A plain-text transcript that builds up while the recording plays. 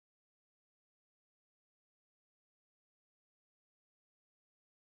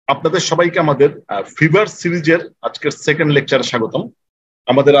আপনাদের সবাইকে আমাদের ফিভার সিরিজের আজকের সেকেন্ড লেকচারে স্বাগতম।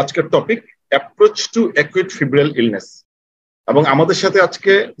 আমাদের আজকের topic approach to acute febrile illness, এবং আমাদের সাথে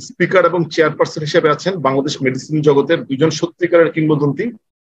আজকে স্পিকার এবং চেয়ারপারসন হিসেবে আছেন বাংলাদেশ মেডিসিন জগতের দুজন সত্যিকারের কিংবদন্তি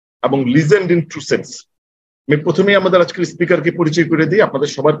এবং লিজেন্ড ইন ট্রু সেন্স। আমি প্রথমেই আমাদের আজকের স্পিকারকে পরিচয় করে দিই। আপনাদের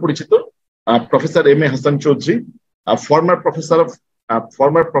সবার পরিচিত professor M A Hasan Chowdhury,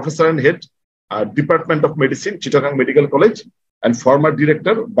 former professor and head Department of Medicine, Chittagong Medical College, and former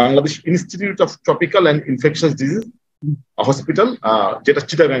director, Bangladesh Institute of Tropical and Infectious Disease Hospital, যেটা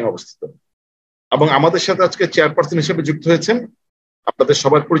চিটাগাং অবস্থিত। এবং আমাদের সাথে আজকে চেয়ারপারসন হিসেবে যুক্ত হয়েছেন আপনাদের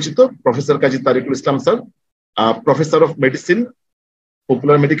সবার পরিচিত professor Kazi Tariqul Islam sir, professor of medicine,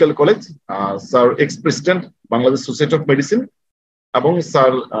 popular medical college, sir x president Bangladesh society of medicine, এবং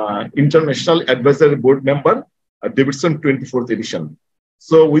sir international advisory board member, Davidson 24th addition.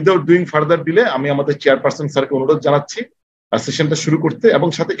 So without doing further delay আমি আমাদের চেয়ারপারসন স্যারকে অনুরোধ জানাচ্ছি সেশনটা শুরু করতে, এবং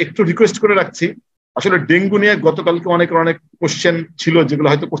সাথে একটু রিকোয়েস্ট করে রাখছি, আসলে ডেঙ্গু নিয়ে গতকালকে অনেক কোশ্চেন ছিল যেগুলো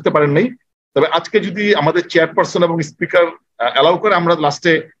হয়তো করতে পারেন নাই, তবে আজকে যদি আমাদের চেয়ারপারসন এবং স্পিকার অ্যালাউ করে আমরা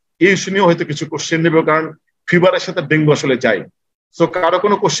লাস্টে এই ইস্যু নিয়েও হয়তো কিছু কোশ্চেন নেব, কারণ ফিভারের সাথে ডেঙ্গু আসলে যায়। সো কারো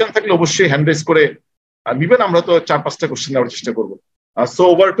কোনো কোশ্চেন থাকলে অবশ্যই হ্যান্ড রেজ করে নিবেন, আমরা তো 4-5টা কোশ্চেন নেওয়ার চেষ্টা করবো। So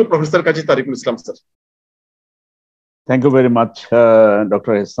over two professor Kazi Tariqul Islam sir. Thank you very much,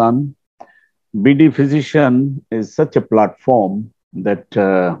 Dr. Hassan. BD Physician is such a platform that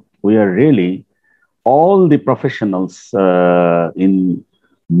we are really, all the professionals in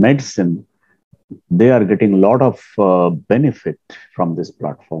medicine, they are getting a lot of benefit from this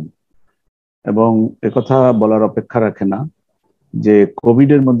platform. এবং একথা বলার অপেক্ষা রাখে না যে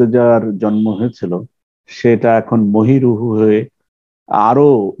কোভিডের মধ্যে যার জন্ম হয়েছিল সেটা এখন মহিরুহু হয়ে আরো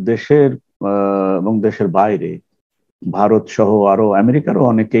দেশের এবং দেশের বাইরে, ভারত সহ আরো আমেরিকারও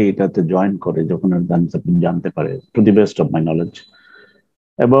অনেকেই এটাতে জয়েন করে যখন জানতে পারে, to the best of my knowledge.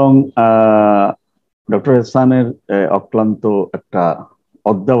 এবং ডক্টর হাসানের অক্লান্ত একটা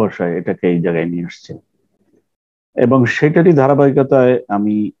অধ্যবসায় এটাকে এই জায়গায় নিয়ে আসছে, এবং সেটারই ধারাবাহিকতায়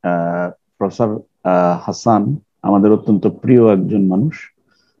আমি প্রফেসর হাসান আমাদের অত্যন্ত প্রিয় একজন মানুষ।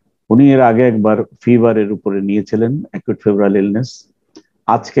 উনি এর আগে একবার ফিভারের উপরে নিয়েছিলেন, অ্যাকিউট ফেব্রাইল ইলনেস।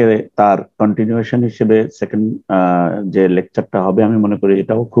 আজকে তার কন্টিনিউয়েশন হিসেবে সেকেন্ড যে লেকচারটা হবে, আমি মনে করি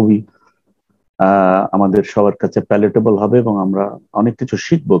এটাও খুবই আমাদের সবার কাছে প্যালেটেবল হবে এবং আমরা অনেক কিছু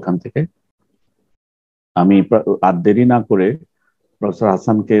শিখবো ওখান থেকে। আমি আর দেরি না করে প্রফেসর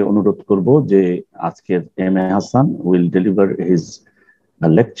হাসানকে অনুরোধ করব যে আজকে M A Hasan will deliver his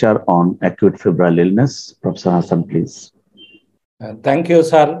lecture on acute febrile illness. Professor Hassan, please. Thank you,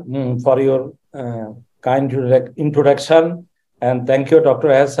 sir, for your kind introduction. And thank you, Dr.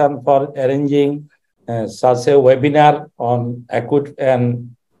 Hassan, for arranging such a webinar on acute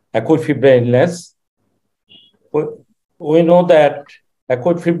febrile illness. We know that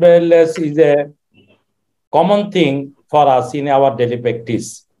acute febrile illness is a common thing for us in our daily practice.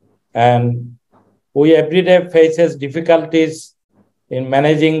 And we every day faces difficulties in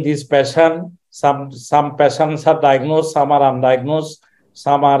managing this patient. Some patients are diagnosed, some are undiagnosed,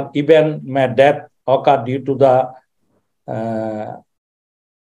 some are even may death occur due to the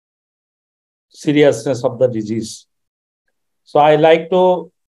seriousness of the disease. So I like to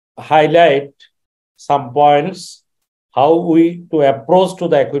highlight some points how we to approach to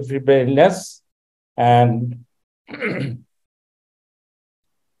the acute febrile illness. And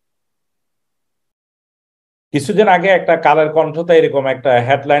কিছুদিন আগে একটা কালের কণ্ঠতে এরকম একটা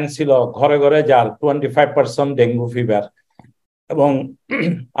headline ছিল, ঘরে ঘরে যার 25% dengue fever. এবং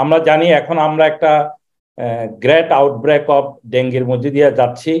আমরা জানি এখন আমরা একটা গ্রেট আউটব্রেক অফ ডেঙ্গির মধ্যে দিয়ে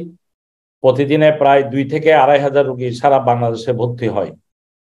যাচ্ছি। প্রতিদিনে প্রায় 2 থেকে 2,500 রোগী সারা বাংলাদেশে ভর্তি হয়।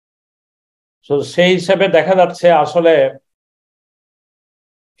 তো সেই হিসাবে দেখা যাচ্ছে আসলে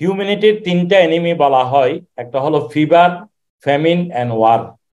হিউম্যানিটির 3টা এনিমি বলা হয়, একটা হলো ফিভার, ফ্যামিন অ্যান্ড ওয়ার।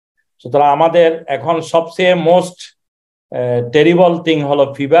 সুতরাং আমাদের এখন সবচেয়ে মোস্ট টেরিবল থিং হলো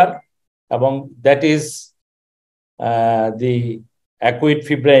ফিভার, এবং that is the acute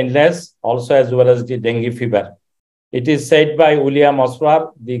febrile illness also as well as the dengue fever. It is said by William Osler,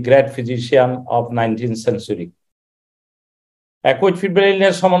 the great physician of 19th century. Acute febrile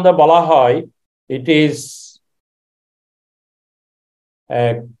illness সম্বন্ধে বলা হয়, it is a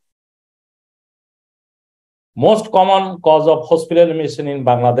most common cause of hospital admission in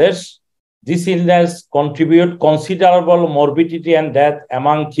Bangladesh. This illness contribute considerable morbidity and death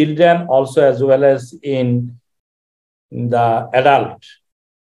among children also as well as in the adult.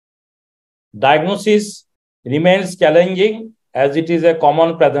 Diagnosis remains challenging as it is a common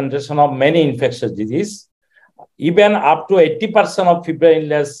presentation of many infectious disease. Even up to 80% of febrile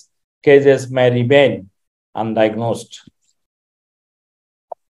illness cases may remain undiagnosed.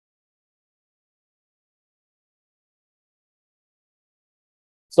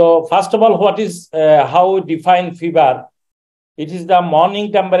 So first of all, what is how we define fever? It is the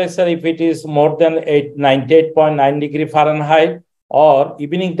morning temperature if it is more than 98.9 degree Fahrenheit, or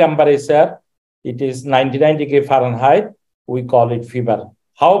evening temperature, it is 99 degree Fahrenheit, we call it fever.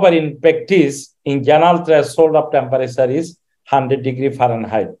 However, in practice, in general threshold of temperature is 100 degree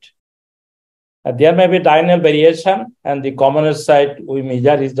Fahrenheit. There may be diurnal variation, and the commonest site we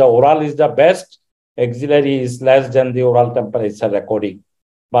measure is the oral is the best, axillary is less than the oral temperature recording.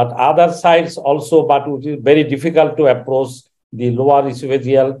 But other sites also, but it is very difficult to approach the lower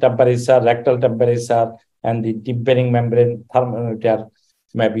esophageal temperature, rectal temperature, and the tympanic membrane thermometer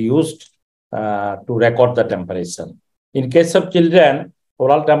may be used to record the temperature. In case of children,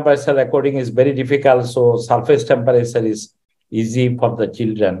 oral temperature recording is very difficult, so surface temperature is easy for the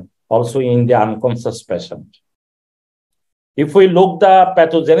children, also in the unconscious patient. If we look the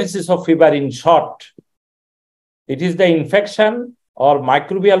pathogenesis of fever in short, it is the infection or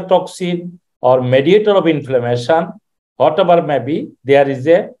microbial toxin or mediator of inflammation, whatever may be, there is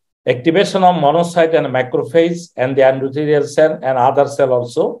a activation of monocyte and macrophage and the endothelial cell and other cell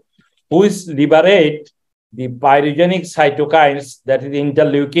also, which liberate the pyrogenic cytokines, that is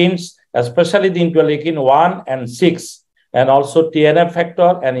interleukins, especially the interleukin 1 and 6, and also TNF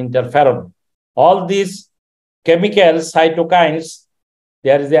factor and interferon. All these chemical cytokines,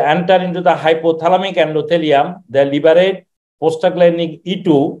 there is a enter into the hypothalamic endothelium, they liberate prostaglandin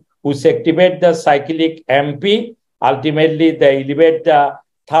E2, which activate the cyclic MP. Ultimately, they elevate the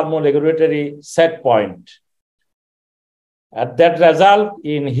thermoregulatory set point. That result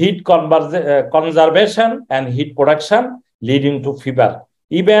in heat conservation and heat production, leading to fever.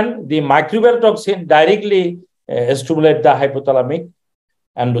 Even the microbial toxin directly stimulate the hypothalamic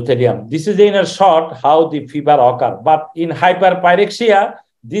endothelium. This is in a short how the fever occur. But in hyperpyrexia,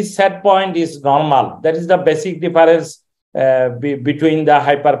 this set point is normal. That is the basic difference between the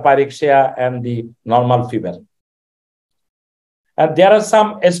hyperpyrexia and the normal fever. And there are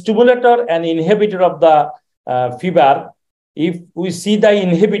some stimulator and inhibitor of the fever. If we see the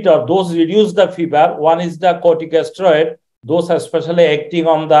inhibitor, those reduce the fever. One is the corticosteroid. Those are especially acting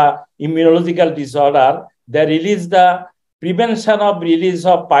on the immunological disorder. They release the prevention of release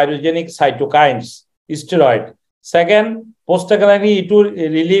of pyrogenic cytokines, steroid. Second, prostaglandin E2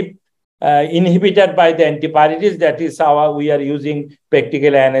 relief inhibited by the antipyretics. That is how we are using practically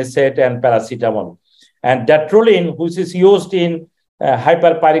NSAID and paracetamol. And datrolin, which is used in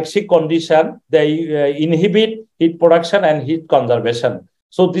hyperpyrexic condition, they inhibit heat production and heat conservation.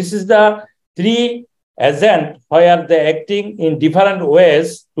 So this is the three agents where they are acting in different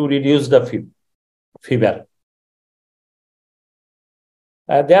ways to reduce the fever.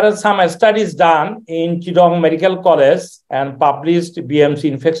 There are some studies done in Chittagong Medical College and published BMC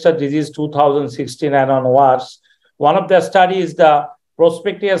Infectious Disease 2016 and onwards. One of the studies is the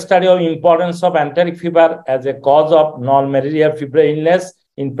prospective study of importance of enteric fever as a cause of non-malarial febrile illness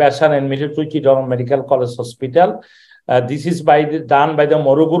in patient admitted to Chittagong Medical College Hospital. This is done by the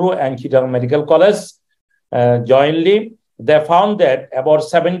Moruguru and Chittagong Medical College jointly. They found that about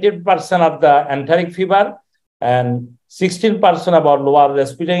 17% of the enteric fever and 16% about lower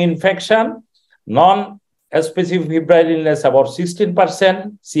respiratory infection, non-specific febrile illness about 16%,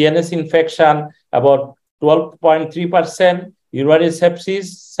 CNS infection about 12.3%, urinary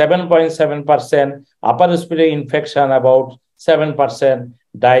sepsis 7.7%, upper respiratory infection about 7%,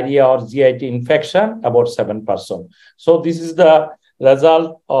 diarrhea or GIT infection about 7%. So this is the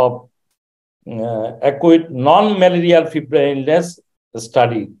result of acute non-malarial febrile illness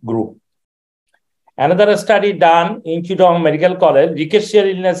study group. Another study done in Chittagong Medical College,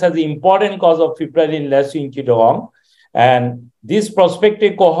 rickettsial illness as the important cause of febrile illness in Chittagong. And this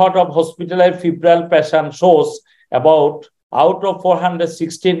prospective cohort of hospitalized febrile patients shows about out of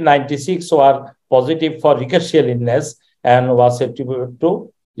 416, 96 were positive for rickettsial illness and was attributed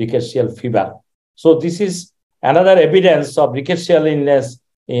to rickettsial fever. So this is another evidence of rickettsial illness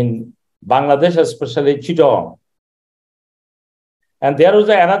in Bangladesh, especially Chittagong. And there was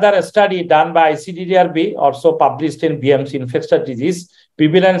another study done by ICDDRB, also published in BMC Infectious Disease,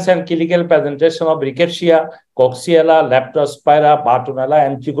 prevalence and clinical presentation of rickettsia, Coxiella, Leptospira, Bartonella,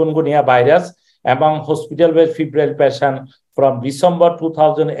 and Chikungunya virus among hospital-based febrile patients from December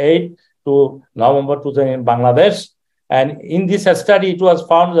 2008 to November 2000 in Bangladesh. And in this study, it was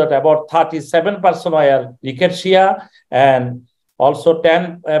found that about 37% were rickettsia, and also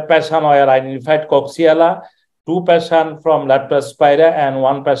 10 patients were identified Coxiella, 2 patients from Leptospira, and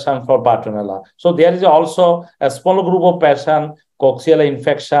 1 patient for Bartonella. So there is also a small group of patients, Coxiella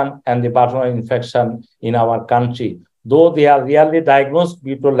infection and the Bartonella infection in our country, though they are rarely diagnosed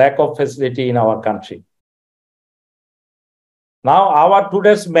due to lack of facility in our country. Now, our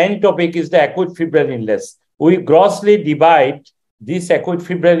today's main topic is the acute febrile illness. We grossly divide this acute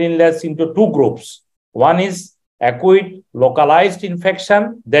febrile illness into two groups. One is acute localized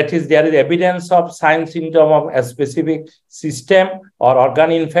infection, that is, there is evidence of sign symptom of a specific system or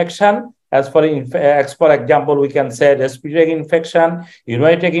organ infection. As for example, we can say respiratory infection,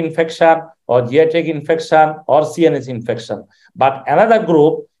 urinary infection, or GI infection, or CNS infection. But another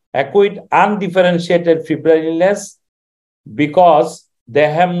group, acute undifferentiated febrile illness, because they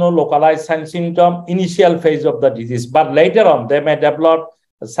have no localized sign symptom initial phase of the disease, but later on they may develop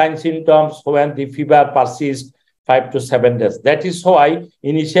sign symptoms when the fever persists 5 to 7 days. That is why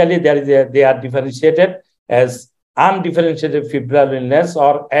initially they are differentiated as undifferentiated febrile illness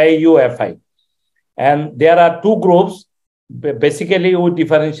or AUFI. And there are two groups. Basically, we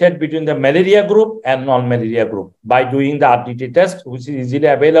differentiate between the malaria group and non-malaria group by doing the RDT test, which is easily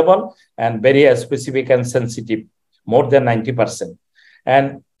available and very specific and sensitive, more than 90%.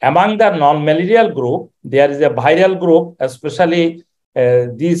 And among the non-malarial group, there is a viral group, especially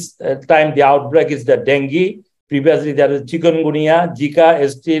this time the outbreak is the dengue. Previously, there is chikungunya. Zika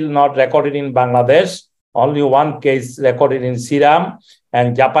is still not recorded in Bangladesh. Only one case recorded in Seram,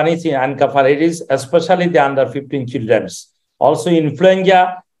 and Japanese encephalitis, especially the under 15 children. Also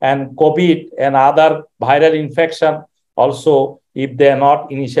influenza and COVID and other viral infection, also if they are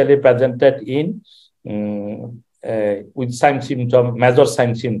not initially presented in with sign symptoms, major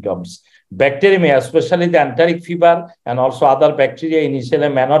sign symptoms. Bacteremia, especially the enteric fever and also other bacteria initially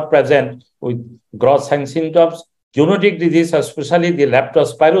may not present with gross sign symptoms. Zoonotic disease, especially the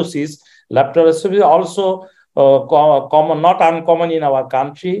leptospirosis. Leptospirosis also common, not uncommon in our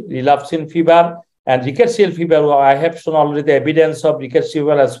country. Relapsing fever and rickettsial fever. I have shown already the evidence of rickettsial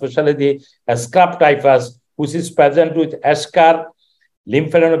fever, especially the scrub typhus, which is present with eschar,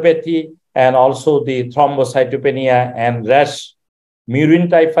 lymphadenopathy, and also the thrombocytopenia and rash, murine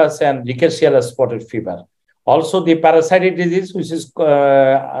typhus, and rickettsial spotted fever. Also the parasitic disease, which is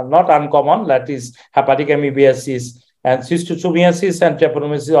not uncommon, that is hepatic amoebiasis, and schistosomiasis and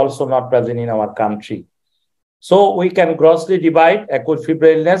treponemesis also not present in our country. So we can grossly divide acute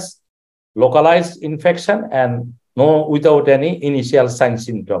febrile illness, localized infection, and no without any initial sign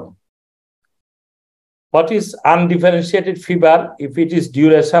symptom. What is undifferentiated fever? If it is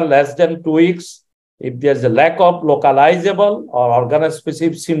duration less than 2 weeks, if there's a lack of localizable or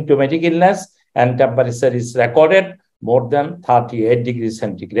organ-specific symptomatic illness, and temperature is recorded more than 38 degrees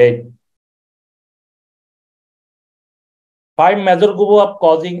centigrade. 5 major groups of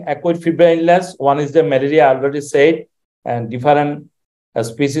causing acute febrile illness. One is the malaria, I already said, and different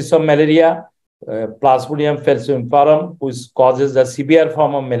species of malaria. Plasmodium falciparum, which causes the severe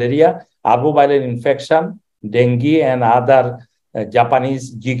form of malaria, arboviral infection, dengue, and other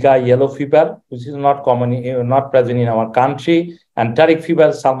Japanese Zika yellow fever, which is not common, not present in our country, enteric fever,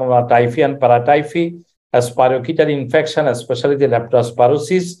 Salmonella typhi and paratyphi, spirochetal infection, especially the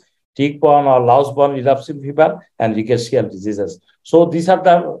leptospirosis, tick-borne or louse-borne relapsing fever, and rickettsial diseases. So these are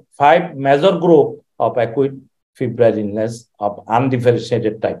the 5 major groups of acute febrile illness of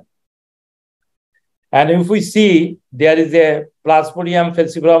undifferentiated type. And if we see, there is a Plasmodium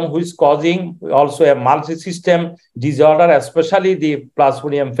falciparum which is causing also a multi-system disorder, especially the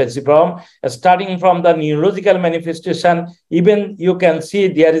Plasmodium falciparum, starting from the neurological manifestation. Even you can see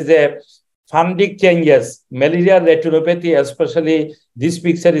there is a fundic changes, malaria retinopathy, especially this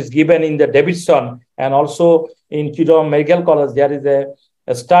picture is given in the Davidson, and also in Chittagong Medical College, there is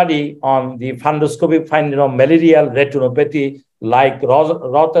a study on the fundoscopic finding of malarial retinopathy, like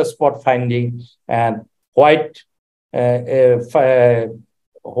Roth spot finding and white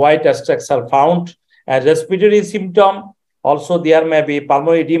structure found. And respiratory symptom, also there may be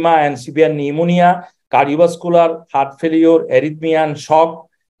pulmonary edema and severe pneumonia, cardiovascular, heart failure, arrhythmia and shock,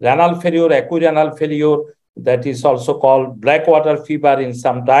 renal failure, acute renal failure, that is also called black water fever in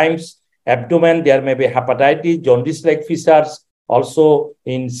sometimes. Abdomen, there may be hepatitis, jaundice-like fissures. Also,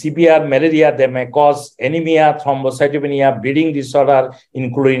 in severe malaria, they may cause anemia, thrombocytopenia, bleeding disorder,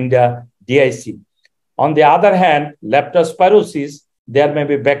 including the DIC. On the other hand, leptospirosis, there may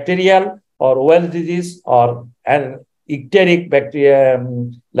be bacterial or well disease or an icteric bacteria,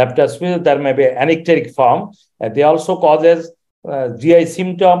 leptospirosis, there may be an icteric form. They also causes GI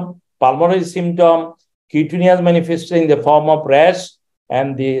symptom, pulmonary symptom, cutaneous manifestation in the form of rash,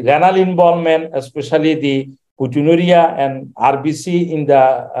 and the renal involvement, especially the proteinuria and RBC in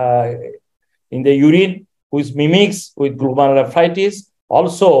the urine, which mimics with glomerulonephritis.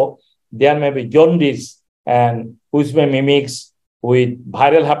 Also, there may be jaundice, and which may mimics with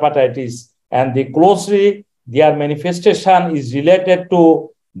viral hepatitis. And the closely their manifestation is related to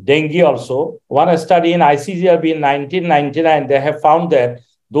dengue also. One study in ICGRB in 1999, they have found that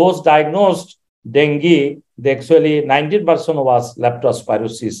those diagnosed dengue, they actually 19% was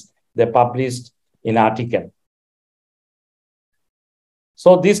leptospirosis. They published in article.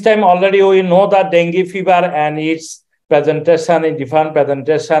 So this time already we know that dengue fever and its presentation in different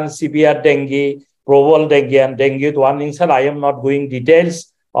presentations, severe dengue, probable dengue, and dengue with warning. Sir, I am not going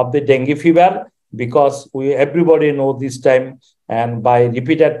details of the dengue fever because everybody know this time, and by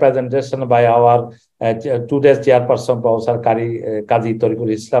repeated presentation by our today's chairperson, Professor Quazi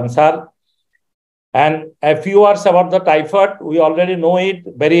Tarikul Islam sir. And a few words about the typhoid. We already know it.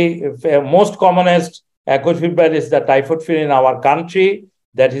 Very most commonest acute febrile is the typhoid fever in our country.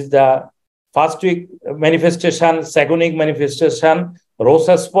 That is the first week manifestation, second week manifestation,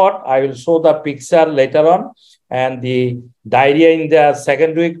 rosacea spot. I will show the picture later on. And the diarrhea in the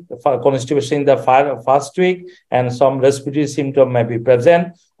second week, constipation in the first week, and some respiratory symptom may be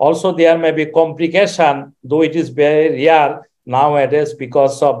present. Also, there may be complication, though it is very rare nowadays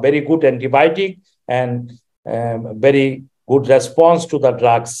because of very good antibiotic and very good response to the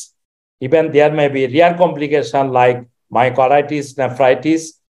drugs. Even there may be rare complication like myocarditis,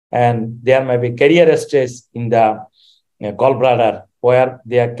 nephritis, and there may be carrier stage in the gallbladder where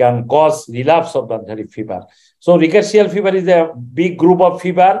they can cause relapse of the fever. So rickettsial fever is a big group of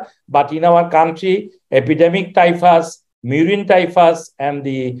fever, but in our country, epidemic typhus, murine typhus, and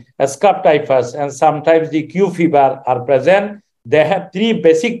the scab typhus, and sometimes the Q fever are present. They have three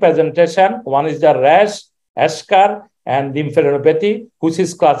basic presentation. One is the rash, eschar, and lymphadenopathy, which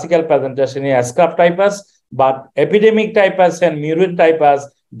is classical presentation in scab typhus. But epidemic typhus and murine typhus,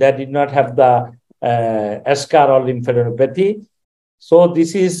 they did not have the eschar or lymphadenopathy. So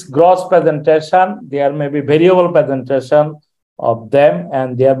this is gross presentation. There may be variable presentation of them,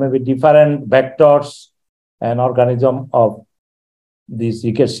 and there may be different vectors and organism of this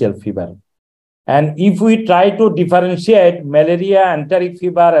rickettsial fever. And if we try to differentiate malaria, enteric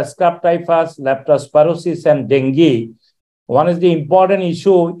fever, scab typhus, leptospirosis, and dengue, one is the important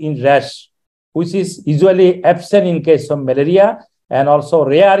issue in rash, which is usually absent in case of malaria and also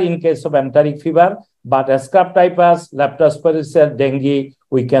rare in case of enteric fever. But scab typhus, leptospirosis, dengue,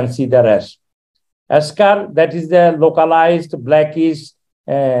 we can see the rash. Eschar, that is the localized blackish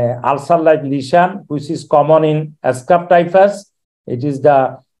ulcer-like lesion, which is common in scab typhus. It is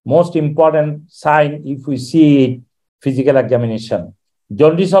the most important sign if we see it physical examination.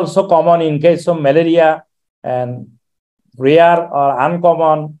 Jaundice also common in case of malaria and rare or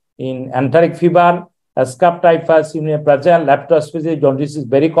uncommon in enteric fever. Scab typhus in a present, leptospirosis, jaundice is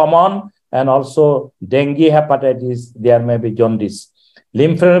very common, and also dengue, hepatitis, there may be jaundice.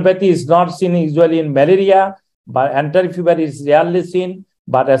 Lymphadenopathy is not seen usually in malaria, but enteric fever is rarely seen,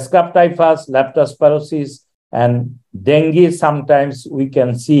 but scab typhus, leptospirosis, and dengue sometimes we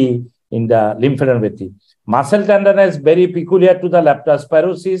can see in the lymphadenopathy. Muscle tenderness very peculiar to the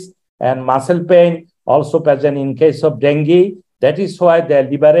leptospirosis, and muscle pain also present in case of dengue. That is why they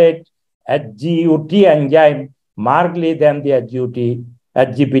liberate HGUT enzyme markedly than the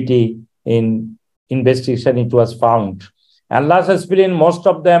HGPT in investigation it was found. And last aspirin, most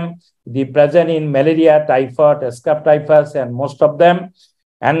of them, the present in malaria, typhoid, scab typhus, and most of them.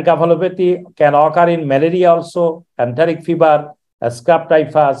 Encephalopathy can occur in malaria also, enteric fever, scab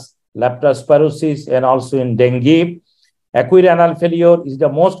typhus, leptospirosis, and also in dengue. Acute renal failure is the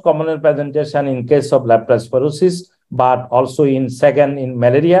most common presentation in case of leptospirosis, but also in second in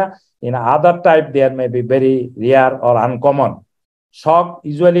malaria. In other type, there may be very rare or uncommon. Shock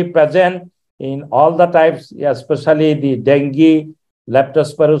usually present in all the types, especially the dengue,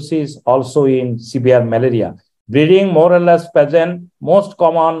 leptospirosis, also in severe malaria. Bleeding more or less present, most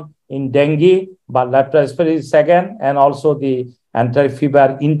common in dengue, but leptospirosis second, and also the enteric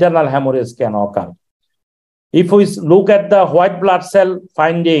fever, internal hemorrhage can occur. If we look at the white blood cell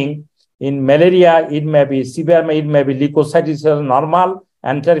finding in malaria, it may be severe, it may be leukocytes normal,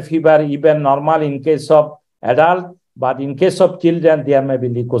 enteric fever even normal in case of adult, but in case of children, there may be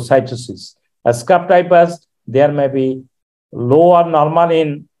leukocytosis. Scab typhus, there may be low or normal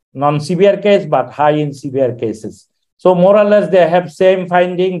in non-severe case, but high in severe cases. So more or less, they have same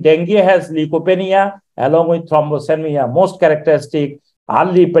finding. Dengue has leukopenia along with thrombocytopenia, most characteristic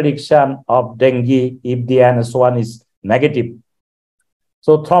early prediction of dengue if the NS1 is negative.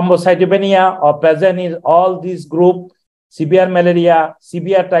 So thrombocytopenia are present in all these group: severe malaria,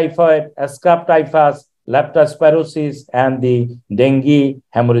 severe typhoid, scab typhus, leptospirosis, and the dengue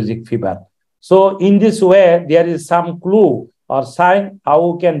hemorrhagic fever. So in this way, there is some clue or sign how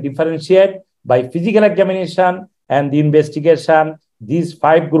we can differentiate by physical examination and the investigation these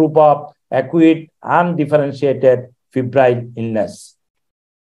 5 groups of acute undifferentiated febrile illness.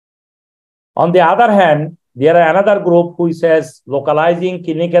 On the other hand, there are another group who says localizing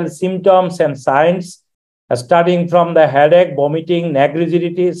clinical symptoms and signs, starting from the headache, vomiting, neck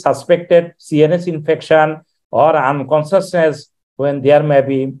rigidity, suspected CNS infection, or unconsciousness when there may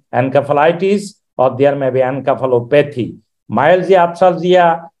be encephalitis or there may be encephalopathy. Myalgia,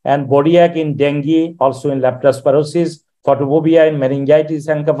 arthralgia, and body ache in dengue, also in leptospirosis, photophobia in meningitis,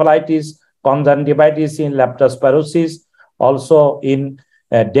 encephalitis, conjunctivitis in leptospirosis, also in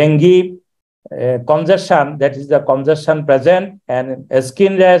dengue, congestion, that is the congestion present, and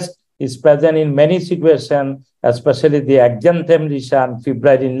skin rash is present in many situations, especially the exanthem lesion,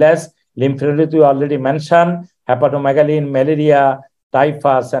 febrile illness, lymphadenopathy we already mentioned, hepatomegaly in malaria,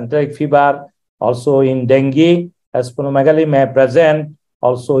 typhus, enteric fever, also in dengue, splenomegaly may present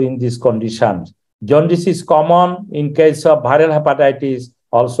also in these conditions. Jaundice is common in case of viral hepatitis,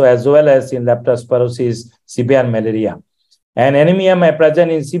 also as well as in leptospirosis, severe malaria. And anemia may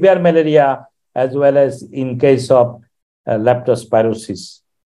present in severe malaria as well as in case of leptospirosis.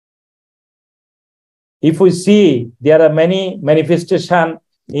 If we see, there are many manifestations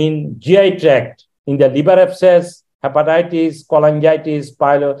in GI tract, in the liver abscess, hepatitis, cholangitis,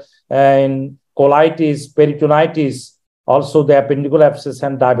 and colitis, peritonitis, also the appendicular abscess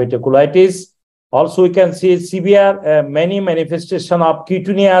and diverticulitis. Also, we can see severe, many manifestations of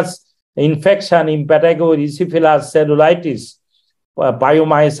cutaneous infection in impetigo, erysipelas, cellulitis,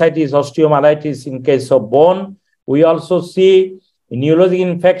 pyomyositis, osteomyelitis in case of bone. We also see neurologic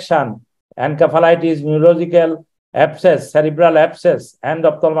infection, encephalitis, neurological abscess, cerebral abscess, and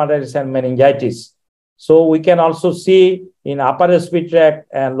ophthalmitis and meningitis. So we can also see in upper respiratory tract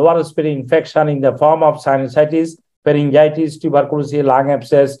and lower respiratory infection in the form of sinusitis, pharyngitis, tuberculosis, lung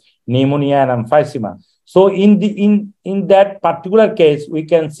abscess, pneumonia, and emphysema. So in that particular case, we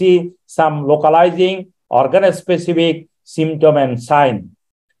can see some localizing organ-specific symptom and sign.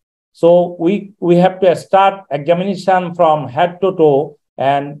 So we have to start examination from head to toe,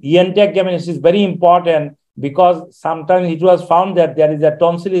 and ENT examination is very important because sometimes it was found that there is a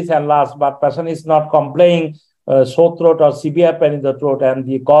tonsillis enlarged, but person is not complaining sore throat or severe pain in the throat, and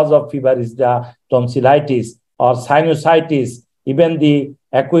the cause of fever is the tonsillitis or sinusitis, even the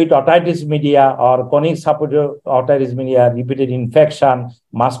acute otitis media or chronic suppurative otitis media, repeated infection,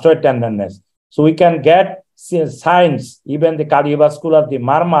 mastoid tenderness. So we can get signs, even the cardiovascular, the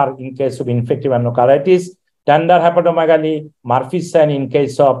murmur in case of infective endocarditis, tender hepatomegaly, Murphy's sign in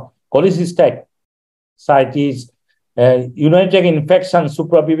case of cholecystitis, urinary tract infection,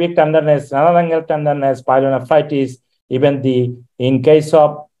 suprapubic tenderness, nasolaryngeal tenderness, pyelonephritis, even in case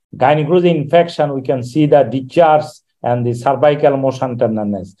of gynecologic infection, we can see the discharge and the cervical motion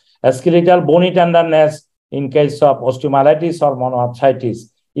tenderness. Skeletal bony tenderness in case of osteomyelitis or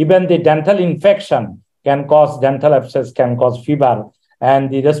monoarthritis. Even the dental infection can cause dental abscess, can cause fever. And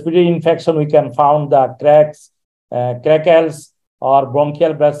the respiratory infection, we can find the cracks, crackles, or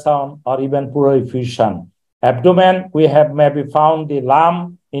bronchial breath sound, or even pleural effusion. Abdomen, we have maybe found the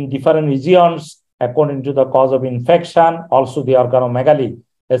lump in different regions according to the cause of infection, also the organomegaly.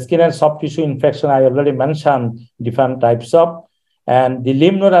 Skin and soft tissue infection, I already mentioned different types of. And the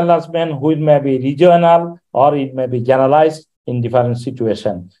lymph node enlargement, which may be regional or it may be generalized in different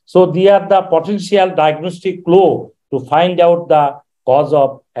situations. So they are the potential diagnostic clue to find out the cause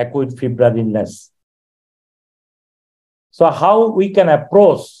of acute febrile illness. So how we can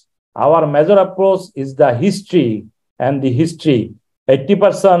approach? Our major approach is the history, and the history.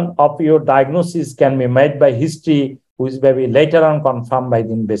 80% of your diagnosis can be made by history, which may be later on confirmed by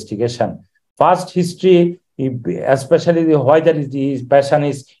the investigation. First, history, especially whether the patient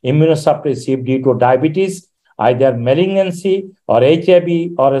is immunosuppressive due to diabetes, either malignancy or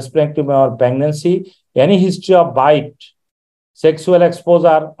HIV or splenectomy or pregnancy, any history of bite, sexual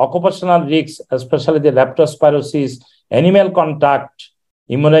exposure, occupational risks, especially the leptospirosis, animal contact,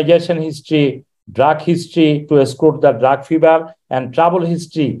 immunization history, drug history to exclude the drug fever, and travel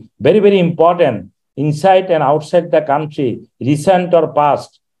history, very, very important, inside and outside the country, recent or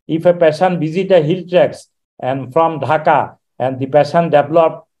past. If a patient visits a hill tracks and from Dhaka and the patient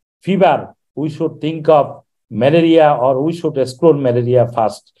developed fever, we should think of malaria or we should exclude malaria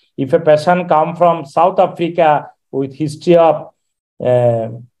first. If a patient comes from South Africa with history of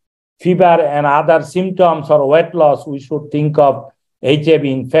fever and other symptoms or weight loss, we should think of HIV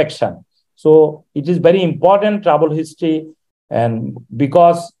infection. So it is very important travel history, and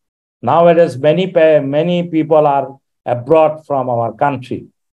because nowadays many people are abroad from our country.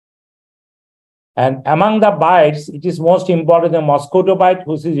 And among the bites, it is most important the mosquito bite,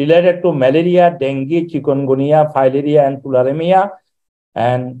 which is related to malaria, dengue, chikungunya, filaria, and tularemia.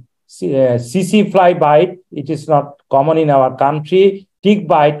 And CC fly bite, it is not common in our country. tick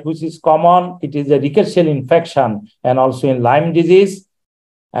bite, which is common. It is a rickettsial infection, and also in Lyme disease.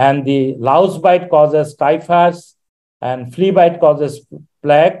 And the louse bite causes typhus, and flea bite causes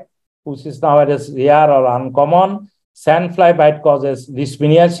plague, which is nowadays rare or uncommon. Sandfly bite causes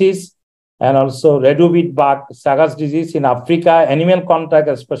leishmaniasis, and also redovid bug, Chagas disease in Africa. Animal contact,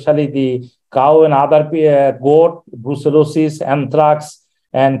 especially the cow and other goat, brucellosis, anthrax,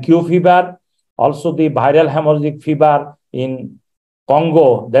 and Q fever. Also the viral hemorrhagic fever in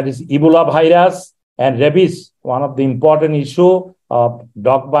Congo, that is Ebola virus, and rabies, one of the important issue of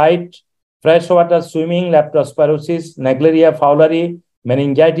dog bite, freshwater swimming, leptospirosis, Naegleria fowleri,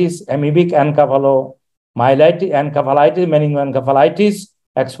 meningitis, amoebic encephalitis, meningoencephalitis,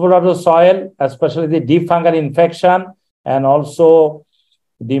 exposure to soil, especially the deep fungal infection, and also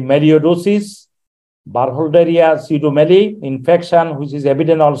the melioidosis, Burkholderia pseudomeli infection, which is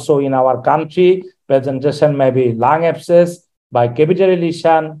evident also in our country. Presentation may be lung abscess, by capillary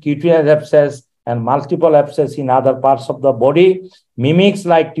lesion, cutaneous abscess, and multiple abscess in other parts of the body. Mimics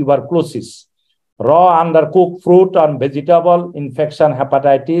like tuberculosis, raw undercooked fruit or vegetable infection,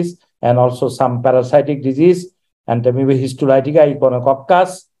 hepatitis, and also some parasitic disease, and maybe histolytica,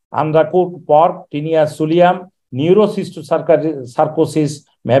 Echinococcus, undercooked pork, Tinea sulium, neurocystosarcosis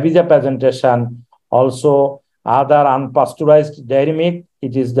may be the presentation. Also, other unpasteurized dairy milk,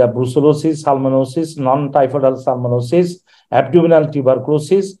 it is the brucellosis, salmonellosis, non-typhoidal salmonellosis, abdominal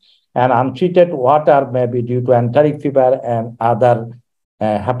tuberculosis, and untreated water may be due to enteric fever and other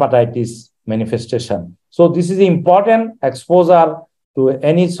hepatitis manifestation. So this is important exposure to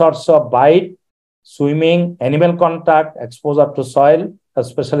any sorts of bite, swimming, animal contact, exposure to soil,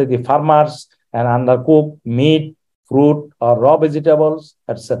 especially the farmers, and undercooked meat, fruit, or raw vegetables,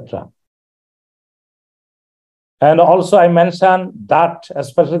 etc. And also I mentioned that,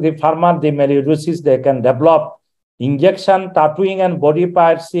 especially the farmer, the melioidosis, they can develop injection, tattooing, and body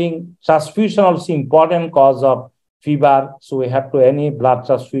piercing. Transfusion also important cause of fever. So we have to any blood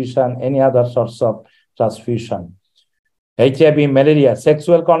transfusion, any other sorts of transfusion. HIV, malaria,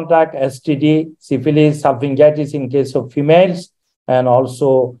 sexual contact, STD, syphilis, salpingitis in case of females, and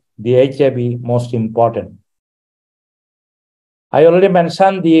also the HIV most important. I already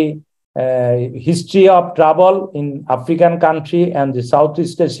mentioned the history of travel in African country and the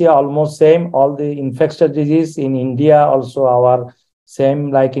Southeast Asia, almost same. All the infectious disease in India, also our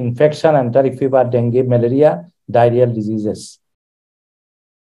same like infection, enteric fever, dengue, malaria, diarrheal diseases.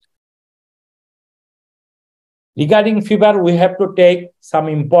 Regarding fever, we have to take some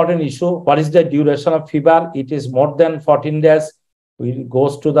important issue. What is the duration of fever? It is more than 14 days. It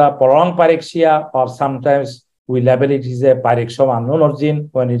goes to the prolonged pyrexia, or sometimes we label it as a pyrexia of unknown origin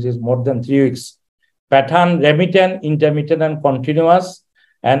when it is more than 3 weeks. Pattern, remittent, intermittent, and continuous,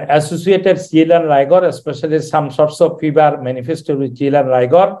 and associated chill and rigor, especially some sorts of fever manifested with chill and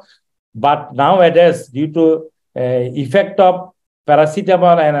rigor. But nowadays, due to effect of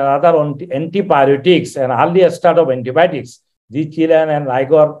paracetamol and other antipyretics and early start of antibiotics, the chill and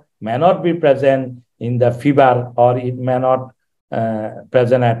rigor may not be present in the fever, or it may not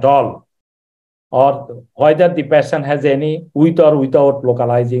present at all, or whether the patient has any with or without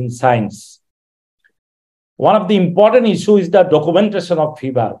localizing signs. One of the important issues is the documentation of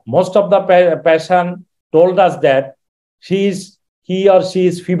fever. Most of the patient told us that he or she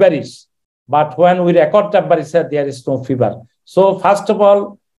is feverish, but when we record temperature, there is no fever. So first of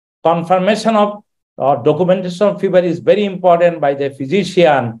all, confirmation of or documentation of fever is very important by the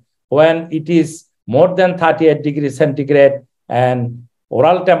physician when it is more than 38 degrees centigrade and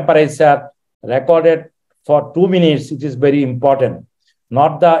oral temperature recorded for 2 minutes. It is very important.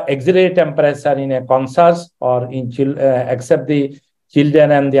 Not the auxiliary temperature in a conscious or in except the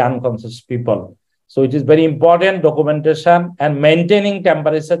children and the unconscious people. So it is very important documentation and maintaining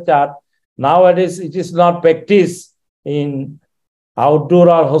temperature chart. Nowadays, it is not practiced in outdoor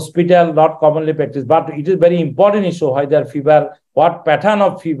or hospital, not commonly practiced, but it is very important issue whether fever, what pattern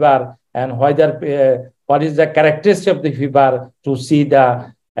of fever, and whether what is the characteristic of the fever, to see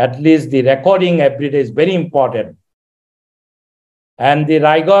the at least the recording every day is very important. And the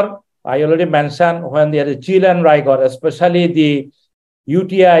rigor, I already mentioned, when there is chill and rigor, especially the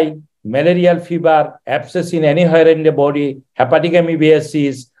UTI, malarial fever, abscess in anywhere in the body, hepatic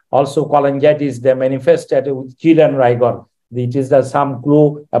amoebiasis, also cholangitis, they manifested with chill and rigor. It is some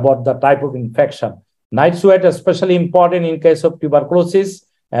clue about the type of infection. Night sweat, especially important in case of tuberculosis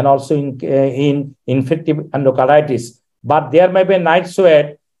and also in infective endocarditis. But there may be night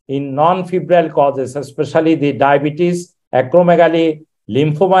sweat in non-febrile causes, especially the diabetes, acromegaly,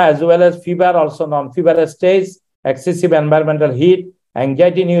 lymphoma, as well as fever, also non-febrile stage, excessive environmental heat,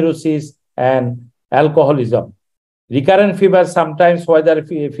 anxiety neurosis, and alcoholism. Recurrent fever, sometimes whether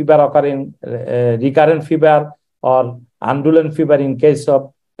fever occurring recurrent fever or undulant fever in case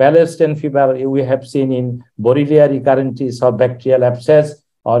of Palestine fever, we have seen in Borrelia recurrentis or bacterial abscess,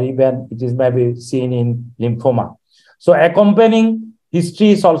 or even it is maybe seen in lymphoma. So accompanying history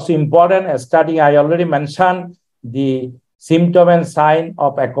is also important. Starting, I already mentioned the symptom and sign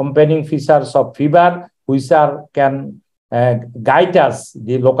of accompanying features of fever, which can guide us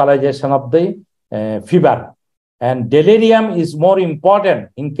the localization of the fever. And delirium is more important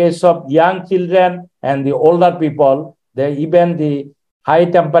in case of young children and the older people. Even the high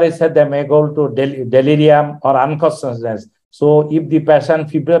temperature, they may go to delirium or unconsciousness. So if the patient,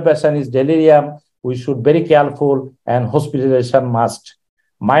 febrile patient is delirium, we should be very careful and hospitalization must.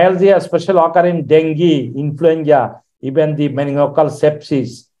 Myalgia, especially occur in dengue, influenza, even the meningococcal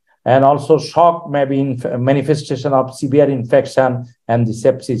sepsis, and also shock may be in manifestation of severe infection and the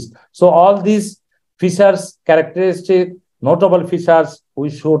sepsis. So all these features, characteristic, notable features, we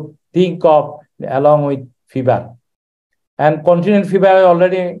should think of along with fever. And continued fever,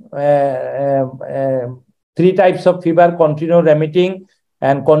 already three types of fever, continued remitting,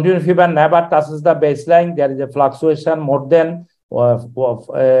 and continued fever never touches the baseline. There is a fluctuation more than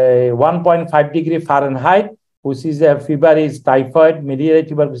 1.5 degree Fahrenheit, which is a fever is typhoid, miliary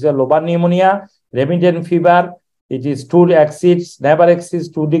tuberculosis, lobar pneumonia. Remittent fever, it is never exceeds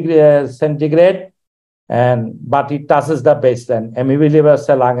 2 degrees centigrade, but it touches the baseline,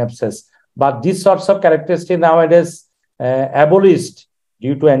 universal lung abscess. But these sorts of characteristics nowadays abolished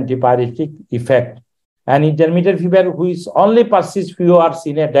due to antipyretic effect. And intermittent fever, which only persists few hours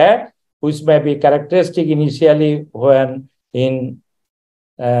in a day, which may be characteristic initially when in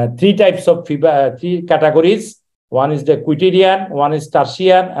three types of fever, three categories. One is the quotidian, one is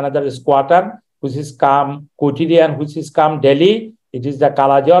tertian, another is quartan, which is calm, quotidian, which is calm daily. It is the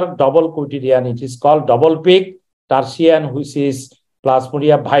kalajor, double quotidian, it is called double peak, tertian, which is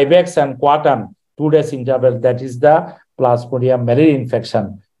Plasmodium vivax, and quartan, 2 days interval, that is the Plasmodium malaria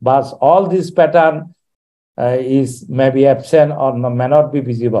infection. But all this pattern is maybe absent or may not be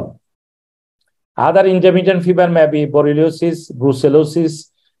visible. Other intermittent fever may be borreliosis,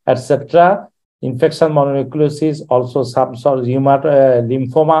 brucellosis, etc. Infection mononucleosis, also some sort of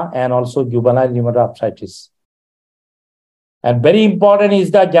lymphoma, and also juvenile rheumatoarthritis. And very important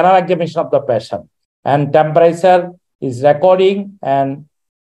is the general examination of the patient. And temperature is recording, and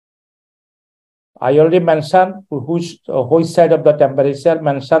I already mentioned which side of the temperature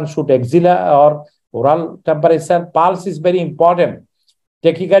mentioned should axilla or oral temperature. Pulse is very important.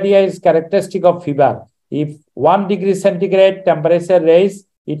 Tachycardia is characteristic of fever. If 1 degree centigrade temperature raise,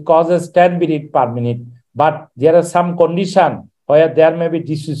 it causes 10 beats per minute. But there are some conditions where there may be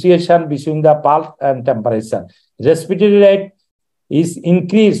dissociation between the pulse and temperature. Respiratory rate is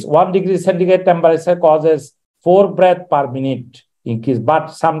increased. 1 degree centigrade temperature causes 4 breaths per minute increase. But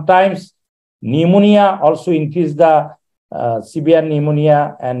sometimes pneumonia also increase the severe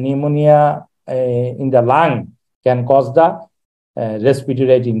pneumonia, and pneumonia in the lung can cause the respiratory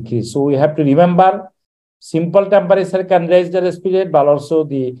rate increase. So we have to remember, simple temperature can raise the respiratory rate, but also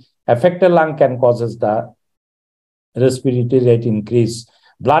the affected lung can cause the respiratory rate increase.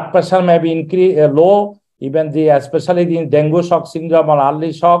 Blood pressure may be low, even especially in dengue shock syndrome or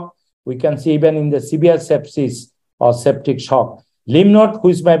early shock, we can see even in the severe sepsis or septic shock. Lymph node,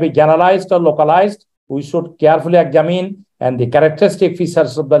 which may be generalized or localized, we should carefully examine, and the characteristic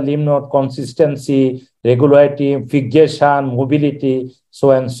features of the lymph node: consistency, regularity, fixation, mobility,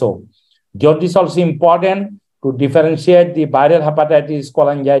 so and so. Jaundice also important to differentiate the viral hepatitis,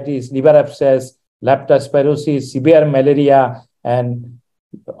 cholangitis, liver abscess, leptospirosis, severe malaria, and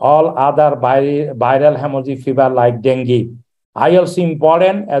all other viral hemorrhagic fever like dengue. Eye also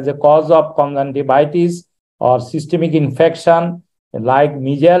important as a cause of conjunctivitis or systemic infection like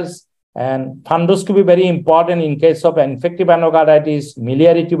measles, and fundoscopy very important in case of infective endocarditis,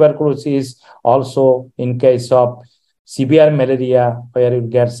 miliary tuberculosis, also in case of severe malaria, where you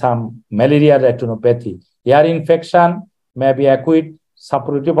get some malaria retinopathy. Ear infection may be acute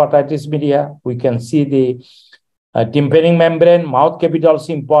suppurative otitis media. We can see the tympanic membrane. Mouth cavity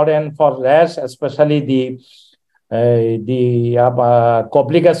also important for rash, especially the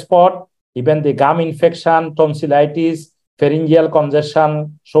coblic spot, even the gum infection, tonsillitis, pharyngeal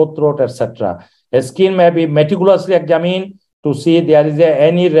congestion, sore throat, etc. Skin may be meticulously examined to see there is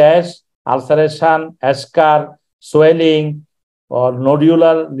any rash, ulceration, scar, swelling, or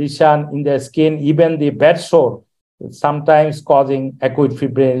nodular lesion in the skin, even the bed sore, sometimes causing acute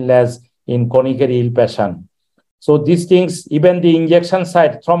febrile illness in chronically ill patient. So these things, even the injection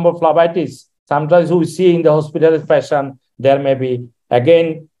site, thrombophlebitis, sometimes we see in the hospital patient, there may be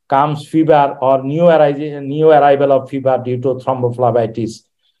again comes fever or new arrival of fever due to thrombophlebitis.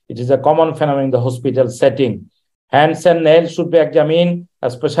 It is a common phenomenon in the hospital setting. Hands and nails should be examined,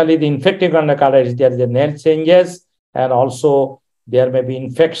 especially the infected endocarditis. There is a nail changes, and also there may be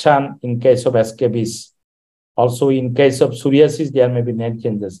infection in case of scabies. Also, in case of psoriasis, there may be nail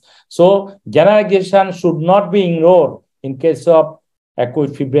changes. So, generalization should not be ignored in case of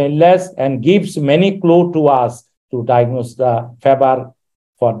acute febrile illness and gives many clues to us to diagnose the fever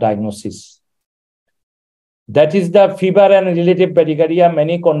for diagnosis. That is the fever and related bradycardia,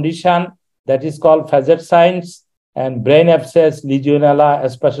 many conditions that is called facet signs and brain abscess, legionella,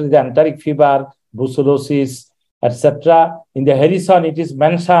 especially the enteric fever, brucellosis, etc. In the Harrison, it is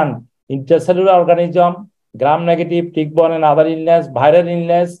mentioned intracellular organism, gram-negative, tick-borne and other illness, viral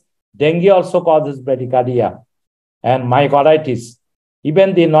illness. Dengue also causes bradycardia and myocarditis.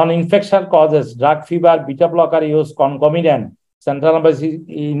 Even the non-infection causes drug fever, beta blocker use, concomitant, central nervous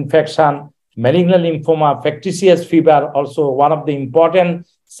infection, malignant lymphoma, factitious fever, also one of the important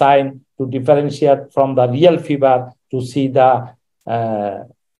signs to differentiate from the real fever to see the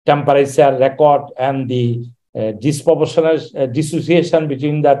temperature record and the disproportionate dissociation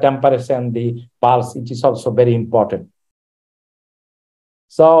between the temperature and the pulse. It is also very important.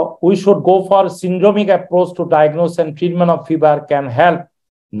 So we should go for syndromic approach to diagnosis and treatment of fever can help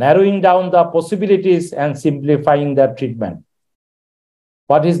narrowing down the possibilities and simplifying the treatment.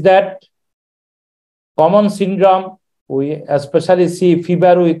 What is that? Common syndrome, we especially see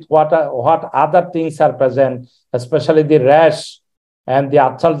fever with what other things are present, especially the rash and the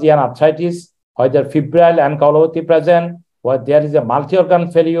arthralgia and arthritis, whether febrile and encephalopathy present, whether there is a multi-organ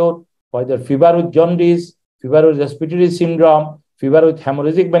failure, whether fever with jaundice, fever with respiratory syndrome, fever with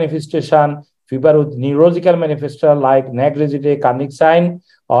hemorrhagic manifestation, fever with neurological manifestation like neck rigidity, cardiac sign,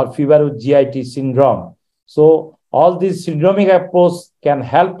 or fever with GIT syndrome. So all these syndromic approach can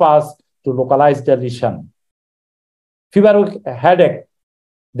help us to localize the lesion. Fever with headache.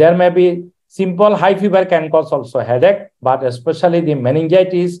 There may be simple high fever can cause also headache, but especially the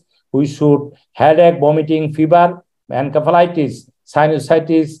meningitis, we should headache, vomiting, fever, encephalitis,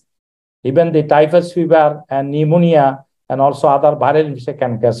 sinusitis, even the typhus fever and pneumonia, and also other viral infection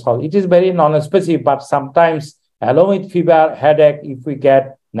can cause all. It is very non-specific, but sometimes along with fever, headache, if we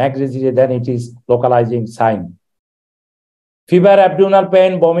get neck rigidity, then it is localizing sign. Fever, abdominal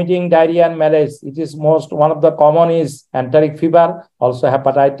pain, vomiting, diarrhea, and malaise. It is one of the common is enteric fever, also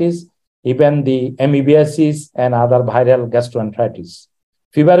hepatitis, even the amoebiasis and other viral gastroenteritis.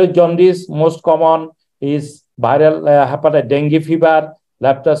 Fever with jaundice, most common is viral hepatitis, dengue fever,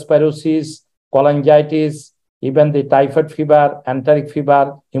 leptospirosis, cholangitis, even the typhoid fever, enteric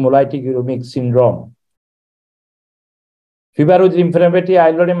fever, hemolytic uremic syndrome. Fever with lymphadenopathy,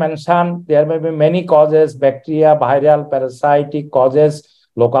 I already mentioned, there may be many causes, bacteria, viral, parasitic causes,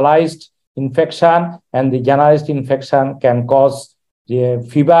 localized infection, and the generalized infection can cause the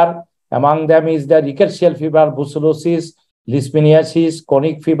fever. Among them is the rickettsial fever, brucellosis, leishmaniasis,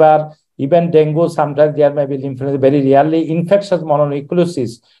 chronic fever, even dengue. Sometimes there may be lymphadenopathy, very rarely infectious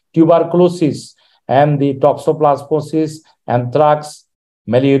mononucleosis, tuberculosis, and the toxoplasmosis, anthrax,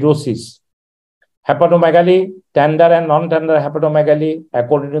 melioidosis. Hepatomegaly, tender and non-tender hepatomegaly,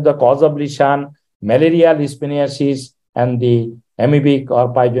 according to the cause of lesion, malaria, leishmaniasis, and the amoebic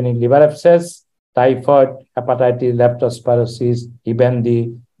or pyogenic liver abscess, typhoid, hepatitis, leptospirosis, even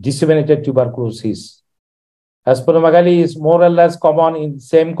the disseminated tuberculosis. Splenomegaly is more or less common in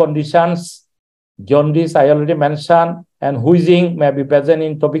same conditions. Jaundice, I already mentioned, and wheezing may be present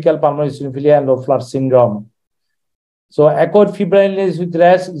in topical pulmonary eosinophilia and low flood syndrome. So acute febrile illness with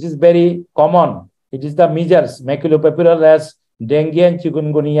rash is very common. It is the measles, maculopapular rash, dengue, and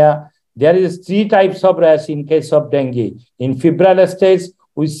chikungunya. There is 3 types of rash in case of dengue. In febrile stage,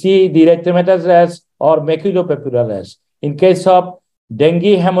 we see the erythematous rash or maculopapular rash. In case of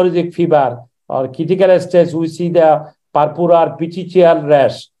dengue hemorrhagic fever or critical stage, we see the purpura or petechial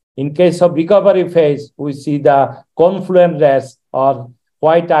rash. In case of recovery phase, we see the confluent rash or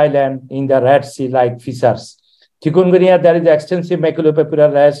white island in the Red Sea like fissures. Chikungunya, there is extensive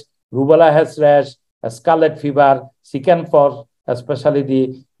maculopapular rash. Rubella has rash, scarlet fever, chickenpox, especially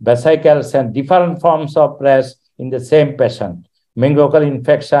the vesicles and different forms of rash in the same patient. Meningococcal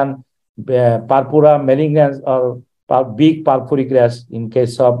infection, purpura, malignant or big purpuric rash in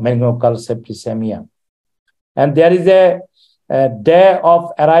case of meningococcal septicemia. And there is a day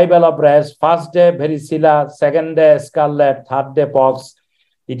of arrival of rash. First day varicella, second day scarlet, third day pox.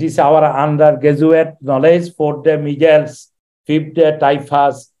 It is our undergraduate knowledge. 4th day measles, 5th day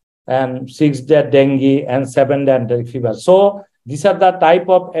typhus, and 6th day dengue, and 7th day enteric fever. So these are the type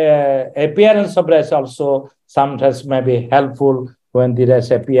of appearance of rash also sometimes may be helpful when the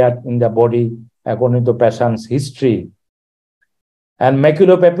rash appeared in the body according to patient's history. And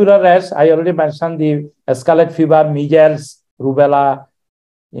maculopapular rash, I already mentioned the scarlet fever, measles, rubella.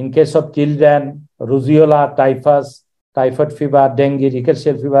 In case of children, rubeola, typhus, typhoid fever, dengue,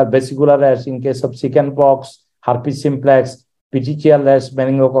 rickettsial fever, vesicular rash in case of chickenpox, herpes simplex, petechial rash,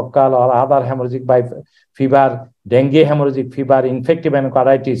 meningococcal or other hemorrhagic fever, dengue hemorrhagic fever, infective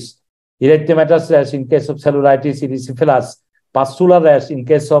enteritis, erythematous rash in case of cellulitis, erysipelas, pustular rash in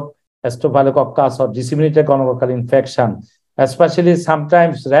case of staphylococcus or disseminated gonococcal infection. Especially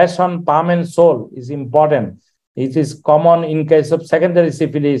sometimes rash on palm and sole is important. It is common in case of secondary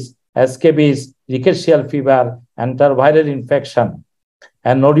syphilis, scabies, rickettsial fever, enteroviral infection.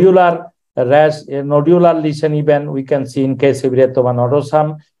 And nodular rash, nodular lesion even we can see in case of erythema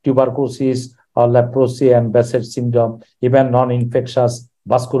nodosum, tuberculosis or leprosy and Behçet syndrome, even non-infectious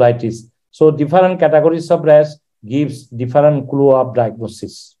vasculitis. So different categories of rash gives different clue of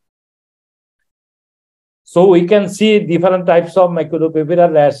diagnosis. So we can see different types of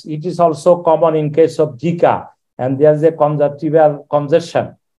maculopapular rash. It is also common in case of Zika, and there's a conjunctival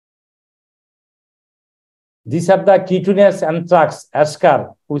congestion. These are the cutaneous anthrax,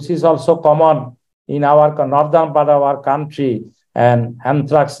 eschar, which is also common in our northern part of our country, and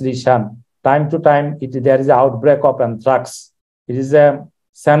anthrax lesion. Time to time, there is an outbreak of anthrax. It is a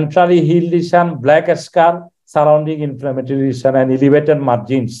centrally healed lesion, black eschar, surrounding inflammatory lesion and elevated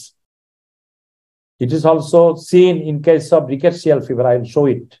margins. It is also seen in case of rickettsial fever. I will show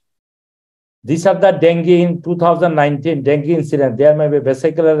it. These are the dengue in 2019, dengue incident. There may be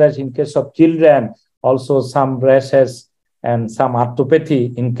vesicular rash in case of children, also some rashes and some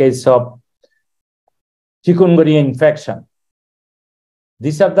arthropathy in case of chikungunya infection.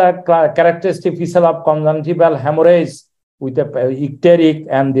 These are the characteristic features of conjunctival hemorrhage with the icteric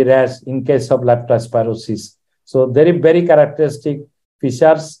and the rash in case of leptospirosis. So very characteristic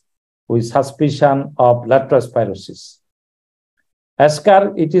features with suspicion of leptospirosis.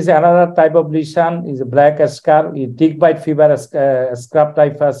 Eschar, it is another type of lesion, is a black eschar, tick bite fever, scrub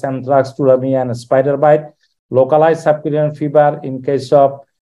typhus, anthrax, tularemia, and spider bite. Localized subcutaneous fever in case of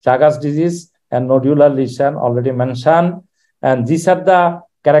Chagas disease and nodular lesion already mentioned. And these are the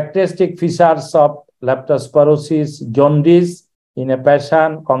characteristic features of leptospirosis, jaundice in a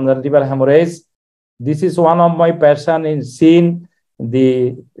patient, conjunctival hemorrhage. This is one of my patients in seen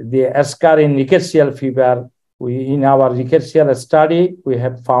the eschar in rickettsial fever. In our rickettsial study, we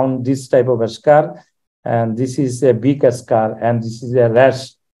have found this type of eschar, and this is a big eschar, and this is a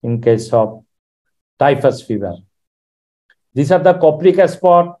rash in case of typhus fever. These are the coplic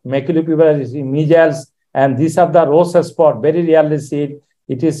spot, maculopapular measles, and these are the rose spot, very rarely seen.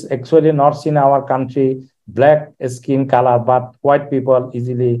 It is actually not seen in our country, black skin color, but white people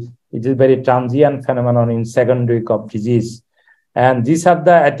easily, it is very transient phenomenon in second week of disease. And these are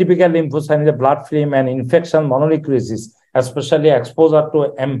the atypical lymphocyte in the blood film and infection mononucleosis, especially exposure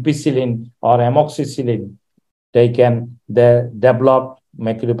to ampicillin or amoxicillin. They develop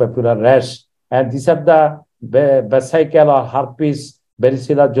maculopapular rash. And these are the vesicle or herpes,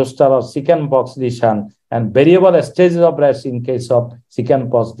 varicella zoster or chickenpox lesion, and variable stages of rash in case of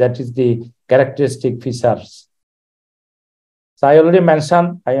chickenpox. That is the characteristic features. So I already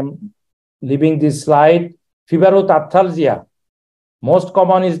mentioned, I am leaving this slide, fever with arthralgia. Most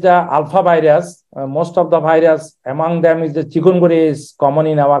common is the alpha virus. Most of the virus, among them is the chikungunya is common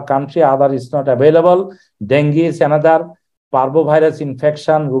in our country, other is not available. Dengue is another, parvovirus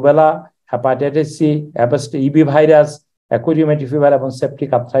infection, rubella, hepatitis C, EB virus, acute rheumatic fever, and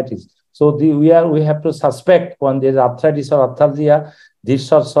septic arthritis. So we have to suspect when there is arthritis or arthralgia, these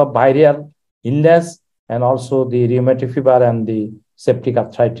sorts of viral illness, and also the rheumatic fever and the septic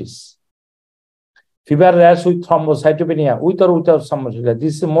arthritis. Fever rash with thrombocytopenia, with or without thrombocytopenia.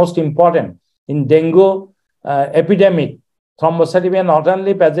 This is most important. In dengue epidemic, thrombocytopenia not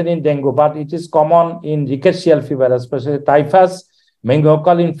only present in dengue, but it is common in rickettsial fever, especially typhus,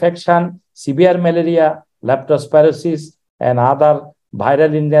 meningococcal infection, severe malaria, leptospirosis, and other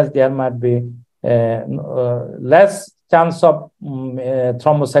viral illness. There might be less chance of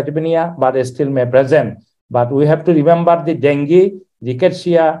thrombocytopenia, but still may present. But we have to remember the dengue,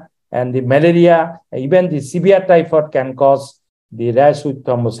 rickettsia, and the malaria, even the severe typhoid can cause the rash with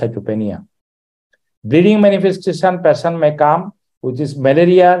thrombocytopenia. Bleeding manifestation patient may come, which is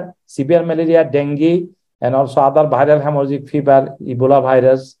malaria, severe malaria, dengue, and also other viral hemorrhagic fever, Ebola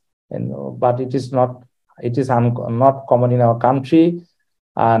virus, but it is not common in our country.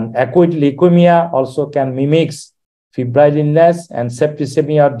 And acute leukemia also can mimic febrile illness, and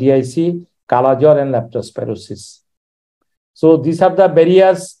septicemia or DIC, Kalajor, and leptospirosis. So these are the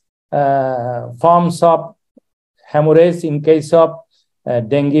various forms of hemorrhage in case of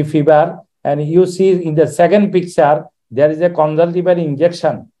dengue fever. And you see in the second picture, there is a conjunctival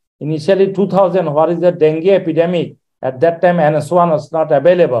injection. Initially 2000, what is the dengue epidemic? At that time, NS1 was not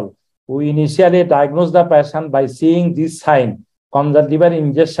available. We initially diagnosed the patient by seeing this sign, conjunctival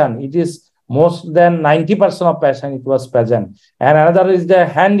injection. It is more than 90% of patients it was present. And another is the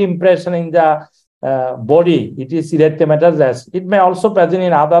hand impression in the body. It is erythematous rash. It may also present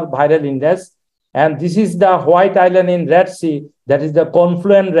in other viral illness. And this is the white island in Red Sea. That is the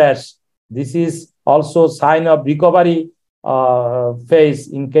confluent rash. This is also sign of recovery phase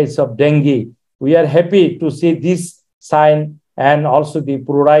in case of dengue. We are happy to see this sign and also the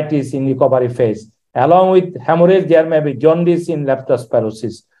pruritus in recovery phase. Along with hemorrhage, there may be jaundice in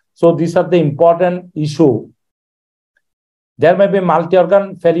leptospirosis. So these are the important issue. There may be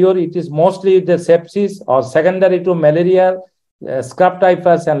multi-organ failure. It is mostly the sepsis or secondary to malaria, scrub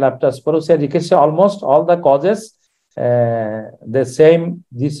typhus and leptospirosis. You can say almost all the causes, the same,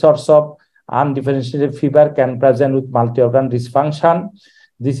 these sorts of undifferentiated fever can present with multi-organ dysfunction.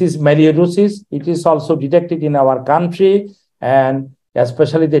 This is melioidosis. It is also detected in our country, and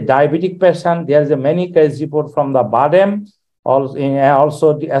especially the diabetic patient. There is a many case report from the Badem,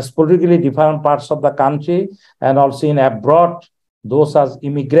 also politically different parts of the country, and also in abroad, those as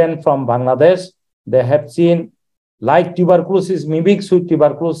immigrant from Bangladesh, they have seen like tuberculosis mimics with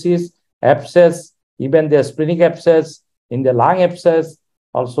tuberculosis, abscess, even the splenic abscess, in the lung abscess,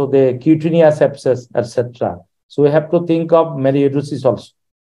 also the cutaneous abscess, etc. So we have to think of melioidosis also.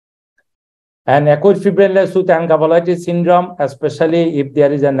 And acute febrile with encephalitis syndrome, especially if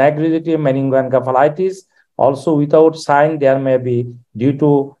there is a negligible meningoencephalitis, also without sign, there may be due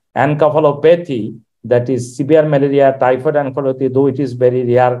to encephalopathy, that is severe malaria, typhoid encephalopathy, though it is very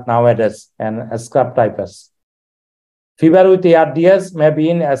rare nowadays, and scrub typhus. Fever with ARDS may be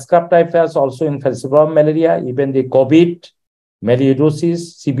in scrub typhus, also in falciparum malaria, even the COVID,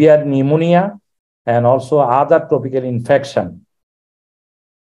 melioidosis, severe pneumonia, and also other tropical infection.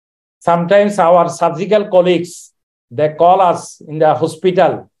 Sometimes our surgical colleagues, they call us in the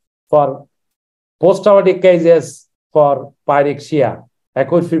hospital for post-traumatic cases for pyrexia,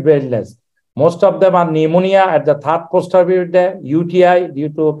 acute febrile illness. Most of them are pneumonia at the third post-traumatic day, UTI due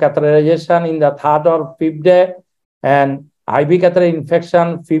to catheterization in the third or fifth day, and IV catheter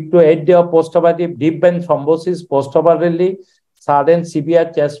infection, 5th to 8th day of post-operative, deep vein thrombosis post-operatively, sudden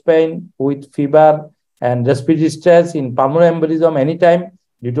severe chest pain with fever and respiratory distress in pulmonary embolism anytime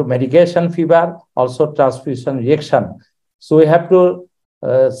due to medication fever, also transfusion reaction. So we have to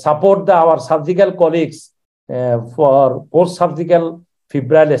support our surgical colleagues for post-surgical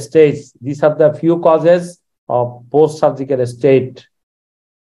febrile states. These are the few causes of post-surgical state.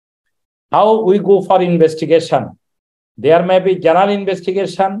 How we go for investigation? There may be general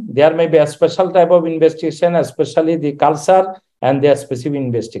investigation. There may be a special type of investigation, especially the culture and their specific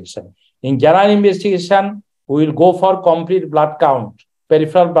investigation. In general investigation, we will go for complete blood count,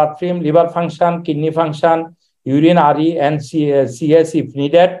 peripheral blood film, liver function, kidney function, urine RE and CS if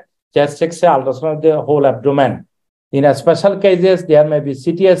needed, chest X-ray, ultrasound of the whole abdomen. In a special cases, there may be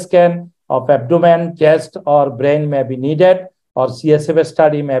CT scan of abdomen, chest, or brain may be needed, or CSF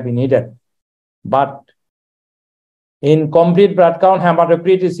study may be needed. But in complete blood count,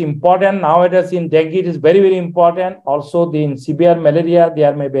 hematocrit is important. Nowadays in dengue, it is very, very important. Also in severe malaria,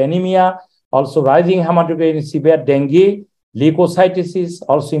 there may be anemia. Also rising hematocrit in severe dengue. Leukocytosis is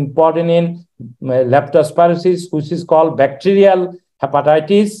also important in leptospirosis, which is called bacterial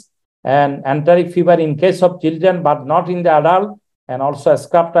hepatitis, and enteric fever in case of children, but not in the adult, and also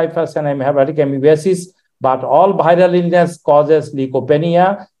scrub typhus and hepatic amoebiasis. But all viral illness causes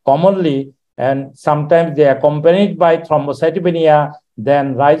leukopenia commonly, and sometimes they are accompanied by thrombocytopenia,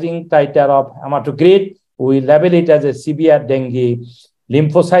 then rising titer of hematocrit. We label it as a severe dengue.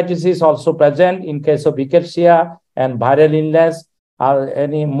 Lymphocytosis is also present in case of rickettsia and viral illness.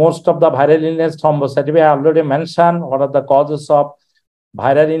 Most of the viral illness, thrombocytopenia, I already mentioned what are the causes of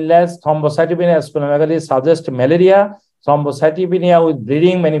viral illness. Thrombocytopenia splenomegaly suggests malaria. Thrombocytopenia with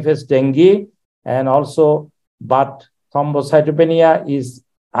bleeding manifests dengue, and also, but thrombocytopenia is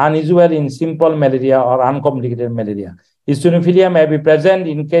unusual in simple malaria or uncomplicated malaria. Eosinophilia may be present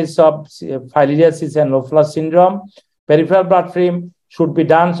in case of filariasis and Lafleur syndrome. Peripheral blood film should be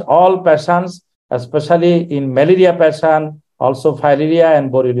done all patients, especially in malaria patient, also filaria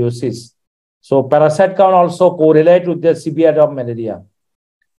and borreliosis. So parasite count also correlate with the severity of malaria.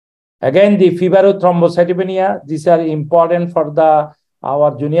 Again, the fever with thrombocytopenia, these are important for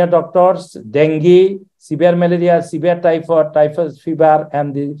our junior doctors. Dengue, severe malaria, severe typhoid, typhus fever,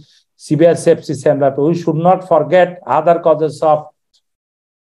 and the severe sepsis. And we should not forget other causes of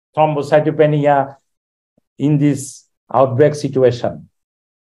thrombocytopenia in this outbreak situation.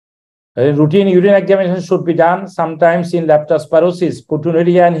 Routine urine examination should be done. Sometimes in leptospirosis,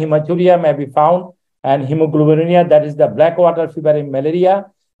 proteinuria and hematuria may be found, and hemoglobinuria, that is the black water fever in malaria.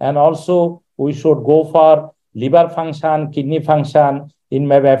 And also we should go for liver function, kidney function. It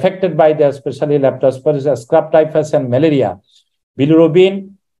may be affected by the especially leptospirosis, scrub typhus, and malaria.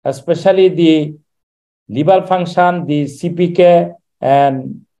 Bilirubin, especially the liver function, the CPK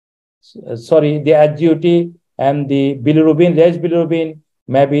and the HGUT and the bilirubin, raised bilirubin,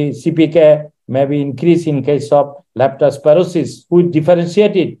 maybe CPK may be increased in case of leptospirosis. We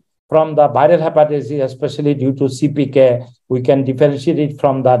differentiate it from the viral hepatitis, especially due to CPK. We can differentiate it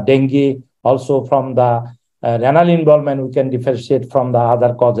from the dengue, also from the renal involvement. We can differentiate from the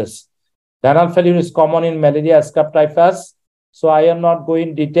other causes. Renal failure is common in malaria, scrub typhus. So I am not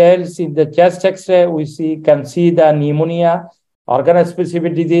going details. In the chest X-ray, we can see the pneumonia,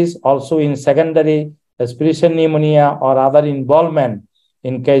 organ-specific disease, also in secondary aspiration pneumonia or other involvement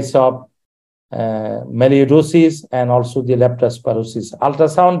in case of melioidosis and also the leptospirosis.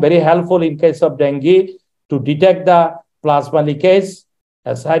 Ultrasound very helpful in case of dengue to detect the plasma leakage,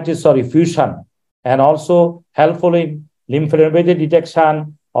 ascites or effusion, and also helpful in lymphadenopathy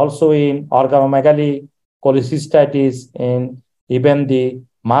detection, also in organomegaly, cholecystitis, and even the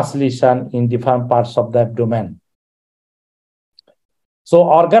mass lesion in different parts of the abdomen. So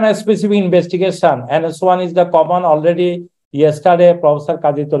organ-specific investigation, NS1 is the common already. Yesterday, Professor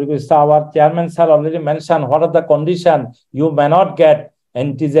Quazi, our chairman sir already mentioned what are the conditions you may not get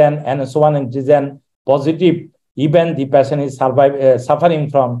antigen, NS1 antigen positive, even the patient is suffering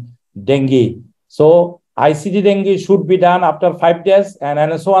from dengue. So ICD dengue should be done after 5 days, and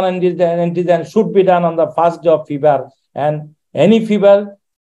NS1 antigen should be done on the first day of fever. And any febrile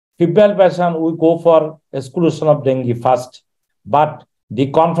patient, we go for exclusion of dengue first. But the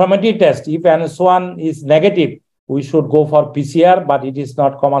confirmatory test, if NS1 is negative, we should go for PCR, but it is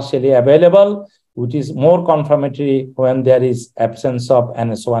not commercially available, which is more confirmatory when there is absence of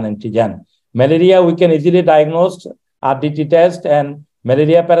NS1 antigen. Malaria, we can easily diagnose RDT test and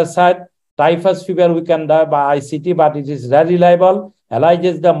malaria parasite. Typhus fever, we can die by ICT, but it is very reliable. LIG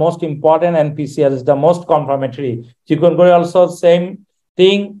is the most important and PCR is the most confirmatory. Chikungunya also same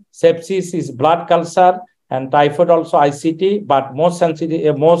thing. Sepsis is blood culture and typhoid also ICT, but most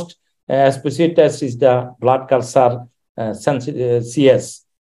sensitive, most specific test is the blood culture CS.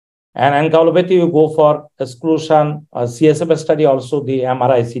 And encephalopathy, you go for exclusion, CSF study, also the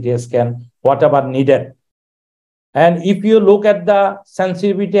MRI, CT scan, whatever needed. And if you look at the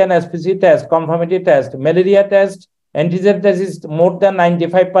sensitivity and specific test, confirmatory test, malaria test, antigen test is more than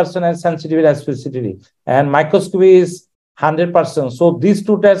 95% and sensitivity and specificity. And microscopy is 100%. So these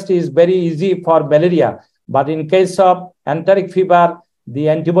two tests is very easy for malaria. But in case of enteric fever, the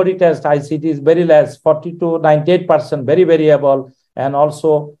antibody test ICT is very less, 40 to 98%, very variable. And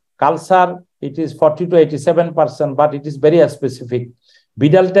also culture, it is 40 to 87%, but it is very specific.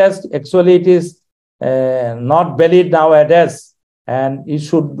 Vidal test, actually it is not valid nowadays, and we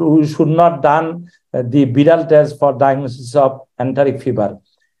should not done the Vidal test for diagnosis of enteric fever.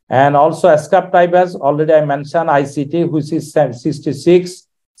 And also scrub typhus, already I mentioned ICT, which is 66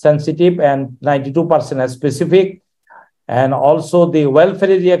 sensitive and 92% specific. And also the welfare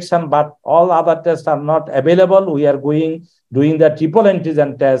reaction, but all other tests are not available. We are doing the triple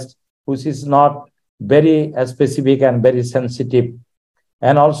antigen test, which is not very specific and very sensitive.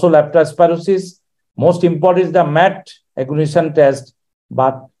 And also leptospirosis, most important is the MET agglutination test,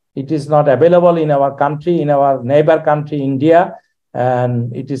 but it is not available in our country, in our neighbor country, India,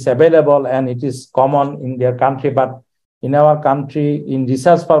 and it is available and it is common in their country. But in our country, in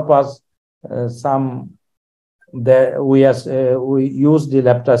research purpose, we use the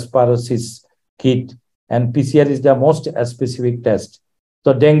leptospirosis kit, and PCR is the most specific test.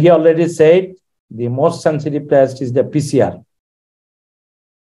 So dengue already said, the most sensitive test is the PCR.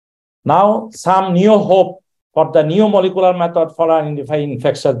 Now, some new hope for the new molecular method for identifying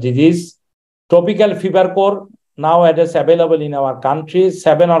infectious disease. Tropical fever core, now it is available in our country.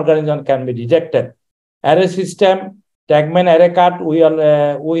 7 organisms can be detected. Array system, Tagman array cut, we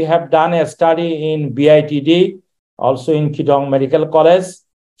have done a study in BITD, also in Kidong Medical College.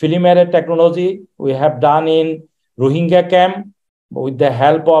 Film array technology, we have done in Rohingya camp with the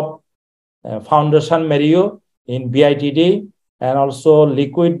help of Foundation Mario in BITD. And also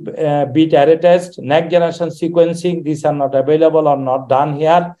liquid beat array test, next generation sequencing, these are not available or not done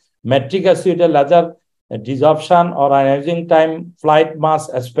here. Metric acidic laser desorption or ionizing time flight mass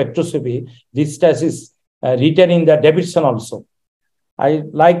spectroscopy, this test is written in the Davidson also. I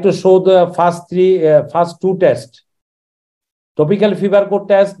like to show the first two tests. Tropical fever core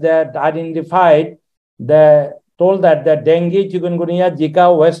test that identified the told that the dengue, chikungunya, Zika,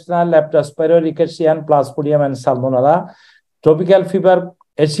 West Nile, Leptospira, Rickettsia, Plasmodium, and Salmonella, tropical fever,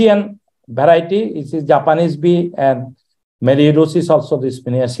 Asian variety, it is Japanese bee, and melioidosis, also the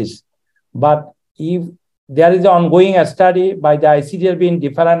spinaceous. But if there is an ongoing study by the ICDLB in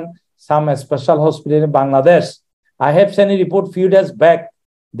different, some special hospital in Bangladesh, I have seen a report few days back.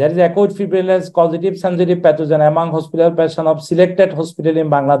 There is acute febrile causative sensitive pathogen among hospital patients of selected hospital in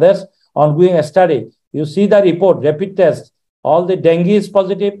Bangladesh, ongoing study. You see the report, rapid test, all the dengue is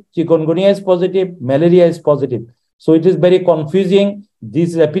positive, chikungunya is positive, malaria is positive. So it is very confusing,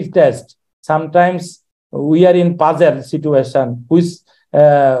 this rapid test. Sometimes we are in puzzle situation, which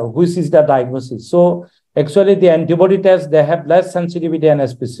is the diagnosis. So actually the antibody tests, they have less sensitivity and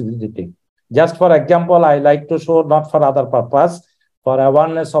specificity. Just for example, I like to show, not for other purpose, for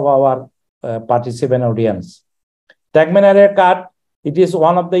awareness of our participant audience. Tegmenary card, it is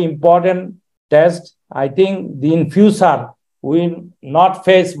one of the important tests. I think in future, we will not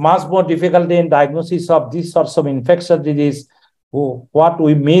face much more difficulty in diagnosis of these sorts of infectious disease. What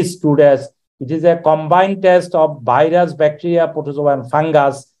we miss today, it is a combined test of virus, bacteria, protozoa, and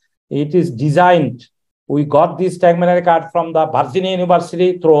fungus. It is designed. We got this Tegmenary card from the Virginia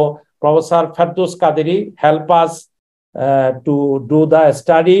University through Professor Ferdous Kadiri, help us to do the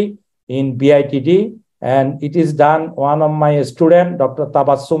study in BITD, and it is done, one of my students, Dr.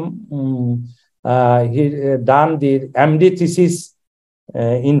 Tabassum, he done the MD thesis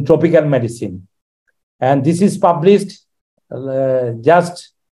in tropical medicine. And this is published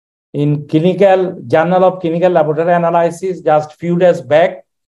just in Clinical Journal of Clinical Laboratory Analysis just few days back.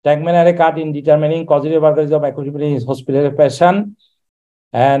 Tegmenary card in determining causative organism of acute febrile in hospital patient.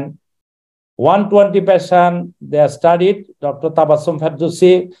 And 120 patients, they are studied, Dr. Tabassum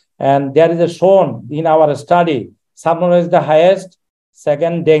Ferdousi, and there is a shown in our study, Salmonella is the highest,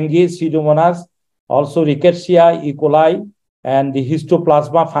 second dengue, Pseudomonas, also Rickettsia, E. coli, and the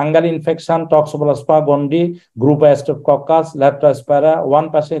histoplasma, fungal infection, Toxoplasma gondii, group Staphylococcus, Leptospira,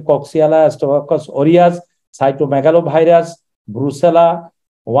 1% Coxiella, Staphylococcus aureus, cytomegalovirus, Brucella,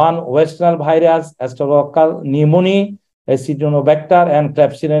 1 West Nile virus, Staphylococcus pneumoniae, Acinetobacter, and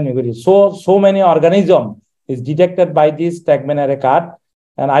Klebsiella pneumoniae. So many organisms is detected by this Tegmenary card.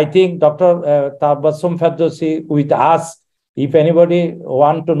 And I think Dr. Tabassum Ferdousi with us, if anybody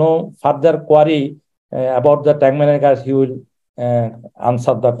want to know further query about the Tegmenary card, he will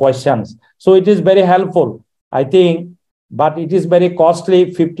answer the questions. So it is very helpful, I think, but it is very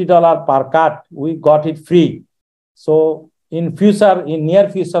costly, $50 per card. We got it free. So in future, in near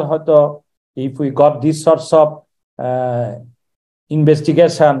future, if we got these sorts of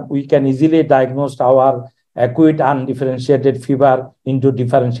investigation, we can easily diagnose our acute undifferentiated fever into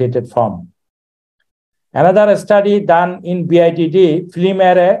differentiated form. Another study done in BITD, film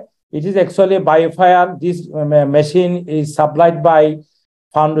array, it is actually biofire. This machine is supplied by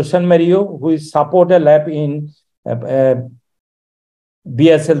Foundation Mario, who is support a lab in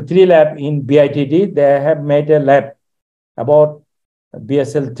BSL-3 lab in BITD. They have made a lab about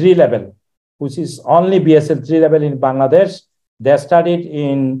BSL-3 level, which is only BSL-3 level in Bangladesh. They studied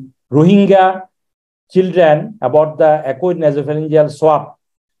in Rohingya children about the acute nasopharyngeal swab.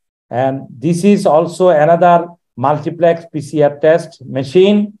 And this is also another multiplex PCR test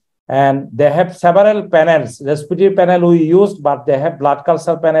machine. And they have several panels. Respiratory panel we used, but they have blood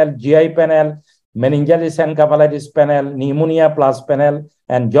culture panel, GI panel, meningitis encephalitis panel, pneumonia plus panel,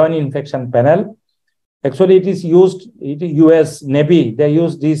 and joint infection panel. Actually, it is used, US Navy, they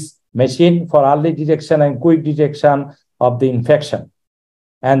use this machine for early detection and quick detection of the infection.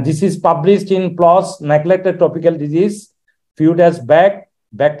 And this is published in PLOS, Neglected Tropical Disease, few days back.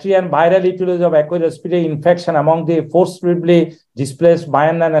 Bacteria and viral etiology of acute respiratory infection among the forcibly displaced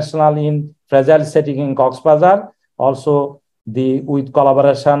Mayana national in fragile setting in Cox's Bazar. Also, with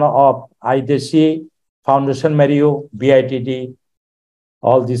collaboration of IDC, Foundation Mario, BITD,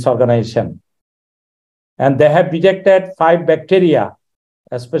 all these organizations. And they have detected 5 bacteria,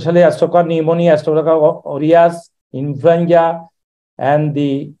 especially Astrococcus pneumoniae, Staphylococcus aureus, influenza, and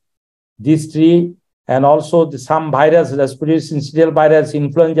these 3. And also some virus, respiratory syncytial virus,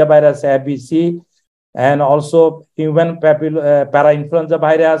 influenza virus, ABC, and also human para-influenza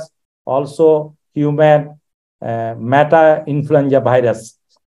virus, also human meta-influenza virus.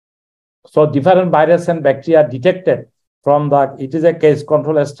 So different virus and bacteria detected from it is a case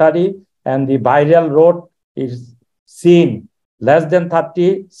control study, and the viral load is seen less than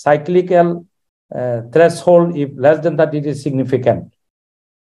 30, cyclical threshold, if less than 30, it is significant.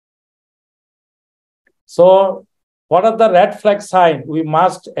 So what are the red flag signs? We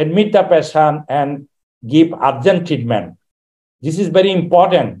must admit the patient and give urgent treatment. This is very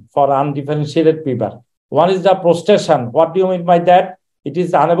important for undifferentiated fever. One is the prostration. What do you mean by that? It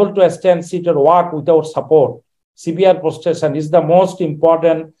is unable to stand, sit, or walk without support. Severe prostration is the most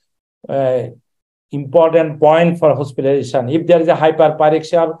important point for hospitalization. If there is a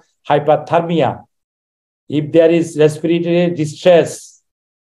hyperpyrexia or hyperthermia, if there is respiratory distress,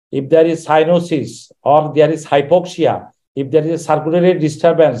 if there is cyanosis or there is hypoxia, if there is a circulatory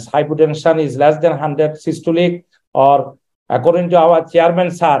disturbance, hypotension is less than 100 systolic, or according to our chairman,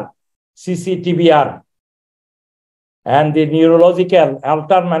 sir, CCTBR, and the neurological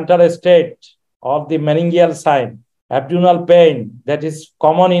altered mental state or the meningeal sign, abdominal pain that is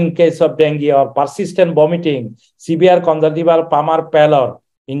common in case of dengue, or persistent vomiting, severe conjunctival palmar pallor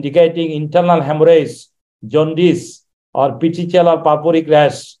indicating internal hemorrhage, jaundice, or petechial or purpuric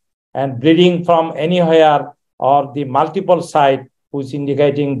rash, and bleeding from anywhere or the multiple site, which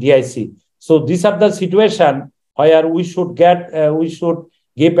indicating DIC. So these are the situation where we should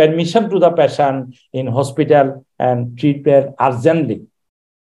give admission to the patient in hospital and treat them urgently.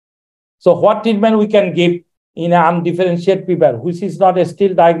 So what treatment we can give in an undifferentiated fever, which is not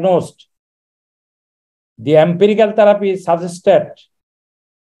still diagnosed? The empirical therapy is suggested.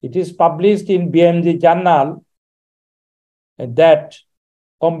 It is published in BMG journal that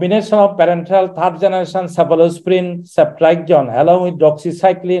combination of parenteral third generation cephalosporin ceftriaxone along with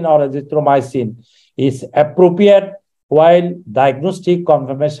doxycycline or azithromycin is appropriate while diagnostic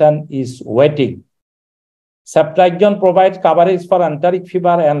confirmation is waiting. Ceftriaxone provides coverage for enteric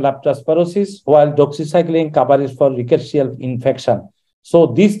fever and leptospirosis, while doxycycline coverage for rickettsial infection. So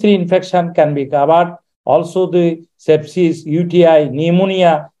these three infections can be covered. Also the sepsis, UTI,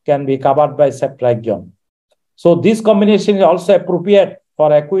 pneumonia can be covered by ceftriaxone. So this combination is also appropriate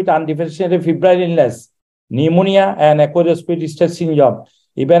for acute undifferentiated febrile illness, pneumonia and acute respiratory distress syndrome,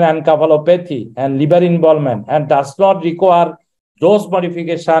 even encephalopathy and liver involvement, and does not require dose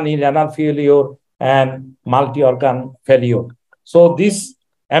modification in renal failure and multi-organ failure. So this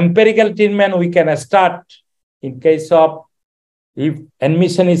empirical treatment we can start in case of if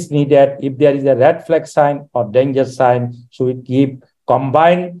admission is needed, if there is a red flag sign or danger sign, so we give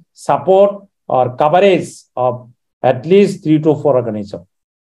combined support or coverage of at least 3 to 4 organisms.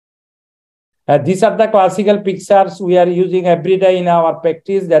 These are the classical pictures we are using every day in our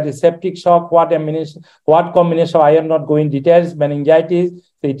practice. That is septic shock, what combination, I am not going details, meningitis.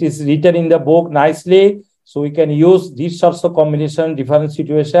 It is written in the book nicely. So we can use these sorts of combination, different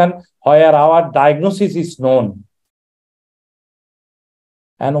situation where our diagnosis is known.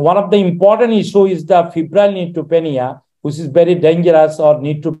 And one of the important issue is the febrile neutropenia, which is very dangerous, or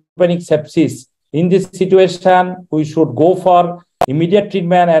neutropenic sepsis. In this situation, we should go for immediate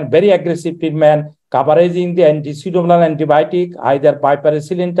treatment and very aggressive treatment, covering the anti-pseudomonal antibiotic, either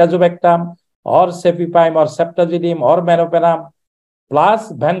piperacillin tazobactam, or cefepime, or ceftazidime, or meropenem,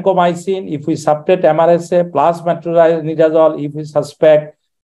 plus vancomycin if we suspect MRSA, plus metronidazole if we suspect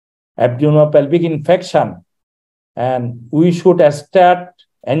abdominopelvic infection. And we should start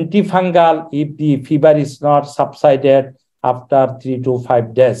antifungal if the fever is not subsided after 3 to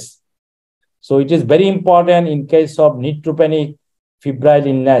 5 days. So it is very important in case of neutropenic febrile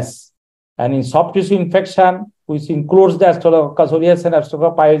illness. And in soft tissue infection, which includes the Staphylococcus aureus and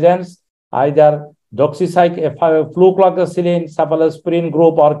Staphylococcus either doxycycline, flucloxacillin, cephalosporin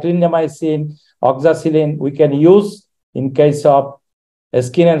group, or clindamycin, oxacillin, we can use in case of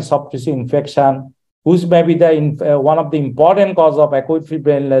skin and soft tissue infection, which may be the one of the important cause of acute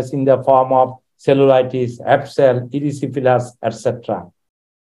febrile illness in the form of cellulitis, abscess, erysipelas, etc.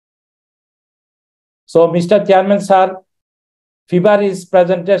 So, Mr. Chairman, sir, fever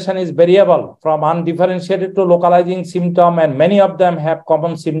presentation is variable from undifferentiated to localizing symptom, and many of them have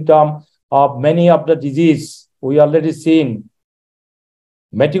common symptom of many of the disease we already seen.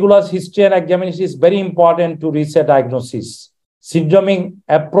 Meticulous history and examination is very important to reach a diagnosis. Syndromic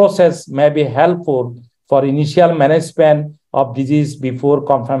approaches may be helpful for initial management of disease before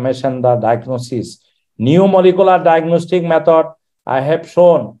confirmation of the diagnosis. New molecular diagnostic method I have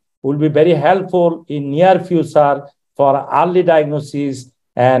shown will be very helpful in near future for early diagnosis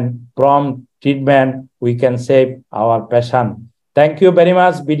and prompt treatment. We can save our patient. Thank you very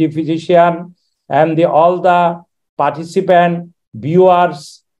much, BD physician, and all the participant,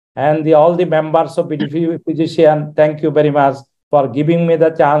 viewers, and all the members of BD physician. Thank you very much for giving me the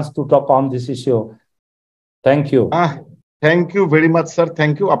chance to talk on this issue. Thank you. Thank you very much, sir.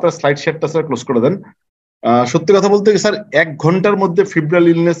 Thank you. আপনার slide শেয়ারটা sir close করে দেন। সত্যি কথা বলতে sir 1 ঘন্টার মধ্যে febrile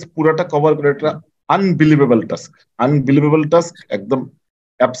illness পুরোটা cover করে, এটা আনবিলিভেবল টাস্ক, একদম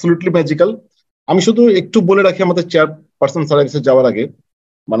অ্যাবসলিউটলি ম্যাজিক্যাল। আমি শুধু একটু বলে রাখি আমাদের চেয়ারপারসন স্যারের কাছে যাওয়ার আগে,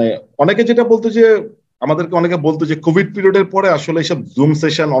 মানে অনেকে যেটা বলতো যে আমাদেরকে অনেকে বলতো যে কোভিড পিরিয়ডের পরে আসলে এইসব জুম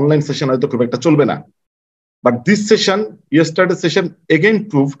সেশন, অনলাইন সেশন হয়তো খুব একটা চলবে না। But this session, yesterday session again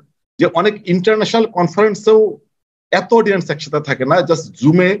proved যে অনেক ইন্টারন্যাশনাল কনফারেন্সেও এত অডিয়েন্স একসাথে থাকে না, জাস্ট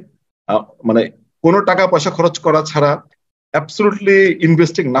জুমে মানে কোনো টাকা পয়সা খরচ করা ছাড়া, অ্যাবসলুটলি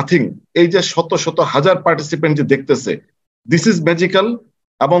ইনভেস্টিং নাথিং, এই যে শত শত হাজার পার্টিসিপেন্ট যে দেখতেছে, দিস ইজ ম্যাজিক্যাল।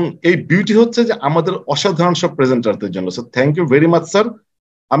 এবং এই বিউটি হচ্ছে যে আমাদের অসাধারণ সব প্রেজেন্টারদের জন্য। So thank you very much sir.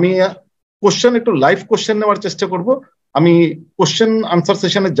 আমি কোশ্চেন একটু লাইভ কোশ্চেন নেওয়ার চেষ্টা করব। আমি কোশ্চেন আনসার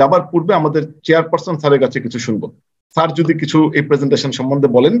সেশনে যাবার পূর্বে আমাদের চেয়ারপারসন স্যারের কাছে কিছু শুনবো। স্যার যদি কিছু এই প্রেজেন্টেশন সম্বন্ধে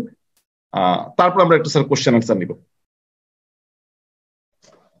বলেন, তারপর আমরা একটু স্যার কোশ্চেন আনসার নিব।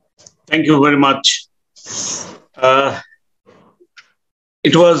 Thank you very much.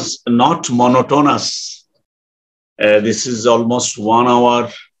 It was not monotonous. This is almost 1 hour.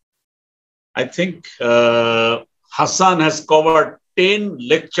 I think Hassan has covered 10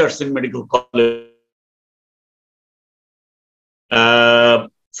 lectures in medical college.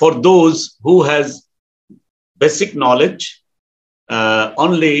 For those who has basic knowledge,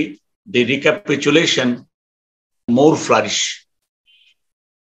 only the recapitulation more flourish.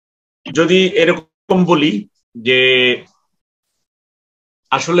 যদি এরকম বলি যে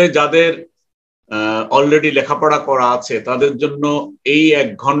আসলে যাদের already লেখাপড়া করা আছে তাদের জন্য এই 1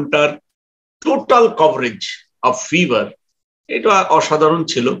 ঘন্টার টোটাল কভারেজ অফ ফিভার এটা অসাধারণ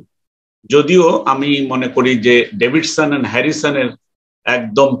ছিল। যদিও আমি মনে করি যে ডেভিডসন এন্ড হ্যারিসনের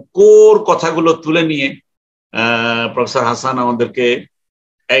একদম কোর কথাগুলো তুলে নিয়ে প্রফেসর হাসান আমাদেরকে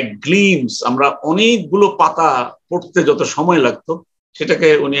এক গ্লিমস, আমরা অনেকগুলো পাতা পড়তে যত সময় লাগতো সেটাকে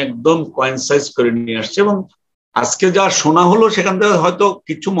উনি একদম কোয়েনসাইজ করে নিয়ে আসছে। এবং আজকে যা শোনা হলো সেখান থেকে হয়তো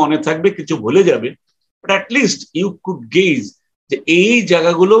কিছু মনে থাকবে, কিছু ভুলে যাবে, but at least you could gauge যে এই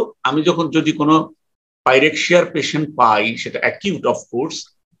জায়গাগুলো আমি যখন যদি কোনো পাইরেক্সিয়ার পেশেন্ট পাই, সেটা অ্যাকিউট অফকোর্স,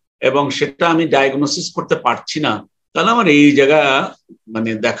 এবং সেটা আমি ডায়াগনোসিস করতে পারছি না, তাহলে আমার এই জায়গা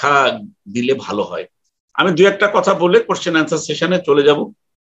মানে দেখা দিলে ভালো হয়। আমি 2-1টা কথা বলে কোশ্চেন অ্যান্সার সেশনে চলে যাব।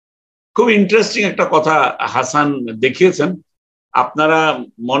 খুব ইন্টারেস্টিং একটা কথা হাসান দেখিয়েছেন। আপনারা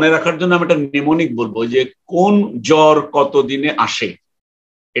মনে রাখার জন্য আমি একটা নেমোনিক বলবো যে কোন জ্বর কত দিনে আসে,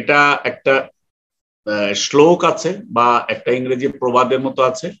 এটা একটা শ্লোক আছে বা একটা ইংরেজি প্রবাদের মতো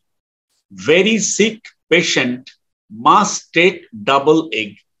আছে, very sick patient must take double egg.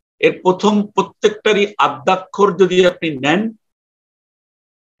 এর প্রথম প্রত্যেকটারই আদ্যাক্ষর যদি আপনি নেন,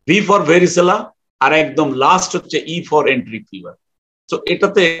 ভি ফর ভেরিসেলা, আর একদম লাস্ট হচ্ছে ই ফর এন্ট্রি ফিভার। তো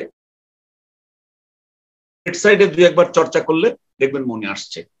এটাতে সাইডে 2-1বার চর্চা করলে দেখবেন মনে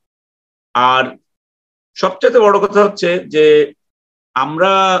আসছে। আর সবচেয়ে বড় কথা হচ্ছে যে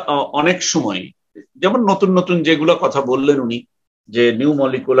আমরা অনেক সময় যেমন নতুন নতুন যেগুলো কথা বললেন উনি, যে নিউ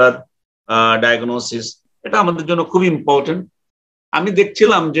মলিকুলার ডায়াগনোসিস, এটা আমাদের জন্য খুব ইম্পর্টেন্ট। আমি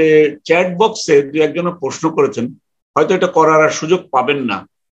দেখছিলাম যে চ্যাট বক্সে 2-1জন প্রশ্ন করেছেন, হয়তো এটা করার আর সুযোগ পাবেন না,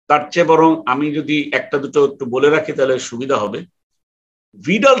 তার চেয়ে বরং আমি যদি 1টা-2টো একটু বলে রাখি তাহলে সুবিধা হবে।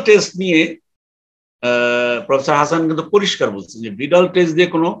 ভিডাল টেস্ট নিয়ে প্রফেসর হাসান কিন্তু পরিষ্কার বলছেন যে ভিডাল টেস্ট দিয়ে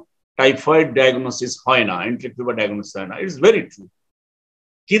কোনো টাইফয়েড ডায়াগনোসিস হয় না, এন্ট্রি ফিভার ডায়াগনোসিস হয় না। It's very true.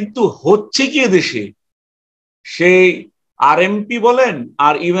 কিন্তু হচ্ছে কি দেশে, সেই আরএমপি বলেন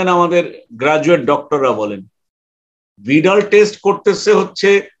আর ইভেন আমাদের গ্রাজুয়েট ডক্টররা বলেন, ভিডাল টেস্ট করতেছে হচ্ছে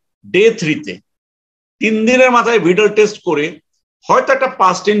ডে 3-তে, 3 দিনের মাথায় ভিডাল টেস্ট করে হয়তো একটা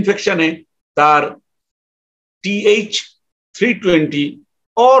পাস্ট ইনফেকশনে তার TH320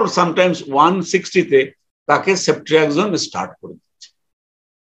 or sometimes 160-তে তাকে সেপ্ট্রিয়াক্সন স্টার্ট করে দিচ্ছে।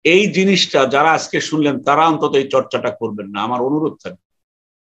 এই জিনিসটা যারা আজকে শুনলেন তারা অন্তত এই চর্চাটা করবেন না, আমার অনুরোধ থাকবে।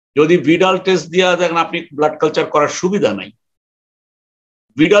 যদি ভিডাল টেস্ট দিয়ে দেখেন আপনি ব্লাড কালচার করার সুবিধা নাই,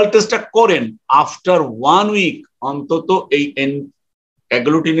 ভিডাল টেস্টটা করেন আফটার 1 উইক অন্তত এই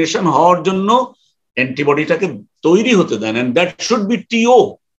অ্যাগ্লুটিনেশন হওয়ার জন্য অ্যান্টিবডিটাকে তৈরি হতে দেন, and that should be TO,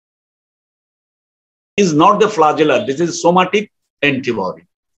 is not the ফ্লাজেলার, this is somatic antibody.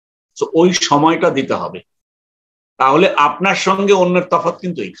 So ওই সময়টা দিতে হবে, তাহলে আপনার সঙ্গে অন্যের তফাৎ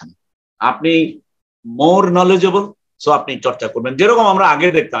কিন্তু এখানে, আপনি মোর নলেজেবল, সো আপনি চর্চা করবেন। যেরকম আমরা আগে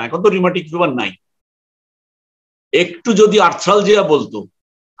দেখতাম, এখন তো রিউমাটিক ফিভার নাই, একটু যদি আর্থ্রালজিয়া বলতো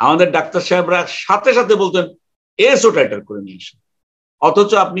আমাদের ডাক্তার সাহেবরা সাথে সাথে বলতেন এসো টাইটার করে নিয়ে এসে,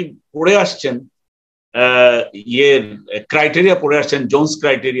 অথচ আপনি পড়ে আসছেন ইয়ের ক্রাইটেরিয়া পড়ে আসছেন, জোন্স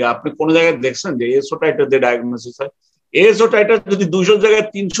ক্রাইটেরিয়া, আপনি কোনো জায়গায় দেখছেন যে এসো টাইটার দিয়ে ডায়াগনোসিস হয়? এসো টাইটার যদি 200 জায়গায়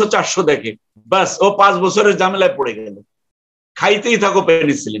 300-400 দেখে, বাস ও 5 বছরের ঝামেলায় পড়ে গেল, খাইতেই থাকো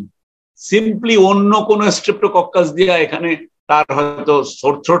পেনিসিলিন। সিম্পলি অন্য কোনো স্ট্রেপ্টোকক্কাস দিয়ে এখানে তার হয়তো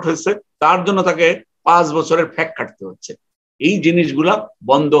সোর থ্রোট হয়েছে, তার জন্য তাকে 5 বছরের ফ্যাক কাটতে হচ্ছে। এই জিনিসগুলা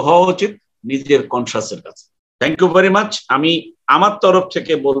বন্ধ হওয়া উচিত নিজের কনসাসের কাছে। Thank you very much. আমি আমার তরফ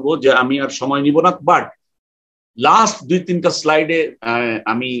থেকে বলবো যে আমি আর সময় নিব না, বাট লাস্ট 2-3টা স্লাইডে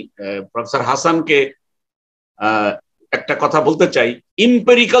আমি প্রফেসর হাসানকে একটা কথা বলতে চাই,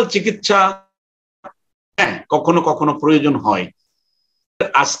 ইম্পেরিক্যাল চিকিৎসা হ্যাঁ কখনো কখনো প্রয়োজন হয়।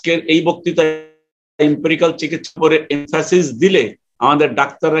 আজকের এই বক্তৃতায় এম্পিরিক্যাল চিকিৎসা করে এমফাসিস দিলে আমাদের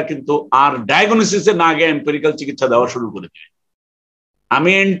ডাক্তাররা কিন্তু আর ডায়াগনোসিসে না গিয়ে এম্পিরিক্যাল চিকিৎসা দেওয়া শুরু করে দেবে।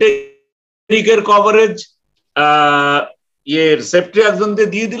 আমি এন্টেরিকের কভারেজ সেপ্ট্রিয়াক্সন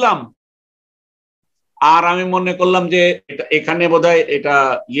দিয়ে দিলাম, আর আমি মনে করলাম যে এখানে বোধহয় এটা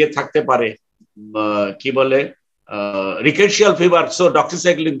থাকতে পারে, কি বলে রিকেশিয়াল ফিভার, সো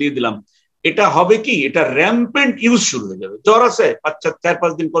ডক্সিসাইক্লিন দিয়ে দিলাম। এটা হবে কি, এটা র্যাম্পেন্ট ইউজ শুরু হয়ে যাবে। জ্বর আছে, বাচ্চা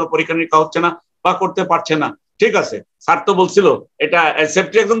 4-5 দিন পরে পরীক্ষা নিরীক্ষা হচ্ছে না বা করতে পারছে না, ঠিক আছে, স্যার তো বলছিল এটা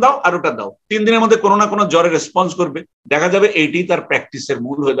সেপ্ট্রিয়াক্সন দাও আর ওটা দাও, 3 দিনের মধ্যে কোনো না কোনো জ্বরের রেসপন্স করবে, দেখা যাবে এইটাই তার প্র্যাকটিসের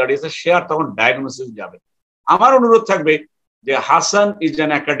মূল হয়ে দাঁড়িয়েছে, সে আর তখন ডায়াগনোসিস যাবে। আমার অনুরোধ থাকবে যে হাসান ইজ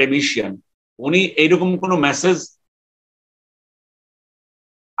অ্যান একাডেমিশিয়ান, উনি এইরকম কোনো মেসেজ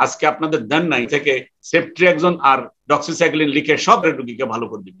আজকে আপনাদের দেন নাই থেকে সেপ্ট্রিয়াক্সন আর ডক্সিসাইক্লিন লিখে সব রোগীকে ভালো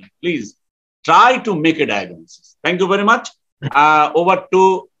করে দিবেন। Please try to make a diagnosis. Thank you very much. Over to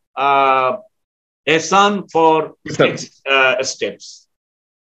Hassan for next steps.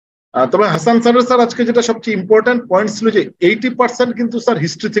 তবে হাসান স্যার আজকে যেটা সবচেয়ে ইম্পর্টেন্ট পয়েন্ট ছিল যে 80% কিন্তু স্যার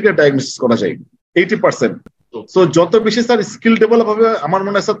হিস্ট্রি থেকে ডায়াগনোসিস করা যায়, 80%। সো যত বেশি স্যার স্কিল ডেভেলপ হবে আমার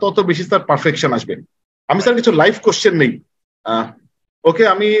মনে হয় স্যার তত বেশি স্যার পারফেকশন আসবে। আমি স্যার কিছু লাইভ কোশ্চেন নেই। ওকে,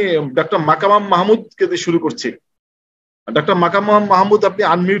 আমি ডক্টর মাকামাম মাহমুদকে দিয়ে শুরু করছি। ডক্টর মাকামাম মাহমুদ, আপনি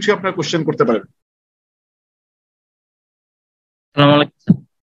আনমিউট হয়ে আপনার কোশ্চেন করতে পারেন। আসসালামু আলাইকুম।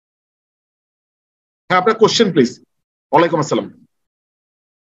 হ্যাঁ, আপনার কোশ্চেন প্লিজ। ওয়ালাইকুম আসসালাম।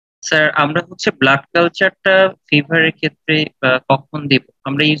 স্যার, আমরা ব্লাড কালচারটা ফিভারের ক্ষেত্রে কখন দিব?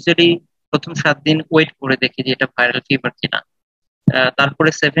 আমরা ইউজুয়ালি প্রথম 7 দিন ওয়েট করে দেখি যে এটা ভাইরাল ফিভার কিনা, তারপরে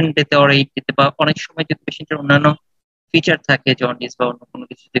 7 ডেতে আর 8 ডেতে, বা অনেক সময় যদি পেশেন্টের অন্যান্য ফিচার থাকে, জন্ডিস বা অন্য কোনো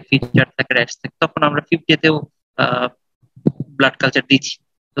কিছু ফিচার থাকে, র্যাশ থাকে, তখন আমরা 5 ডেতেও ব্লাড কালচার দিচ্ছি।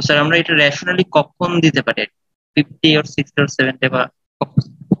 তো স্যার আমরা এটা রেশনালি কখন দিতে পারি? 50 or 60 or 70 বা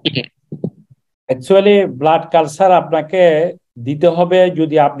অ্যাকচুয়ালি ব্লাড কালচার আপনাকে দিতে হবে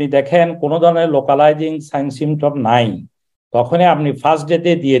যদি আপনি দেখেন কোনো ধরনের লোকালাইজিং সাইন সিমটম নাই, তখনই আপনি ফার্স্ট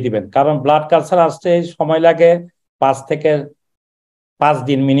ডেতে দিয়ে দিবেন। কারণ ব্লাড কালচার আসতে সময় লাগে 5 থেকে 5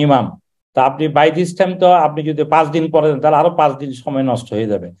 দিন মিনিমাম। তা আপনি বাই দিস টাইম তো আপনি যদি 5 দিন পরে দেন তাহলে আরো 5 দিন সময় নষ্ট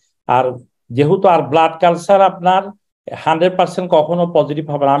হয়ে যাবে। আর যেহেতু আর ব্লাড কালচার আপনার 100% কখনো পজিটিভ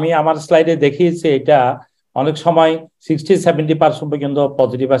হবে না। আমি আমার স্লাইডে দেখিয়েছি এটা অনেক সময় 60-70% পর্যন্ত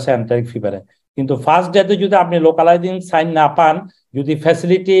পজিটিভ আসে এন্টারিক ফিভারে। কিন্তু ফার্স্ট ডেতে যদি আপনি লোকালাইজিং সাইন না পান, যদি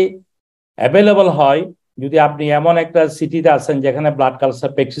ফ্যাসিলিটি অ্যাভেলেবল হয়, যদি আপনি এমন একটা সিটিতে আছেন যেখানে ব্লাড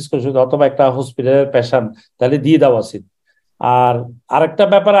কালচার প্র্যাকটিস করছে অথবা একটা হসপিটালের পেশেন্ট, তাহলে দিয়ে দেওয়া উচিত। আর আরেকটা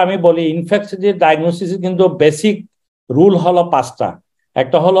ব্যাপার আমি বলি, ইনফেকশন ডায়াগনোসিস কিন্তু বেসিক রুল হলো 5টা।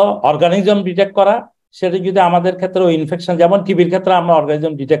 একটা হলো অর্গানিজম ডিটেক্ট করা, সেটা যদি আমাদের ক্ষেত্রে ইনফেকশন, যেমন টিবির ক্ষেত্রে আমরা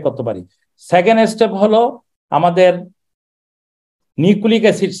অর্গানিজম ডিটেক্ট করতে পারি। সেকেন্ড স্টেপ হলো আমাদের নিউক্লিক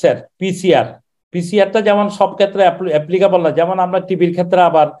অ্যাসিডসের পিসিআরটা যেমন সব ক্ষেত্রে অ্যাপ্লিকেবল না, যেমন আমরা টিবির ক্ষেত্রে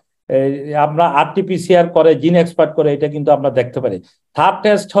আবার আমরা আরটিপিসিআর করে জিন এক্সপার্ট করে এটা কিন্তু আমরা দেখতে পারি। থার্ড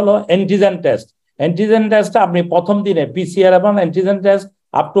টেস্ট হলো অ্যান্টিজেন টেস্ট। অ্যান্টিজেন টেস্ট আপনি প্রথম দিনে পিসিআর এবং antigen test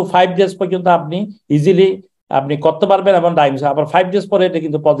up to 5 days পর্যন্ত আপনি ইজিলি আপনি করতে পারবেন এবং ডায়াগনোসিস আবার 5 ডেজ পরে এটা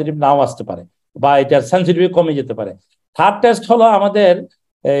কিন্তু পজিটিভ নাও আসতে পারে বা এটার সেন্সিটিভিটি কমে যেতে পারে। থার্ড টেস্ট হলো আমাদের,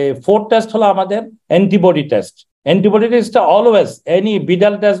 ফোর্থ টেস্ট হলো আমাদের অ্যান্টিবডি টেস্ট। অ্যান্টিবডি টেস্টটা অলওয়েজ এনি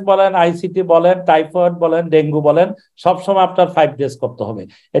বিডাল টেস্ট বলেন, আইসিটি বলেন, টাইফয়েড বলেন, ডেঙ্গু বলেন, সবসময় আপনার 5 ডেজ করতে হবে।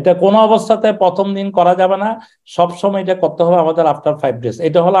 এটা কোনো অবস্থাতে প্রথম দিন করা যাবে না, সবসময় এটা করতে হবে আমাদের আফটার 5 ডেজ।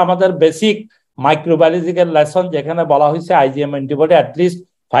 এটা হলো আমাদের বেসিক মাইক্রোবায়োলজিক্যাল লেসন, যেখানে বলা হয়েছে আইজিএম অ্যান্টিবডি অ্যাটলিস্ট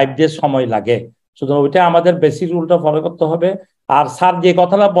 5 ডেজ সময় লাগে। সুতরাং ওইটা আমাদের বেসিক রুলটা ফলো করতে হবে। আর স্যার যে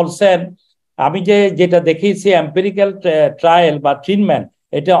কথাটা বলছেন, আমি যেটা দেখিয়েছি এম্পিরিক্যাল ট্রায়াল বা ট্রিটমেন্ট,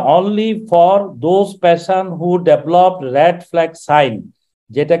 এটা only for those patient who develop red flag sign,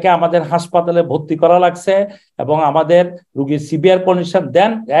 যেটাকে আমাদের হাসপাতালে ভর্তি করা লাগছে এবং আমাদের রোগীর severe condition,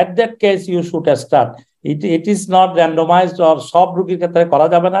 then at that case you should start. It is not randomised, আর সব রোগীর ক্ষেত্রে করা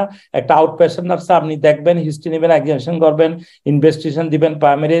যাবে না। একটা আউট পেশেন্ট আছে, আপনি দেখবেন, হিস্ট্রি নেবেন, এক্সামিনেশন করবেন, ইনভেস্টিগেশন দিবেন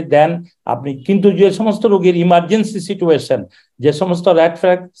প্রাইমারি, দেন আপনি। কিন্তু যে সমস্ত রোগীর ইমার্জেন্সি সিচুয়েশন, যে সমস্ত রেড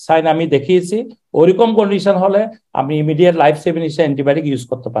ফ্ল্যাগ সাইন আমি দেখিয়েছি, ওইরকম কন্ডিশন হলে আপনি immediate life saving antibiotic use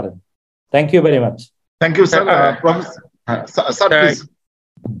করতে পারেন। Thank you very much. Thank you sir. Sir please.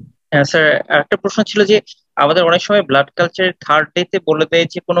 হ্যাঁ স্যার, একটা প্রশ্ন ছিল যে আমাদের অনেক সময় ব্লাড কালচার থার্ড ডেতে বলে দেয়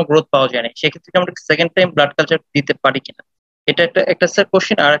যে কোনো গ্রোথ পাওয়া যায় না, সেক্ষেত্রে আমরা সেকেন্ড টাইম ব্লাড কালচার দিতে পারি কিনা, এটা একটা স্যার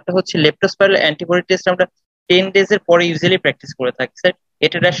কোশ্চেন। আর একটা লেপ্টোস্পাইরাল অ্যান্টিবডি টেস্ট আমরা 10 ডেজ এর পরে ইউজুয়ালি প্র্যাকটিস করে থাকি স্যার,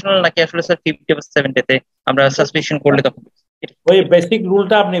 এটা রেশনাল নাকি আসলে স্যার 50 বা 7 ডেতে আমরা সাসপেকশন করলে তখন? ওই বেসিক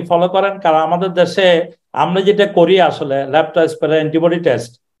রুলটা আপনি ফলো করেন, কারণ আমাদের দেশে আমরা যেটা করি আসলে ল্যাব টেস্ট অ্যান্টিবডি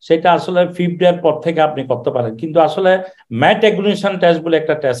টেস্ট, সেটা আসলে 5th ডে পর থেকে আপনি করতে পারেন, কিন্তু আসলে ম্যাট অ্যাগ্লুশন টেস্ট বলে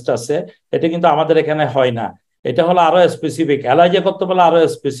একটা টেস্ট আছে, এটা কিন্তু আমাদের এখানে হয় না। এটা হলো আরো স্পেসিফিক, এলাইজা করতে পারলে আরো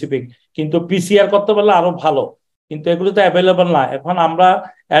স্পেসিফিক, কিন্তু পিসিআর করতে পারলে আরো ভালো, কিন্তু এগুলো তো অ্যাভেলেবল না এখন। আমরা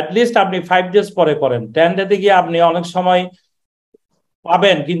অ্যাটলিস্ট আপনি 5 ডেজ পরে করেন, 10 ডেতে গিয়ে আপনি অনেক সময়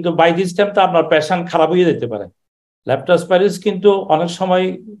পাবেন, কিন্তু বাই দিস টাইম তো আপনার পেশেন্ট খারাপ হয়ে যেতে পারে। ল্যাপ্টোস্পাইরিস কিন্তু অনেক সময়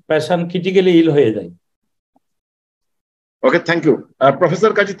পেশেন্ট ক্রিটিক্যালি ইল হয়ে যায়। ওকে, thank you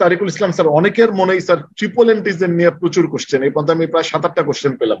professor Kazi Tariqul Islam sir. অনেকের মনেই স্যার ট্রিপল অ্যান্টিজেন নিয়ে প্রচুর কোশ্চেন, এই পর্যন্ত আমি প্রায় 7-8টা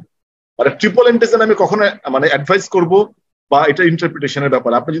কোশ্চেন পেলাম। আর ট্রিপল অ্যান্টিজেন আমি কখনো মানে অ্যাডভাইস করব বা এটা ইন্টারপ্রিটেশনের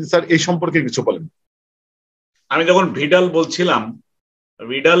ব্যাপার, আপনি যদি স্যার এই সম্পর্কে কিছু বলেন। আমি যখন ভিডাল বলছিলাম,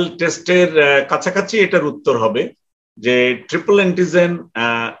 ভিডাল টেস্টের কাছাকাছি এটার উত্তর হবে যে ট্রিপল অ্যান্টিজেন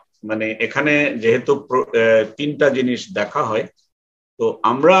মানে এখানে যেহেতু 3টা জিনিস দেখা হয়, তো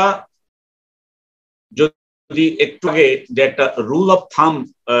আমরা যদি একটু আগে যে একটা রুল অফ থাম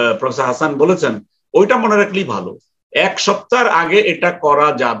প্রফেসর হাসান বলেছেন, ওইটা মনে রাখলেই ভালো। 1 সপ্তাহ আগে এটা করা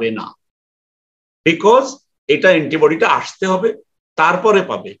যাবে না, বিকজ এটা অ্যান্টিবডিটা আসতে হবে, তারপরে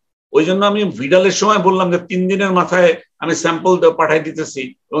পাবে। ওই জন্য আমি ভিডালের সময় বললাম যে 3 দিনের মাথায় আমি স্যাম্পল পাঠাই দিতেছি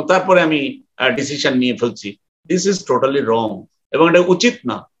এবং তারপরে আমি ডিসিশন নিয়ে ফেলছি। দিস ইজ টোটালি রং এবং এটা উচিত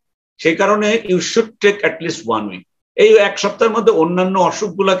না। সেই কারণে you should take at least 1 week. এই 1 সপ্তাহের মধ্যে অন্যান্য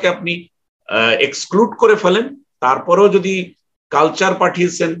অসুখগুলোকে আপনি এক্সক্লুড করে ফেলেন। তারপরেও যদি কালচার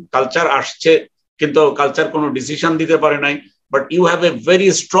পাঠিয়েছেন, কালচার আসছে কিন্তু কালচার কোনো ডিসিশন দিতে পারে নাই, but you have a very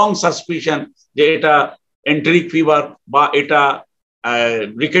strong suspicion যে এটা এন্টেরিক ফিভার বা এটা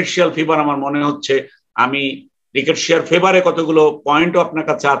রিকেটশিয়াল ফিভার। আমার মনে হচ্ছে আমি রিকেটশিয়াল ফিভারে কতগুলো পয়েন্টও আপনার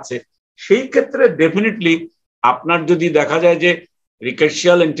কাছে আছে, সেই ক্ষেত্রে ডেফিনেটলি আপনার যদি দেখা যায় যে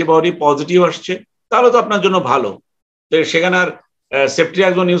রিকেটশিয়াল অ্যান্টিবডি পজিটিভ আসছে, তাহলে তো আপনার জন্য ভালো। তো সেখানে আর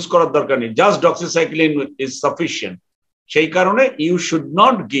সেফট্রিয়াক্সন ইউজ করার দরকার নেই, জাস্ট ডক্সিসাইক্লিন ইজ সাফিসিয়েন্ট। সেই কারণে you should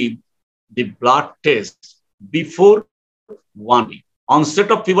not give the blood test before 1 week. Onset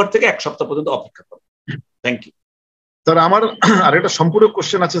of fever থেকে 1 সপ্তাহ পর্যন্ত অপেক্ষা করুন। Thank you sir. আমার আরেকটা সম্পূরক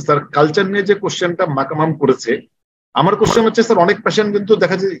কোশ্চেন আছে স্যার, কালচার নিয়ে যে কোশ্চেনটা মাকামাম করেছে। আমার কোশ্চেন হচ্ছে স্যার, অনেক পেশেন্ট কিন্তু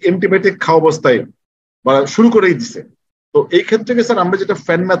দেখা যায় অ্যান্টিবায়োটিক খাওয়া অবস্থায় বা শুরু করেই দিছে, তো এই ক্ষেত্রে কি স্যার আমরা যেটা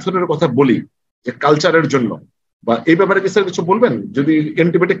ফ্যান মেথডের কথা বলি যে কালচারের জন্য, বা এই ব্যাপারে কি স্যার কিছু বলবেন যদি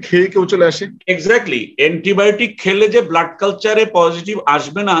অ্যান্টিবায়োটিক খেয়ে কেউ চলে আসে? এক্স্যাক্টলি, অ্যান্টিবায়োটিক খেলে যে ব্লাড কালচারে পজিটিভ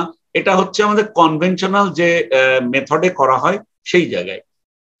আসবে না, এটা হচ্ছে আমাদের কনভেনশনাল যে মেথডে করা হয় সেই জায়গায়।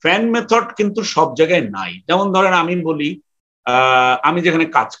 ফ্যান মেথড কিন্তু সব জায়গায় নাই। যেমন ধরেন আমি বলি, আমি যেখানে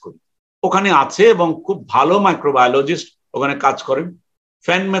কাজ করি ওখানে আছে এবং খুব ভালো মাইক্রোবায়োলজিস্ট ওখানে কাজ করেন।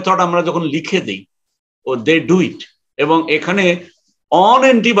 ফ্যান মেথড আমরা যখন লিখে দিই, ও দে ডু ইট, এবং এখানে on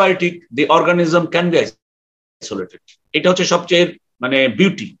antibiotic the organism can be isolated. এটা হচ্ছে সবচেয়ে মানে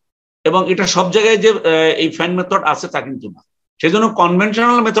বিউটি, এবং এটা সব জায়গায় যে এই ফ্যান মেথড আছে তা কিন্তু না। সেজন্য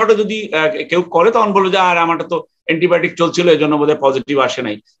কনভেনশনাল মেথডে যদি কেউ করে তখন বলবো যে আর আমারটা তো অ্যান্টিবায়োটিক চলছিল এই জন্য বোধহয় পজিটিভ আসে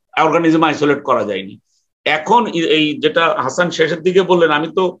নাই, অর্গানিজম আইসোলেট করা যায়নি। এখন এই যেটা হাসান শেষের দিকে বললেন, আমি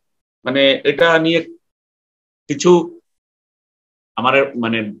তো মানে এটা নিয়ে কিছু আমার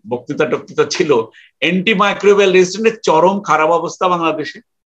মানে বক্তৃতা ছিল। অ্যান্টিমাইক্রোবিয়াল রেজিস্ট্যান্সের চরম খারাপ অবস্থা বাংলাদেশে।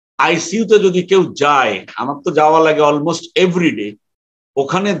 আইসিইউতে যদি কেউ যায়, আমার তো যাওয়া লাগে অলমোস্ট এভরিডে,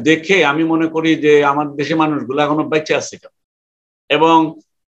 ওখানে দেখে আমি মনে করি যে আমার দেশে মানুষগুলো এখনো বেঁচে আছে কেন। এবং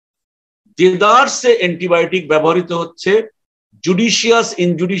দেদারসে অ্যান্টিবায়োটিক ব্যবহৃত হচ্ছে, জুডিশিয়াস,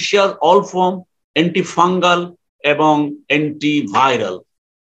 ইনজুডিশিয়াস, অল ফর্ম, অ্যান্টিফাঙ্গাল এবং অ্যান্টিভাইরাল,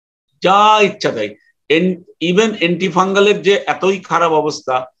 যা ইচ্ছা তাই। ইভেন অ্যান্টিফাঙ্গালের যে এতই খারাপ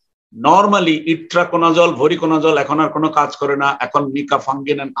অবস্থা, নর্মালি ইট্রাকোনাজল, ভরিকোনাজল এখন আর কোনো কাজ করে না, এখন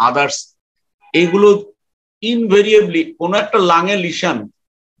মিকাফাঙ্গিন এন্ড আদার্স। এইগুলো ইনভেরিয়েবলি কোনো একটা লাঙে লিশন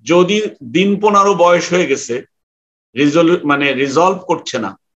যদি 15 বয়স হয়ে গেছে, রিজলভ করছে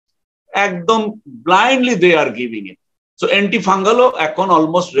না, একদম blindly they are giving it. So অ্যান্টিফাঙ্গালও এখন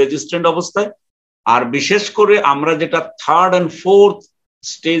অলমোস্ট রেজিস্ট্যান্ট অবস্থায়। আর বিশেষ করে আমরা যেটা 3rd and 4th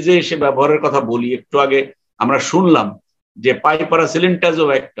স্টেজে এসে ব্যবহারের কথা বলি, একটু আগে আমরা শুনলাম যে পাইপারাসিলিন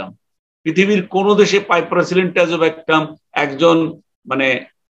ট্যাজোভ্যাক্টাম। পৃথিবীর কোন দেশে পাইপারাসিলিন ট্যাজোভ্যাক্টাম একজন মানে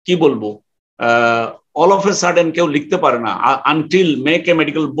কি বলবো অল অফ এ সাডেন কেউ লিখতে পারে না, until make a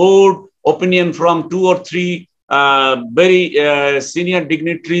medical board opinion from 2 or 3 very senior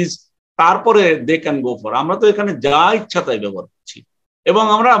ডিগনিটরিজ, তারপরে দে ক্যান গো ফর। আমরা তো এখানে যা ইচ্ছা তাই ব্যবহার করছি এবং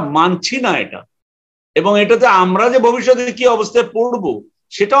আমরা মানছি না এটা, এবং এটাতে আমরা যে ভবিষ্যতে কি অবস্থায় পড়বো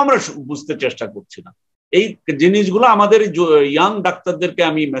সেটাও আমরা বুঝতে চেষ্টা করছি না। এই জিনিসগুলো আমাদের ইয়াং ডাক্তারদেরকে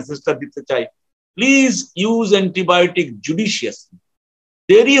আমি মেসেজটা দিতে চাই, প্লিজ ইউজ অ্যান্টিবায়োটিক জুডিশিয়াসলি।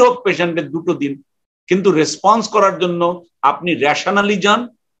 দেরি হোক পেশেন্টের 2 দিন, কিন্তু রেসপন্স করার জন্য আপনি রেশনালি যান,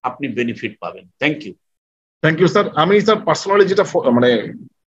 আপনি বেনিফিট পাবেন। Thank you. Thank you sir. আমি স্যার পার্সোনালি যেটা মানে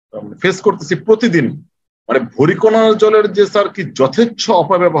ফেস করতেছি প্রতিদিন, মানে ভরিকোনা জলের যে স্যার কি যথেচ্ছ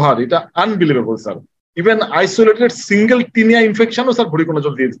অপব্যবহার, এটা unbelievable sir. Even isolated single tinea ইনফেকশনও sir ভরিকোনা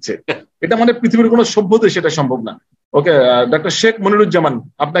জল দিয়ে দিচ্ছে। এটা মানে পৃথিবীর কোনো সভ্য দেশে এটা সম্ভব না। ওকে, ডক্টর শেখ মনিরুজ্জামান,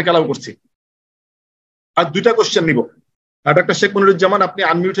 আপনাকে অ্যালাউ করছি। আর 2টা কোশ্চেন নিব। ডক্টর শেখ মনিরুজ্জামান, আপনি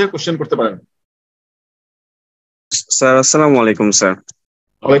আনমিউট হয়ে কোশ্চেন করতে পারেন। Sir, Assalamu alaikum, sir.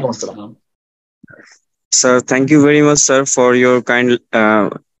 ওয়ালাইকুম আসসালাম। Sir, thank you very much, sir, for your kind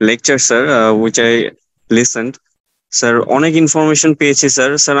lecture, sir, which I listened. Sir, অনেক ইনফরমেশন পেয়েছি স্যার।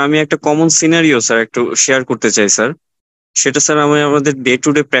 স্যার, আমি একটা কমন সিনারিও স্যার একটু শেয়ার করতে চাই স্যার। সেটা স্যার আমি আমাদের ডে টু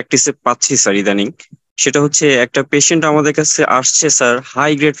ডে প্র্যাকটিসে পাচ্ছি স্যার ইদানিং। সেটা হচ্ছে একটা পেশেন্ট আমাদের কাছে আসছে স্যার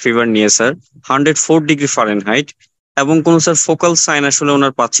হাই গ্রেড ফিভার নিয়ে স্যার, 104 ডিগ্রি ফারেনহাইট, এবং কোনো স্যার ফোকাল সাইন আসলে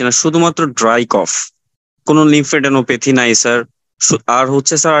ওনার পাচ্ছি না, শুধুমাত্র ড্রাই কফ, কোনো লিম্ফেডেনোপ্যাথি নাই স্যার। আর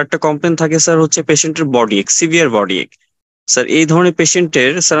হচ্ছে স্যার একটা কমপ্লেন থাকে স্যার হচ্ছে পেশেন্টের বডি এক, সিভিয়ার বডি এক। স্যার এই ধরনের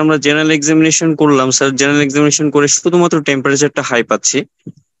পেশেন্টের স্যার আমরা জেনারেল এক্সামিনেশন করলাম স্যার, জেনারেল এক্সামিনেশন করে শুধুমাত্র টেম্পারেচারটা হাই পাচ্ছি,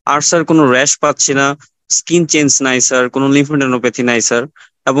 আর স্যার কোনো র্যাশ পাচ্ছি না, স্কিন চেঞ্জ নাই স্যার, কোনো লিম্ফোডেনোপ্যাথি নাই স্যার,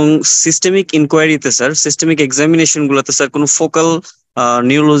 এবং সিস্টেমিক ইনকোয়ারিতে স্যার, সিস্টেমিক এক্সামিনেশন গুলোতে স্যার কোনো ফোকাল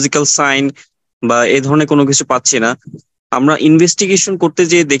নিউরোলজিক্যাল সাইন বা এই ধরনের কোনো কিছু পাচ্ছি না। আমরা ইনভেস্টিগেশন করতে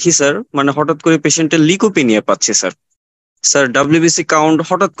যেয়ে দেখি স্যার মানে হঠাৎ করে পেশেন্টের লিকোপেনিয়া পাচ্ছে স্যার। স্যার ডাব্লিউবিসি কাউন্ট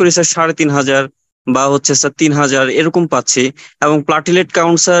হঠাৎ করে স্যার 3500 বা হচ্ছে স্যার 3000 এরকম পাচ্ছি, এবং প্লাটিলেট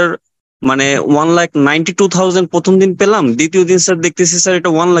কাউন্ট স্যার মানে 1,92,000 প্রথম দিন পেলাম, দ্বিতীয় দিন স্যার দেখতেছি স্যার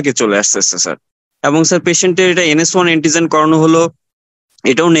এটা 1 লাখে চলে আসতেছে স্যার। এবং স্যার পেশেন্টের এটা NS1 অ্যান্টিজেন করানো হলো,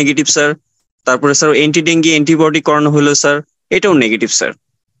 এটাও নেগেটিভ স্যার। তারপরে স্যার অ্যান্টি ডেঙ্গি অ্যান্টিবডি করানো হলো স্যার, এটাও নেগেটিভ স্যার।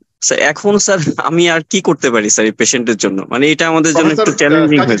 স্যার এখন স্যার আমি আর কি করতে পারি স্যার এই পেশেন্টের জন্য, মানে এটা আমাদের জন্য একটু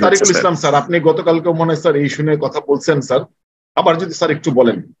চ্যালেঞ্জিং হয়ে যাচ্ছে। তারিকুল ইসলাম স্যার, আপনি গতকালকে মনে হয় স্যার এই শুনে কথা বলছেন স্যার, আবার যদি স্যার একটু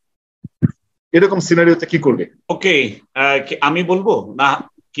বলেন এরকম সিনারিওতে কি করবে? ওকে, আমি বলবো না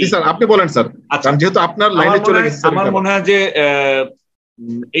কি স্যার? আপনি বলেন স্যার, কারণ যেহেতু আপনার লাইনে চলে গেছে। আমার মনে হয় যে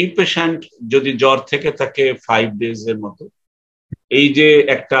এই পেশেন্ট যদি জ্বর থেকে থাকে 5 ডেজ এর মতো, এই যে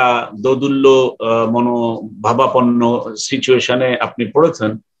একটা দোদুল্য মনোভাবাপন্ন সিচুয়েশনে আপনি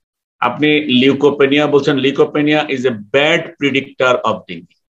পড়েছেন, আপনি লিউকোপেনিয়া বলছেন, leucopenia is a bad predictor of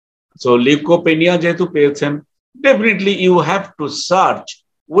dengue. So leucopenia যেহেতু পেয়েছেন, definitely you have to search,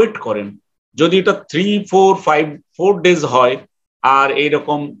 wait করেন। যদি এটা 3-4-5 ডেজ হয় আর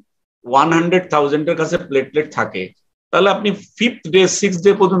এইরকম 100,000 এর কাছে প্লেটলেট থাকে, তাহলে আপনি 5th ডে 6th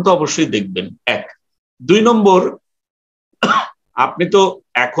ডে পর্যন্ত অবশ্যই দেখবেন। 1 2 নম্বর, আপনি তো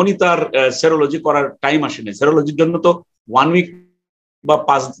এখনই তার সেরোলজি করার টাইম আসেনি, সেরোলজির জন্য তো 1 উইক বা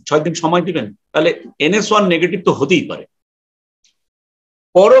 5-6 দিন সময় দিবেন, তাহলে NS1 নেগেটিভ তো হতেই পারে।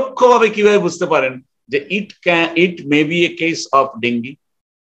 পরোক্ষভাবে কিভাবে বুঝতে পারেন যে ইট may B A case of dengue?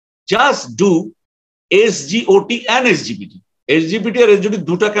 Just do SGOT and SGPT। SGPT R SGOT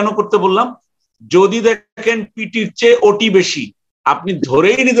দুটা কেন করতে বললাম? যদি দেখেন পিটির চেয়ে ওটি বেশি, আপনি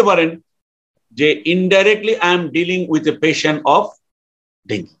ধরেই নিতে পারেন যে indirectly I am dealing with a patient of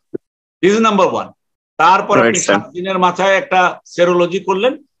dengue. This is number 1। তারপর আপনি 7 দিনের মাথায় একটা সেরোলজি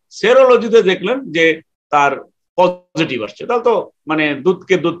করলেন, সেরোলজিতে দেখলেন যে তার পজিটিভ আসছে, তাহলে তো মানে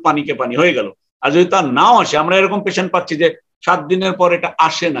দুধকে দুধ পানিকে পানি হয়ে গেল। আর যদি তার নাও আসে, আমরা এরকম পেশেন্ট পাচ্ছি যে 7 দিনের পর এটা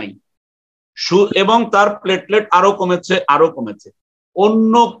আসে নাই, এবং তার প্লেটলেট আরো কমেছে।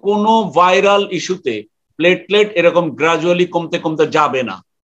 অন্য কোন ভাইরাল ইস্যুতে প্লেটলেট এরকম গ্রাজুয়ালি কমতে কমতে যাবে না।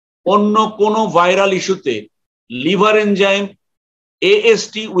 অন্য কোন ভাইরাল ইস্যুতে liver enzyme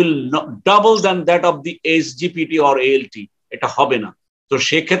AST will not double than that of the SGPT or ALT, এটা হবে না। তো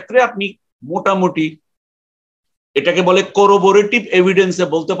সেক্ষেত্রে আপনি মোটামুটি এটাকে বলে corroborative evidence এ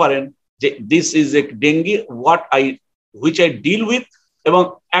বলতে পারেন যে this is a dengue which I deal with, এবং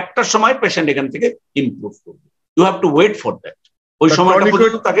একটা সময় পেশেন্ট এখান থেকে ইমপ্রুভ করবে। You have to wait for that. ওই সময়টা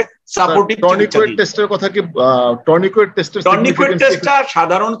পর্যন্ত তাকে সাপোর্টিভ টর্নিকেট টেস্টের কথা কি? টর্নিকেট টেস্টটা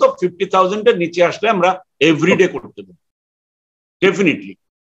সাধারণত 50,000 এর নিচে আসলে আমরা এভরিডে করতে পারি ডেফিনেটলি,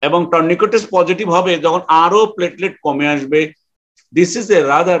 এবং টর্নিকেট টেস্ট পজিটিভ হবে যখন আরো প্লেটলেট কমে আসবে। This is a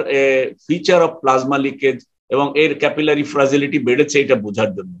rather feature of plasma leakage, এবং এর ক্যাপিলারি ফ্রাজিলিটি বেড়েছে এটা বোঝার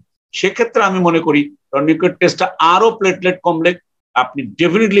জন্য। সেক্ষেত্রে আমি মনে করি টর্নিকেট টেস্টটা আরো প্লেটলেট কমলে আপনি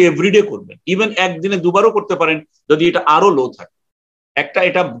ডেফিনেটলি এভরিডে করবেন, ইভেন একদিনে 2 বারও করতে পারেন যদি এটা আরো লো থাকে।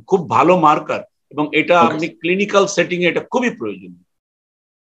 এটা খুব ভালো মার্কার, এবং এটা আপনি ক্লিনিক্যাল সেটিং এ এটা খুবই প্রয়োজনীয়।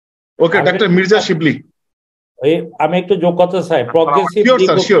 ওকে, ডাক্তার মির্জা শিবলি, আমি একটু যোগ করতে চাই।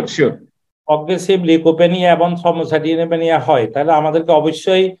 প্রগ্রেসিভ লিউকোপেনিয়া এবং থ্রম্বোসাইটোপেনিয়া হয়, তাহলে আমাদেরকে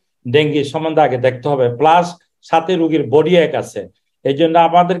অবশ্যই ডেঙ্গি সম্বন্ধে আগে দেখতে হবে, প্লাস সাথে রোগীর বডি এক আছে। এই জন্য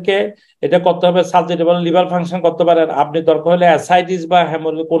আমাদেরকে এটা করতে হবে। সাবজেক্টেবল লিভার ফাংশন করতে পারেন আপনি, দরকার হলে অ্যাসাইটিস বা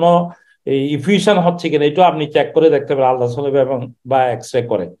কোনো এই ইফিউশন হচ্ছে কিনা এটা আপনি চেক করে দেখতে পারেন আল্ট্রাসাউন্ড এবং বা এক্সরে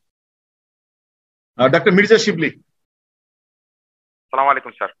করে। ডাক্তার মির্জা শিবলি। আসসালামু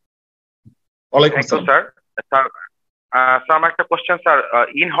আলাইকুম স্যার। ওয়ালাইকুম আসসালাম স্যার। স্যার আমার একটা question sir,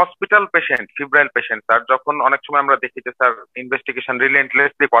 in hospital patient, febrile patient sir, যখন অনেক সময় আমরা দেখি যে স্যার ইনভেস্টিগেশন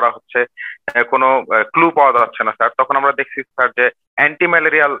রিলেন্টলেসলি করা হচ্ছে, কোনো ক্লু পাওয়া যাচ্ছে না স্যার, তখন আমরা দেখছি স্যার যে অ্যান্টি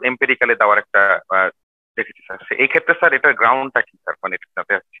ম্যালেরিয়াল এম্পিরিক্যালি দেওয়ার একটা দেখেছি স্যার। এই ক্ষেত্রে স্যার এটার গ্রাউন্ডটা কি স্যার, মানে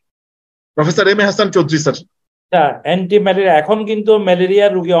এটা professor M A Hasan Chowdhury sir. Anti malaria এখন কিন্তু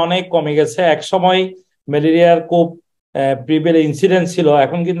ম্যালেরিয়ার রোগী অনেক কমে গেছে। এক সময় ম্যালেরিয়ার খুব প্রিভেল ইনসিডেন্ট ছিল,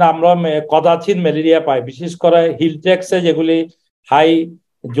 এখন কিন্তু আমরা কদাচিৎ ম্যালেরিয়া পাই, বিশেষ করে হিল ট্র্যাক্সে যেগুলি হাই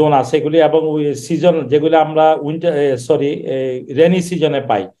জোন আছে এগুলি, এবং সিজন যেগুলি আমরা রেনি সিজনে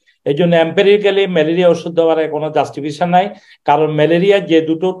পাই। এই জন্য এম্পেরিক্যালি ম্যালেরিয়া ওষুধ দেওয়ার কোনো জাস্টিফিকেশন নাই, কারণ ম্যালেরিয়া যে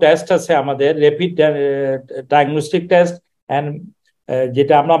দুটো টেস্ট আছে আমাদের, র্যাপিড ডায়াগনস্টিক টেস্ট অ্যান্ড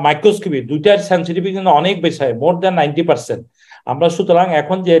যেটা আমরা মাইক্রোস্কোপি, দুইটার সেন্সিটিভিটি কিন্তু অনেক বেশি হয়, মোর দ্যান 90%। আমরা সুতরাং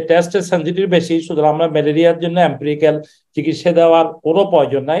এখন যে টেস্টের সেন্সিটিভ বেশি, সুতরাং আমরা ম্যালেরিয়ার জন্য এম্পিরিক্যাল চিকিৎসা দেওয়ার কোনো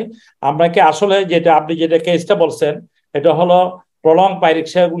প্রয়োজন নাই। আপনাকে আসলে যেটা আপনি যেটা কেসটা বলছেন, এটা হলো প্রলং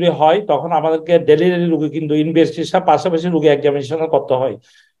পাইরেক্সিয়াগুলি হয়, তখন আমাদেরকে ডেলিভারি রোগী কিন্তু ইনভেস্টিগেশন পাশাপাশি রোগী এক্সামিনেশন করতে হয়।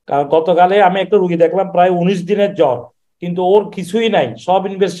 কারণ গতকালে আমি একটা রোগী দেখলাম প্রায় 19 দিনের জ্বর, কিন্তু ওর কিছুই নাই, সব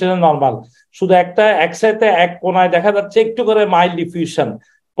ইনভেস্টিগেশন নর্মাল, শুধু একসাথে এক কোনায় দেখা যাচ্ছে একটু করে মাইল্ড ডিফিউশন,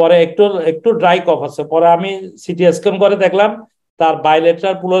 পরে একটু ড্রাই কফ আছে। পরে আমি সিটি স্ক্যান করে দেখলাম তার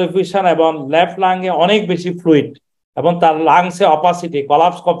বাইলেটারাল প্লুরাল এফিউশন এবং লেফট লাংয়ে অনেক বেশি ফ্লুইড, এবং তার লাংসে অপাসিটি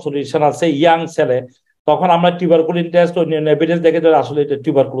কলাপস কফ সলিউশন আছে ইয়াং ছেলে। তখন আমরা টিউবারকুলিন টেস্ট অন্যান্য এভিডেন্স দেখে আসলে এটা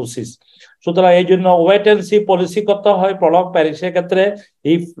টিউবারকুলোসিস। সুতরাং এই জন্য ওয়েট এন্ড সি পলিসি করতে হয় প্রলং প্যারিসের ক্ষেত্রে,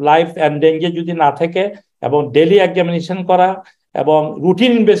 ইফ লাইফ এন্ডেঞ্জার যদি না থাকে, এবং ডেলি এক্সামিনেশন করা এবং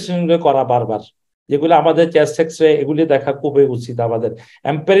রুটিন ইনভেস্টিগেশন করা বারবার, যেগুলো আমাদের চেস্ট এক্সরে এগুলি দেখা খুবই উচিত আমাদের।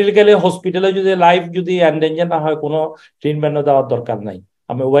 এম্পেরিক্যালি হসপিটালে যদি লাইফ যদি এন্ডেঞ্জার না হয়, কোনো ট্রিটমেন্ট দেওয়ার দরকার নাই,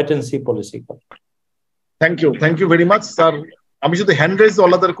 আমি ওয়েট এন্ড সি পলিসি করি। Thank you very much sir. আমি যদি হ্যান্ড রেজ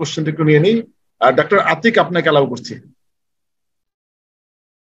ওয়ালাদের কোশ্চেনটা একটু নিয়ে নিই। ডক্টর আতিক, আপনাকে অ্যালাউ করছি।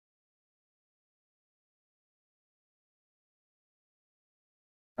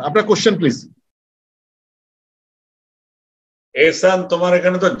 আপনার কোশ্চেন প্লিজ। এহসান, তোমার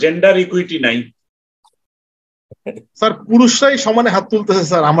এখানে তো জেন্ডার ইকুইটি নাই। স্যার পুরুষরাই সমানে হাত তুলতেছে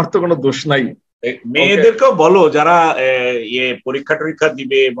স্যার, আমার তো কোনো দোষ নাই। মেয়েদেরকেও বলো যারা পরীক্ষা টরীক্ষা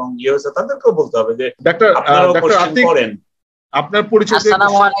দিবে এবং হয়েছে, তাদেরকেও বলতে হবে যে ডাক্তার আতিক করেন। আপনার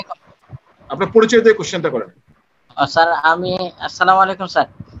পরিচয় দিয়ে কোশ্চেনটা করেন। স্যার আসসালামু আলাইকুম sir.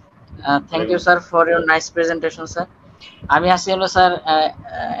 Thank you sir for your nice presentation sir. আমি আছি হলো স্যার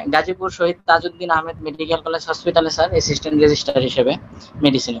গাজীপুর শহীদ তাজউদ্দিন আহমেদ মেডিকেল কলেজ হসপিটালে স্যার, অ্যাসিস্ট্যান্ট রেজিস্ট্রার হিসেবে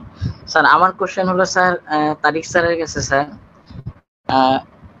মেডিসিনে। স্যার আমার কোশ্চেন হলো স্যার তারিক স্যারের কাছে স্যার।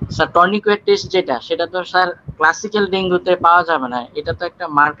 স্যার টর্নিকুয়েট টেস্ট যেটা, সেটা তো স্যার ক্লাসিক্যাল ডেঙ্গুতে পাওয়া যাবে না, এটা তো একটা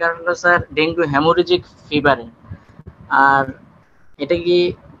মার্কার হলো স্যার ডেঙ্গু হেমোরেজিক ফিভারে। আর এটা কি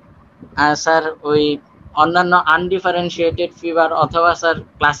স্যার ওই অন্যান্য আনডিফারেন্সিয়েটেড ফিভার অথবা স্যার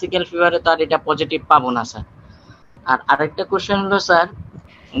ক্লাসিক্যাল ফিভারে তো আর এটা পজিটিভ পাবো না স্যার। আর আরেকটা কোশ্চেন হলো স্যার,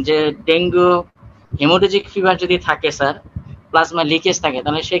 যে ডেঙ্গু হেমোরেজিক ফিভার যদি থাকে স্যার, প্লাজমা লিকেজ থাকে,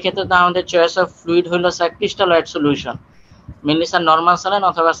 তাহলে সেক্ষেত্রে তো আমাদের চয়েস অফ ফ্লুইড হলো sir crystalloid solution, mainly sir normal saline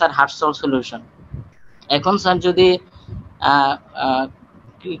অথবা স্যার হার্ট সল্ট সলিউশন। এখন স্যার যদি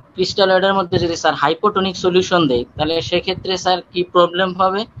ক্রিস্টালয়েডের মধ্যে যদি স্যার হাইপোটনিক সলিউশন দেয়, তাহলে সেক্ষেত্রে স্যার কি প্রবলেম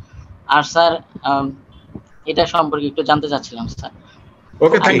হবে? আর স্যার এটা সম্পর্কে একটু জানতে চাচ্ছিলাম স্যার।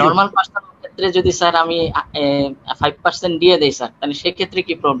 নর্মাল পার্সনের ক্ষেত্রে যদি স্যার আমি 5% দিয়ে দেই স্যার, তাহলে সেক্ষেত্রে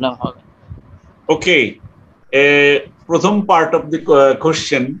কি প্রবলেম হবে? ওকে, প্রথম পার্ট অফ দি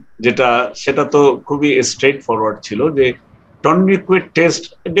কোশ্চেন যেটা, সেটা তো খুবই স্ট্রেট ফরওয়ার্ড ছিল যে টর্নিকুয়েট টেস্ট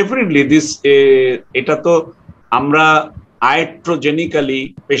ডেফিনেটলি দিস, এটা তো আমরা আয়াট্রোজেনিক্যালি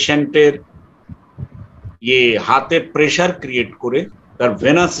পেশেন্টের হাতে প্রেসার ক্রিয়েট করে তার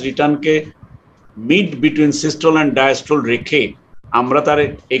venous রিটার্নকে mid between systole and diastole রেখে আমরা তার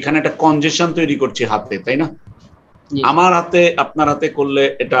এখানে একটা কনজেশন তৈরি করছি হাতে, তাই না? আমার হাতে আপনার হাতে করলে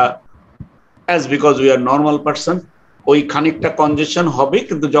এটা as because we are normal person, ওই খানিকটা কনজেশন হবে,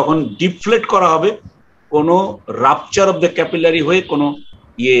 কিন্তু যখন ডিফ্লেট করা হবে কোনো রাপচার অফ দ্য ক্যাপিলারি হয়ে কোনো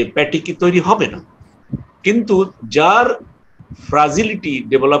প্যাটিকি তৈরি হবে না। কিন্তু যার ফ্রাজিলিটি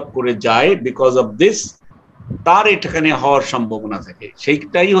ডেভেলপ করে যায় বিকজ অফ দিস, তার এখানে হওয়ার সম্ভাবনা থাকে,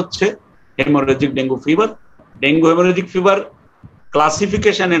 সেইটাই হচ্ছে haemorrhagic dengue fever. Dengue haemorrhagic fever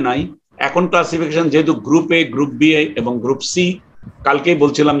ক্লাসিফিকেশনে নাই এখন, ক্লাসিফিকেশন যেহেতু গ্রুপ এ, গ্রুপ বি এবং গ্রুপ সি, কালকেই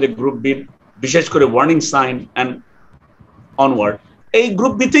বলছিলাম যে গ্রুপ বি বিশেষ করে ওয়ার্নিং সাইন অ্যান্ড অনওয়ার্ড, এই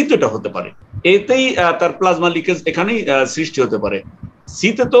গ্রুপ বিতেই তো এটা হতে পারে, এতেই তার প্লাজমা লিকেজ এখানেই সৃষ্টি হতে পারে।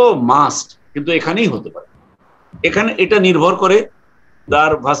 সিতে তো মাস্ট, কিন্তু এখানেই হতে পারে। এখানে এটা নির্ভর করে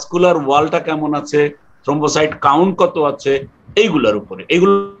তার ভাস্কুলার ওয়ালটা কেমন আছে, থ্রম্বোসাইট কাউন্ট কত আছে, এইগুলোর উপরে।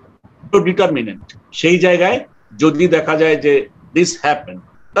 এইগুলো ডিটারমিনেন্ট। সেই জায়গায় যদি দেখা যায় যে দিস হ্যাপেন,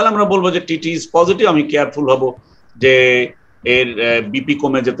 তাহলে আমরা বলবো যে টিটি ইজ পজিটিভ। আমি কেয়ারফুল হব যে এর বিপি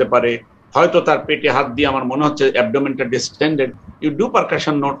কমে যেতে পারে, হয়তো তার পেটে হাত দিয়ে আমার মনে হচ্ছে অ্যাবডোমেনটা ডিসটেন্ডেড, ইউ ডু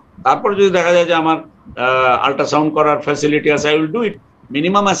পারকাশন নোট। তারপর যদি দেখা যায় যে আমার আল্ট্রাসাউন্ড করার ফ্যাসিলিটি আছে, I will do it.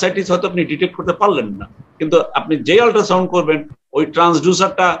 Minimum ascites হয়তো আপনি ডিটেক্ট করতে পারলেন না, কিন্তু আপনি যে আল্ট্রাসাউন্ড করবেন ওই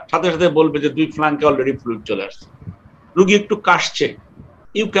ট্রান্সডিউসারটা সাথে সাথে বলবে যে 2 ফ্ল্যাঙ্কে অলরেডি ফ্লুইড চলে আসছে, রুগী একটু কাশছে,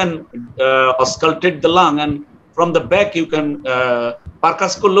 you can auscultate the lung and from the back you can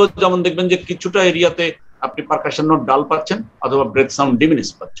পারকাস করলেও যেমন দেখবেন যে কিছুটা এরিয়াতে আপনি পারকাশন নোট ডাল পাচ্ছেন অথবা ব্রেথ সাউন্ড ডিমিনিশ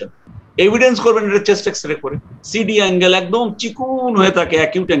পাচ্ছেন। এভিডেন্স করবেন এটা চেস্ট এক্সরে করে। সিডি অ্যাঙ্গেল একদম চিকুন হয়ে থাকে,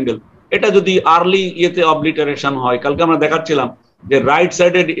 অ্যাকিউট অ্যাঙ্গেল, এটা যদি আর্লি ইয়েতে অবলিটারেশন হয়, কালকে আমরা দেখাচ্ছিলাম যে রাইট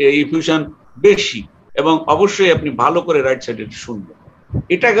সাইডের ইফিউশন বেশি, এবং অবশ্যই আপনি ভালো করে রাইট সাইডের শুনবেন।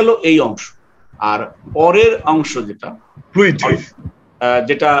 এটা গেল এই অংশ। আর পরের অংশ যেটা ফ্লুইড,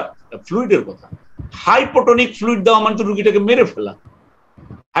 যেটা ফ্লুইডের কথা, হাইপোটনিক ফ্লুইড দেওয়া মানে তো রুগীটাকে মেরে ফেলা।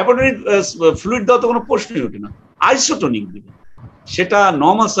 হাইপোটনিক ফ্লুইড দেওয়া তো কোনো প্রশ্নই ওঠে না। আইসোটনিক দিবে, সেটা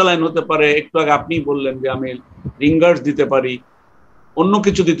নর্মাল স্যালাইন হতে পারে। একটু আগে আপনি বললেন যে আমি রিঙ্গার্স দিতে পারি, অন্য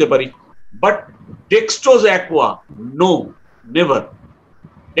কিছু দিতে পারি, but dextrose aqua no, never.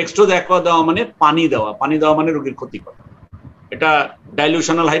 Dextrose aqua দেওয়া মানে পানি দেওয়া, পানি দেওয়া মানে রোগীর ক্ষতি করা। এটা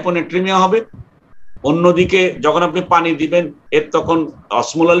ডাইলিউশনাল হাইপোনেট্রিমিয়া হবে। অন্যদিকে যখন আপনি পানি দিবেন এর তখন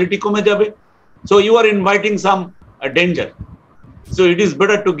অসমোলালিটি কমে যাবে, so you R inviting some danger. So it is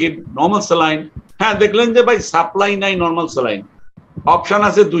better to give normal saline. হ্যাঁ, দেখলেন যে ভাই সাপ্লাই নাই নর্মাল স্যালাইন, অপশন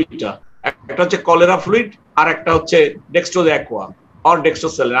আছে দুইটা, একটা হচ্ছে কলেরা ফ্লুইড আর একটা হচ্ছে dextrose aqua or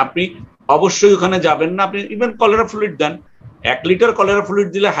dextrose saline. আপনি অবশ্যই ওখানে যাবেন না, আপনি ইভেন কলেরা ফ্লুইড দেন। 1 লিটার কলেরা ফ্লুইড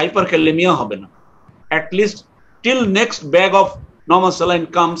দিলে হাইপার ক্যালেমিয়া হবে না। At least till next bag of normal saline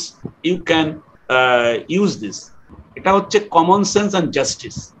comes you can use this. এটা হচ্ছে কমন সেন্স অ্যান্ড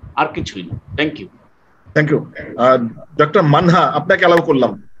জাস্টিস, আর কিছুই না। Thank you. Thank you. Doctor Manha, আপনাকে অ্যালাউ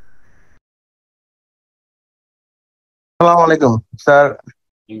করলাম। আসসালামু আলাইকুম স্যার,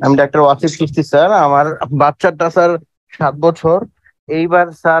 আমি ডাক্তার ওয়াসিফ চিশতি স্যার। আমার বাচ্চাটা স্যার 7 বছর, এইবার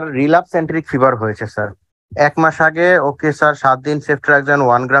স্যার রিল্যাপস এন্টেরিক ফিভার হয়েছে স্যার। 1 মাস আগে ওকে স্যার 7 দিন সেফট্রাক্সান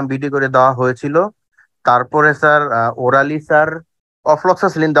 1 গ্রাম বিডি করে দেওয়া হয়েছিল। তারপরে স্যার ওরালি স্যার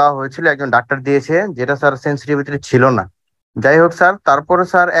অফ্লক্সাসিলিন দেওয়া হয়েছিল, একজন ডাক্তার দিয়েছে, যেটা স্যার সেন্সিটিভিটি ছিল না। যাই হোক স্যার, তারপরে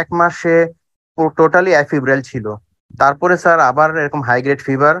স্যার 1 মাসে টোটালি অ্যাফিব্রাইল ছিল। তারপরে স্যার আবার এরকম হাই গ্রেড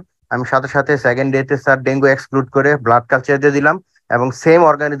ফিভার, আমি সাথে সাথে সেকেন্ড ডেতে স্যার ডেঙ্গু এক্সক্লুড করে ব্লাড কালচার দিয়ে দিলাম, এবং সেম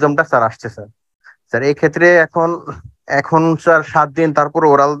অর্গানিজমটা স্যার আসছে স্যার। স্যার এই ক্ষেত্রে এখন স্যার 7 দিন তারপর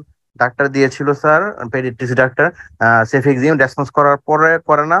ওরাল ডাক্তার দিয়েছিল sir, paediatrics doctor, cefixime response করার পরে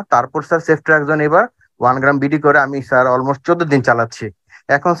করে না। তারপর স্যার সেফট্রাক্সান এবার 1 গ্রাম বিডি করে আমি স্যার অলমোস্ট 14 দিন চালাচ্ছি।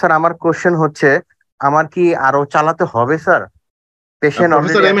 এখন স্যার আমার কোশ্চেন হচ্ছে, আমার কি আরো চালাতে হবে sir? Patient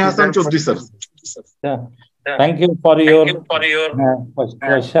professor M A Hasan Chowdhury sir. Thank you for your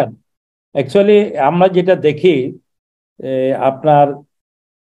question. Actually আমরা যেটা দেখি আপনার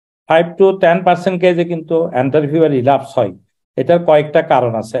 5 to 10% কেজে কিন্তু অ্যান্টারফিভার রিল্যাপস হয়। এটার কয়েকটা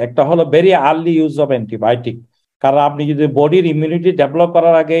কারণ আছে। একটা হলো very early use of antibiotic, কারণ আপনি যদি বডির ইমিউনিটি ডেভেলপ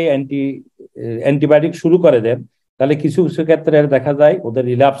করার আগে অ্যান্টিবায়োটিক শুরু করে দেন, তাহলে কিছু কিছু ক্ষেত্রে দেখা যায় ওদের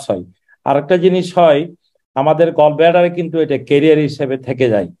রিল্যাপস হয়। আরেকটা জিনিস হয়, আমাদের গলব্লাডারে কিন্তু এটা ক্যারিয়ার হিসেবে থেকে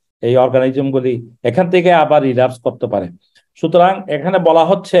যায়, এই অর্গানিজমগুলি এখান থেকে আবার রিল্যাপস করতে পারে। সুতরাং এখানে বলা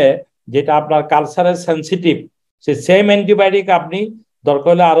হচ্ছে যেটা আপনার কালচারের সেন্সিটিভ, সে সেম অ্যান্টিবায়োটিক আপনি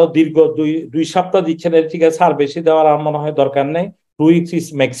দরকার হলে আরো দীর্ঘ 2 সপ্তাহ দিচ্ছেন, ঠিক আছে, আর বেশি দেওয়ার আমার মনে হয় দরকার নেই, 2 weeks ইজ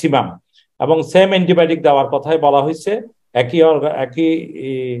ম্যাক্সিমাম। এবং সেম অ্যান্টিবায়োটিক দেওয়ার কথাই বলা হয়েছে। একই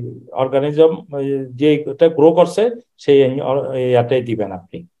অর্গানিজম যেটা গ্রো করছে সেই ইয়াটাই দিবেন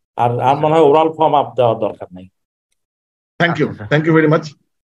আপনি, আর মনে হয় ওরাল ফর্ম আপ দেওয়ার দরকার নেই। Thank you very much.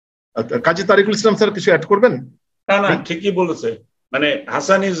 Kazi Tariqul Islam sir কিছু অ্যাড করবেন? না, ঠিকই বলেছে, মানে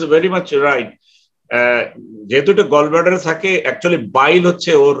Hasan is very much right. যেহেতু এটা গলব্লাডারে থাকে, অ্যাকচুয়ালি বাইল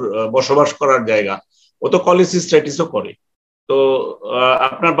হচ্ছে ওর বসবাস করার জায়গা, ও তো কলিসিস্টাইটিসও করে। তো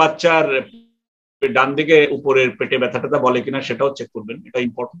আপনার বাচ্চার ডান দিকে উপরের পেটে ব্যথাটা বলে কিনা সেটাও চেক করবেন, এটা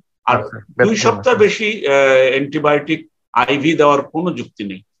ইম্পর্টেন্ট। আর 2 সপ্তাহ বেশি অ্যান্টিবায়োটিক আইভি দেওয়ার কোনো যুক্তি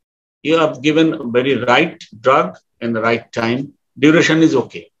নেই। You have given very right drug in the right time, duration is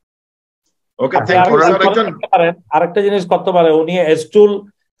okay. আরেকটা জিনিস করতে পারে, উনি স্টুল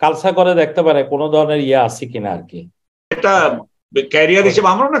কালচার করে দেখতে পারে কোনো ধরনের ইয়ে আছে কিনা আর কি। এটা ক্যারিয়ার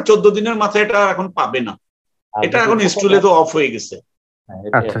হিসেবে আমরা না 14 দিনের মাথায় এটা এখন পাবে না, এটা এখন স্টুলে তো অফ হয়ে গেছে।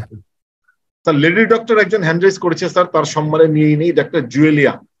 স্যার লেডি ডক্টর একজন হ্যান্ড রেজ করেছে স্যার, তার সম্মানে নিয়ে নেই ডাক্তার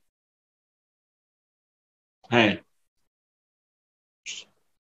জুয়েলিয়া। হ্যাঁ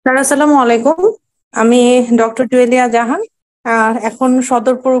স্যার আসসালামু আলাইকুম, আমি ডক্টর জুয়েলিয়া জাহান, এখন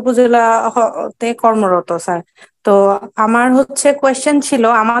সদরপুর উপজেলাতে কর্মরত স্যার। তো আমার হচ্ছে কোয়েশ্চেন ছিল,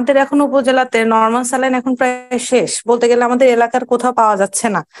 আমাদের এখন উপজেলাতে নর্মাল স্যালাইন এখন প্রায় শেষ, বলতে গেলে আমাদের এলাকার কোথাও পাওয়া যাচ্ছে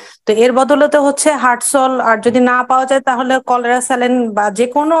না। তো এর বদলতে হচ্ছে হার্টসল, আর যদি না পাওয়া যায় তাহলে কলেরা স্যালাইন বা যে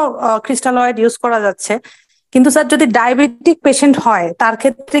কোনো ক্রিস্টালয়েড ইউজ করা যাচ্ছে। কিন্তু স্যার যদি ডায়াবেটিক পেশেন্ট হয় তার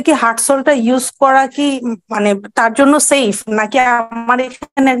ক্ষেত্রে কি হার্টসলটা ইউজ করা কি মানে তার জন্য সেফ, নাকি আমার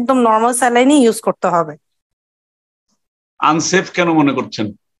এখানে একদম নর্মাল স্যালাইনই ইউজ করতে হবে? আনসেফ কেন মনে করছেন?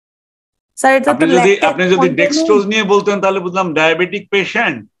 স্যার এটা তো আপনি যদি ডেক্সট্রোজ নিয়ে বলতেন তাহলে বুঝলাম ডায়াবেটিক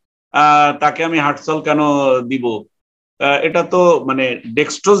পেশেন্ট, তাকে আমি হার্টসল কেন দিব। এটা তো মানে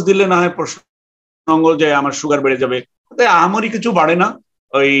ডেক্সট্রোজ দিলে না হয় প্রসঙ্গ যে আমার সুগার বেড়ে যাবে, তাই আমারই কিছু বাড়ে না।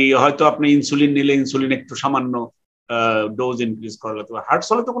 ওই হয়তো আপনি ইনসুলিন নিলে ইনসুলিন একটু সামান্য ডোজ ইনক্রিজ করা লাগবে,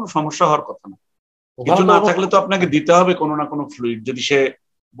 হার্টসলে তো কোনো সমস্যা হওয়ার কথা না। কিছু না থাকলে তো আপনাকে দিতে হবে কোনো না কোনো ফ্লুইড। যদি সে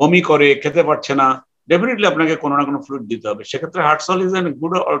বমি করে খেতে পারছে না, ডেফিনেটলি আপনাকে কোনো না কোনো ফ্লুইড দিতে হবে, সেক্ষেত্রে হার্টসল is an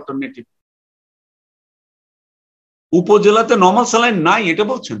good alternative. উপজেলাতে normal saline নাই এটা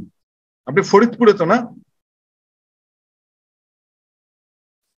বলছেন আপনি? ফরিদপুরে তো না?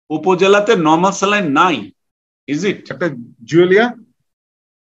 উপজেলাতে নর্মাল স্যালাইন নাই, ইজ ইট? একটা জুয়েলিয়া।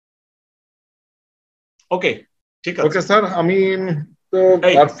 ওকে ঠিক আছে। ওকে স্যার, আমি তো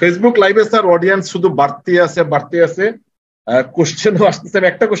আর ফেসবুক লাইভে স্যার অডিয়েন্স শুধু বাড়তে আছে, কোশ্চেনও আসতেছে।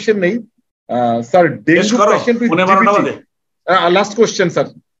 একটা কোশ্চেন নেই sir, dengue patient with DBT, last question sir,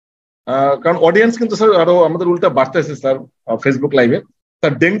 কারণ অডিয়েন্স কিন্তু স্যার আরো আমাদের উল্টা বাড়তেছে স্যার ফেসবুক লাইভে।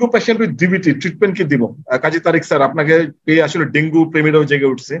 Sir dengue patient with DBT treatment কি দিব? কাজী তারিক স্যার, আপনাকে পেয়ে আসলে ডেঙ্গু প্রেমীরাও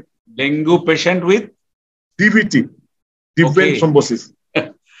জেগে উঠছে। Dengue patient with DBT, different thrombosis.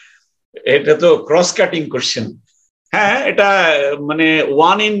 এটা তো ক্রস কাটিং কোশ্চেন। হ্যাঁ, এটা মানে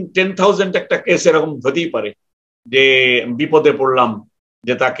 1 in 10,000 একটা কেস এরকম হতেই পারে যে বিপদে পড়লাম,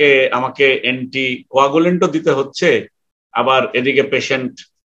 যে তাকে আমাকে অ্যান্টি কোয়াগুলেন্টও দিতে হচ্ছে, আবার এদিকে পেশেন্ট।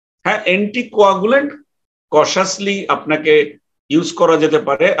 হ্যাঁ, অ্যান্টি কোয়াগুলেন্ট কশাসলি আপনাকে ইউজ করা যেতে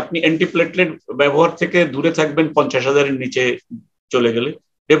পারে। আপনি অ্যান্টিপ্লেটলেট ব্যবহার থেকে দূরে থাকবেন, 50,000-এর নিচে চলে গেলে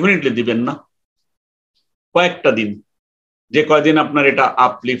ডেফিনেটলি দিবেন না কয়েকটা দিন, যে কয়দিন আপনার এটা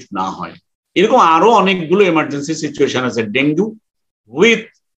আপলিফট না হয়। এরকম আরো অনেকগুলো এমার্জেন্সি সিচুয়েশন আছে। ডেঙ্গু উইথ,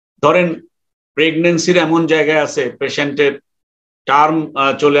 ধরেন প্রেগনেন্সির এমন জায়গায় আছে পেশেন্টের টার্ম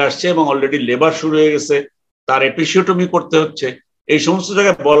চলে আসছে এবং অলরেডি লেবার শুরু হয়ে গেছে, তার এপিসিওটমি করতে হচ্ছে, এই সমস্ত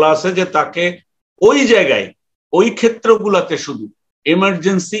জায়গায় বলা আছে যে তাকে ওই জায়গায় ওই ক্ষেত্রগুলোতে শুধু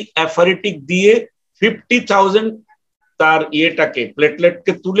এমার্জেন্সি অ্যাফারেটিক দিয়ে 50,000 তার ইয়েটাকে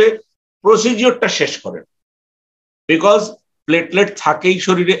প্লেটলেটকে তুলে প্রসিজিওরটা শেষ করেন। বিকজ প্লেটলেট থাকেই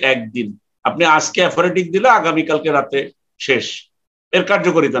শরীরে একদিন, আপনি আজকে অ্যাফারেটিক দিলে আগামীকালকে রাতে শেষ, এর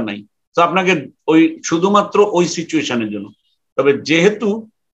কার্যকারিতা নাই। তো আপনাকে ওই শুধুমাত্র ওই সিচুয়েশনের জন্য। তবে যেহেতু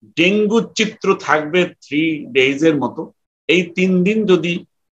ডেঙ্গু চিত্র থাকবে 3 days-এর মতো, এই 3 দিন যদি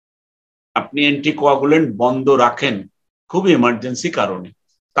আপনি অ্যান্টিকোয়াগুলেন্ট বন্ধ রাখেন খুব এমার্জেন্সি কারণে,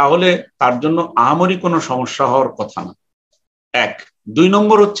 তাহলে তার জন্য আহামরি কোনো সমস্যা হওয়ার কথা না। 1। 2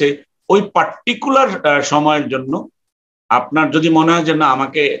 নম্বর হচ্ছে ওই পার্টিকুলার সময়ের জন্য আপনার যদি মনে হয় যে না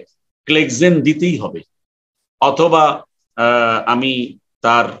আমাকে ক্লেক্সেন দিতেই হবে, অথবা আমি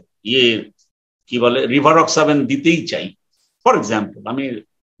তার কি বলে রিভারক্সাবেন দিতেই চাই, ফর এক্সাম্পল আমি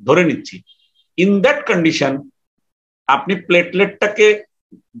ধরে নিচ্ছি, ইন দ্যাট কন্ডিশন আপনি প্লেটলেটটাকে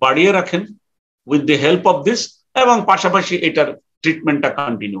বাড়িয়ে রাখেন with the help of this, এবং পাশাপাশি এটার ট্রিটমেন্টটা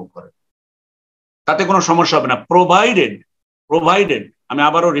কন্টিনিউ করেন, তাতে কোনো সমস্যা হবে না। প্রোভাইডেড আমি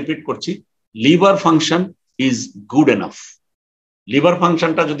আবারও রিপিট করছি, liver function is good enough. Liver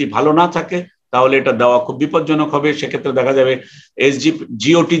ফাংশনটা যদি ভালো না থাকে তাহলে এটা দেওয়া খুব বিপজ্জনক হবে। সেক্ষেত্রে দেখা যাবে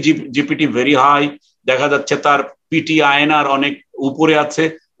জিওটি জিপিটি ভেরি হাই, দেখা যাচ্ছে তার পিটি আয়নার অনেক উপরে আছে,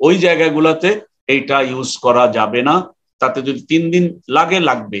 ওই জায়গাগুলোতে এইটা ইউজ করা যাবে না। তাতে যদি 3 দিন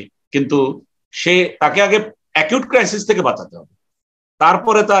লাগবে, কিন্তু তাকে আগে অ্যাকিউট ক্রাইসিস থেকে বাঁচাতে হবে,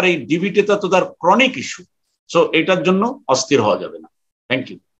 তারপরে তার এই ডিবিটিটা তো তার ক্রনিক ইস্যু, সো এটার জন্য অস্থির হওয়া যাবে না। Thank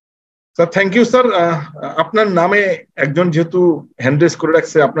you sir. Thank you sir. আপনার নামে একজন যেহেতু হ্যান্ড রেজ করে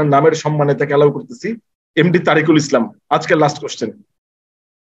রাখছে, আপনার নামের সম্মানে তাকে অ্যালাউ করতেছি, এমডি তারিকুল ইসলাম। আজকের লাস্ট কোশ্চেন।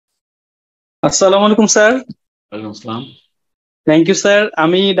 আসসালামু আলাইকুম স্যার। ওয়ালাইকুম আসসালাম। Thank you sir.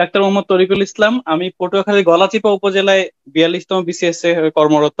 আমি ডাক্তার মোহাম্মদ তরিকুল ইসলাম, আমি পটুয়াখালী গলাচিপা উপজেলায় 42তম বিসিএস এ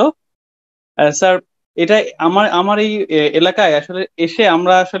কর্মরত। স্যার, এটা আমার এই এলাকায় আসলে এসে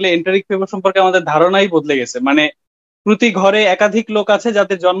আমরা আসলে এন্টারিক ফিভার সম্পর্কে আমাদের ধারণাই বদলে গেছে। মানে প্রতি ঘরে একাধিক লোক আছে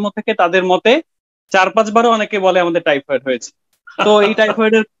যাদের জন্ম থেকে তাদের মতে 4-5 বারও অনেকে বলে আমাদের টাইফয়েড হয়েছে। তো এই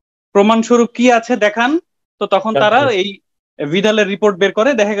টাইফয়েডের প্রমাণস্বরূপ কি আছে দেখান, তো তখন তারা এই ভিডালের রিপোর্ট বের করে,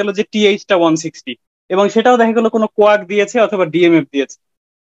 দেখা গেল যে টিএইচটা 160, এবং সেটাও দেখা গেল কোনো কোয়াক দিয়েছে অথবা ডিএমএফ দিয়েছে,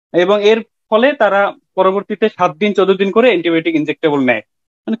 এবং এর ফলে তারা পরবর্তীতে 7 দিন 14 দিন করে অ্যান্টিবায়োটিক ইনজেক্টেবল নেয়,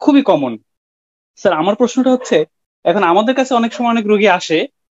 মানে খুবই কমন। স্যার আমার প্রশ্নটা হচ্ছে, এখন আমাদের কাছে অনেক সময় অনেক রোগী আসে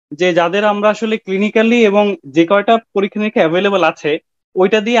যে যাদের আমরা আসলে ক্লিনিক্যালি এবং যে কয়টা পরীক্ষা নিরীক্ষা অ্যাভেলেবল আছে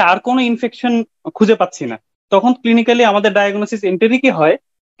ওইটা দিয়ে আর কোনো ইনফেকশন খুঁজে পাচ্ছি না, তখন ক্লিনিক্যালি আমাদের ডায়াগনোসিস এন্টেরিকই হয়,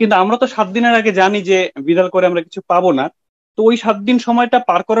 কিন্তু আমরা তো 7 দিনের আগে জানি যে বিড়াল করে আমরা কিছু পাবো না, তো ওই 7 দিন সময়টা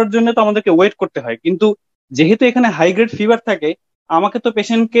পার করার জন্য তো আমাদেরকে ওয়েট করতে হয়, কিন্তু যেহেতু এখানে হাই গ্রেড ফিভার থাকে আমাকে তো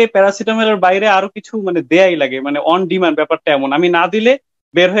পেশেন্টকে প্যারাসিটামলের বাইরে আরো কিছু মানে দেয়াই লাগে, মানে অন ডিমান্ড ব্যাপারটা এমন, আমি না দিলে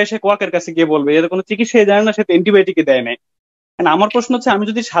বের হয়ে সে কোয়াকের কাছে গিয়ে বলবে, এর কোনো চিকিৎসা জানে না, সে তো অ্যান্টিবায়োটিকই দেয় নাই। আমার প্রশ্ন হচ্ছে, আমি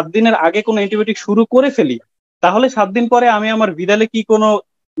যদি 7 দিনের আগে কোনো অ্যান্টিবায়োটিক শুরু করে ফেলি তাহলে 7 দিন পরে আমি আমার বিড়ালে কি কোনো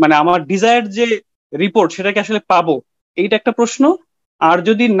মানে আমার ডিজায়ার্ড যে রিপোর্ট সেটা কি আসলে পাবো, এইটা একটা প্রশ্ন। আর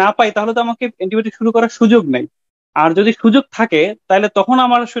যদি না পাই তাহলে তো আমাকে অ্যান্টিবায়োটিক শুরু করার সুযোগ নাই, আর যদি সুযোগ থাকে তাহলে তখন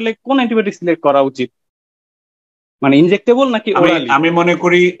আমার আসলে কোন অ্যান্টিবায়োটিক সিলেক্ট করা উচিত, মানে ইনজেক্টেবল নাকি ওরালি? আমি মনে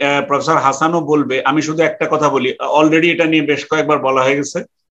করি প্রফেসর হাসানও বলবে, আমি শুধু একটা কথা বলি, অলরেডি এটা নিয়ে বেশ কয়েকবার বলা হয়ে গেছে।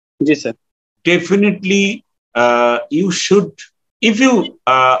 জি sir. Definitely you should, if you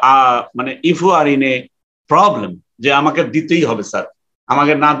R in a problem যে আমাকে দিতেই হবে স্যার,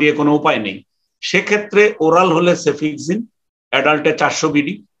 আমাকে না দিয়ে কোনো উপায় নেই, সেক্ষেত্রে ওরাল হলে সেফিক্সিন, অ্যাডাল্টে 400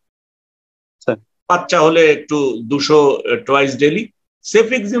 বিডি, বাচ্চা হলে একটু 200 twice daily.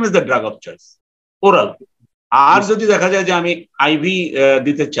 সেফিক্সিন is the drug of choice, oral. আর যদি দেখা যায় যে আমি আইভি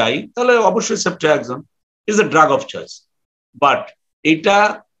দিতে চাই তাহলে অবশ্যই ceftriaxone is the drug of choice, but এটা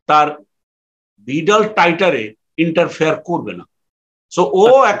তার ভিডাল টাইটারে ইন্টারফেয়ার করবে না। সো ও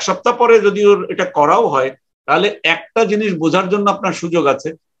 1 সপ্তাহ পরে যদি ওর এটা করাও হয় তাহলে একটা জিনিস বোঝার জন্য আপনার সুযোগ আছে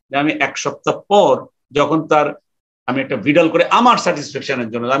যে আমি 1 সপ্তাহ পর যখন তার আমি একটা ভিডাল করে আমার স্যাটিসফ্যাকশনের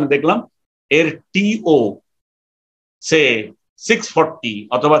জন্য আমি দেখলাম এর টিও সে 640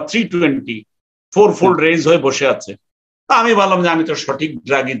 অথবা 320 4-fold রেজ হয়ে বসে আছে, তা আমি বললাম যে আমি তো সঠিক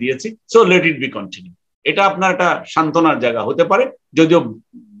ড্রাগই দিয়েছি, so let it be continue. এটা আপনার একটা সান্ত্বনার জায়গা হতে পারে, যদিও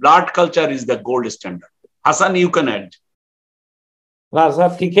blood culture is the gold standard. Hasan, you can add. না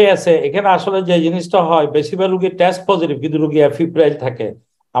স্যার ঠিকই আছে, এখানে আসলে যে জিনিসটা হয় বেশিরভাগ রুগী টেস্ট পজিটিভ কিন্তু রুগী ফিব্রাইল থাকে।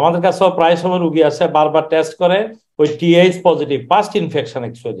 আমাদের কাছেও প্রায় সময় রুগী আছে বারবার টেস্ট করে ওই TH positive, past infection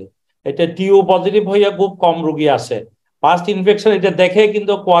actually, এটা টিও পজিটিভ হইয়া খুব কম রুগী আসে। পাস্ট ইনফেকশন এটা দেখে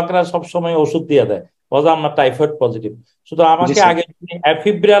কিন্তু কোয়াকরা সবসময় ওষুধ দিয়ে দেয়, বলছে আমরা টাইফয়েড পজিটিভ। শুধু আমাকে আগে যদি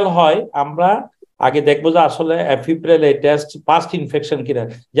অ্যাফিব্রাল হয় আমরা আগে দেখবো যে আসলে অ্যাফিব্রাল এই টেস্ট পাস্ট ইনফেকশন কিনা,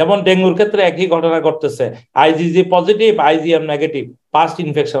 যেমন ডেঙ্গুর ক্ষেত্রে একই ঘটনা ঘটতেছে, IgG positive IgM negative, past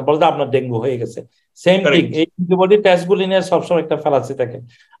infection বলতে আপনার ডেঙ্গু হয়ে গেছে। সেম থিং এই অ্যান্টিবডি টেস্টগুলি নিয়ে সবসময় একটা ফ্যালাসি থাকে।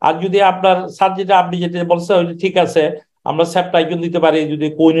 আর যদি আপনার স্যার যেটা আপনি যেটা বলছেন ওইটা ঠিক আছে, আমরা সেপ্টাইকুইন দিতে পারি, যদি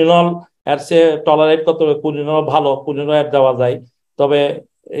কুইনিনল এর সে টলারেট করতে হবে, কুইনিনল ভালো, কুইনিনল দেওয়া যায়। তবে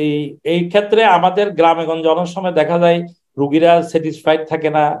এই ক্ষেত্রে আমাদের গ্রামে গঞ্জে অনেক সময় দেখা যায় রুগীরা স্যাটিসফাইড থাকে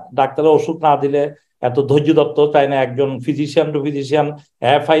না, ডাক্তারের ওষুধ না দিলে এত ধৈর্য দত্ত চায় না, একজন ফিজিশিয়ান টু ফিজিশিয়ান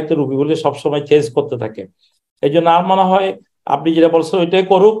এফআইতে রুগীগুলি সবসময় চেঞ্জ করতে থাকে। এই জন্য আর মনে হয় আপনি যেটা বলছেন ওইটাই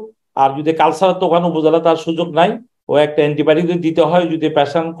করুক। আর যদি কালচার দোকান উপজেলা তার সুযোগ নাই, ও একটা অ্যান্টিবায়োটিক দিতে হয়, যদি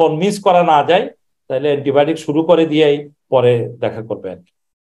পেশেন্ট কনভিন্স করা না যায় তাহলে অ্যান্টিবায়োটিক শুরু করে দিয়েই পরে দেখা করবেন।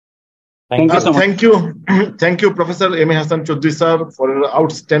 Thank you, Professor A Hassan Chaudhuri sir, for your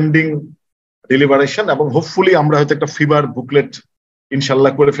outstanding deliberation, এবং hopefully আমরা হয়তো একটা ফিভার বুকলেট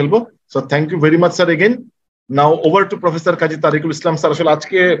ইনশাআল্লাহ করে ফেলবো। So thank you very much sir again. Now over two professor Kazi Tariqul Islam sir. আসলে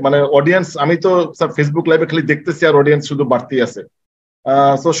আজকে মানে অডিয়েন্স, আমি তো স্যার ফেসবুক লাইভে খালি দেখতেছি আর অডিয়েন্স শুধু বাড়তেই আছে।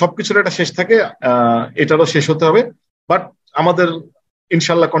 সো সবকিছুর একটা শেষ থাকে, এটারও শেষ হতে হবে, বাট আমাদের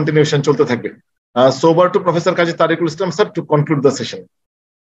ইনশাআল্লাহ কন্টিনিউশন চলতে থাকবে। So over two professor Kazi Tariqul Islam sir to conclude the session.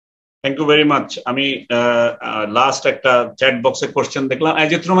 Thank you very much. আমি লাস্ট একটা চ্যাট বক্সে কোশ্চেন দেখলাম,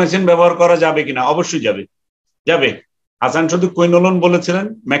 অ্যাজিথ্রোমাইসিন ব্যবহার করা যাবে কিনা? অবশ্যই যাবে, যাবে। হাসান শুধু কুইনোলন বলেছিলেন,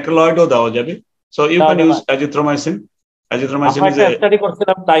 ম্যাক্রোলয়েডও দেওয়া যাবে। So you can use azithromycin. Azithromycin is a study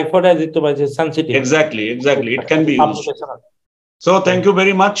করছিলাম typhoid azithromycin sensitive. Exactly, it can be used. So thank you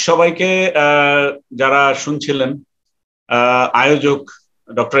very much সবাইকে যারা শুনছিলেন, আয়োজক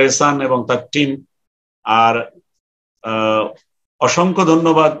ডক্টর এহসান এবং তার টিম, আর অসংখ্য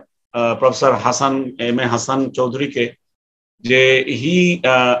ধন্যবাদ professor Hasan M A Hasan চৌধুরীকে, যে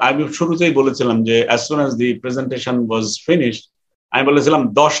আমি শুরুতেই বলেছিলাম যে as soon as the presentation was finished আমি বলেছিলাম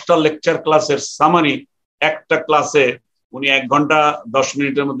 10টা লেকচার ক্লাসের সামারি একটা ক্লাসে উনি 1 ঘন্টা 10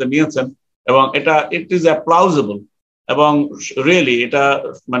 মিনিটের মধ্যে নিয়েছেন, এবং এটা ইট ইজ অ্যাপ্লাউজেবল, এবং রিয়েলি এটা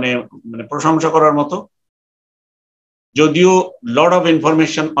মানে প্রশংসা করার মতো। যদিও লট অফ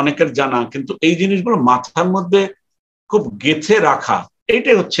ইনফরমেশন অনেকের জানা, কিন্তু এই জিনিসগুলো মাথার মধ্যে খুব গেঁথে রাখা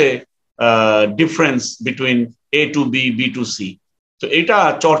এইটাই হচ্ছে difference between A to B, B to C। তো এটা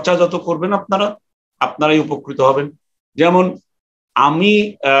চর্চা যত করবেন আপনারাই উপকৃত হবেন। যেমন আমি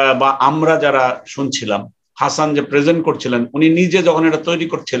বা আমরা যারা শুনছিলাম, হাসান যে প্রেজেন্ট করছিলেন, উনি নিজে যখন এটা তৈরি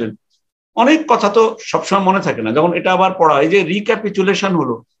করছিলেন, অনেক কথা তো সবসময় মনে থাকে না। যখন এটা আবার পড়া হয়, যে রিক্যাপিচুলেশন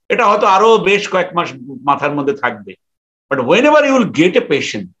হলো, এটা হয়তো আরো বেশ কয়েক মাস মাথার মধ্যে থাকবে। But when ever you will get a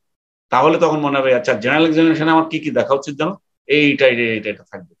patient, তাহলে তখন মনে হবে আচ্ছা জেনারেল এক্সামিনেশনে আমার কি কি দেখা উচিত জানো, এইটা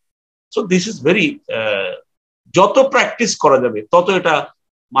থাকবে। সো দিস ইজ ভেরি, যত প্র্যাকটিস করা যাবে তত এটা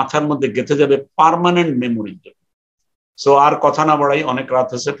মাথার মধ্যে গেঁথে যাবে পার্মানেন্ট মেমোরির জন্য। সো আর কথা না বাড়াই, অনেক রাত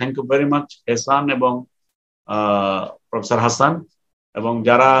হয়েছে। থ্যাংক ইউ ভেরি মাচ এহসান এবং প্রফেসর হাসান এবং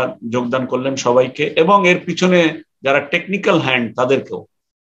যারা যোগদান করলেন সবাইকে, এবং এর পিছনে যারা টেকনিক্যাল হ্যান্ড তাদেরকেও।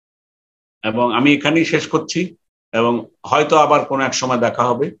 এবং আমি এখানেই শেষ করছি, এবং হয়তো আবার কোনো এক সময় দেখা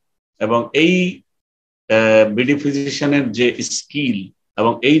হবে। এবং এই বিডি ফিজিশিয়ানের যে স্কিল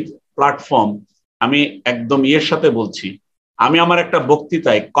এবং এই প্ল্যাটফর্ম, আমি একদম ইয়ের সাথে বলছি, আমি আমার একটা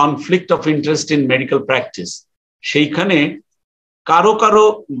বক্তৃতায় conflict of interest in medical practice, সেইখানে কারো কারো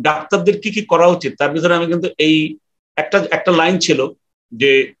ডাক্তারদের কি কি করা উচিত তার ভিতরে আমি কিন্তু এই একটা লাইন ছিল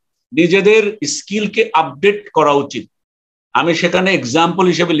যে নিজেদের স্কিলকে আপডেট করা উচিত। আমি সেখানে এক্সাম্পল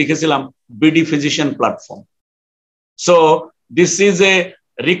হিসেবে লিখেছিলাম BD physician platform. So this is a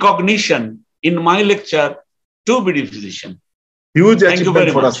recognition in my lecture to BD physician. Huge achievement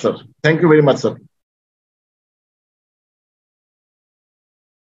for us, sir. Thank you very much, sir.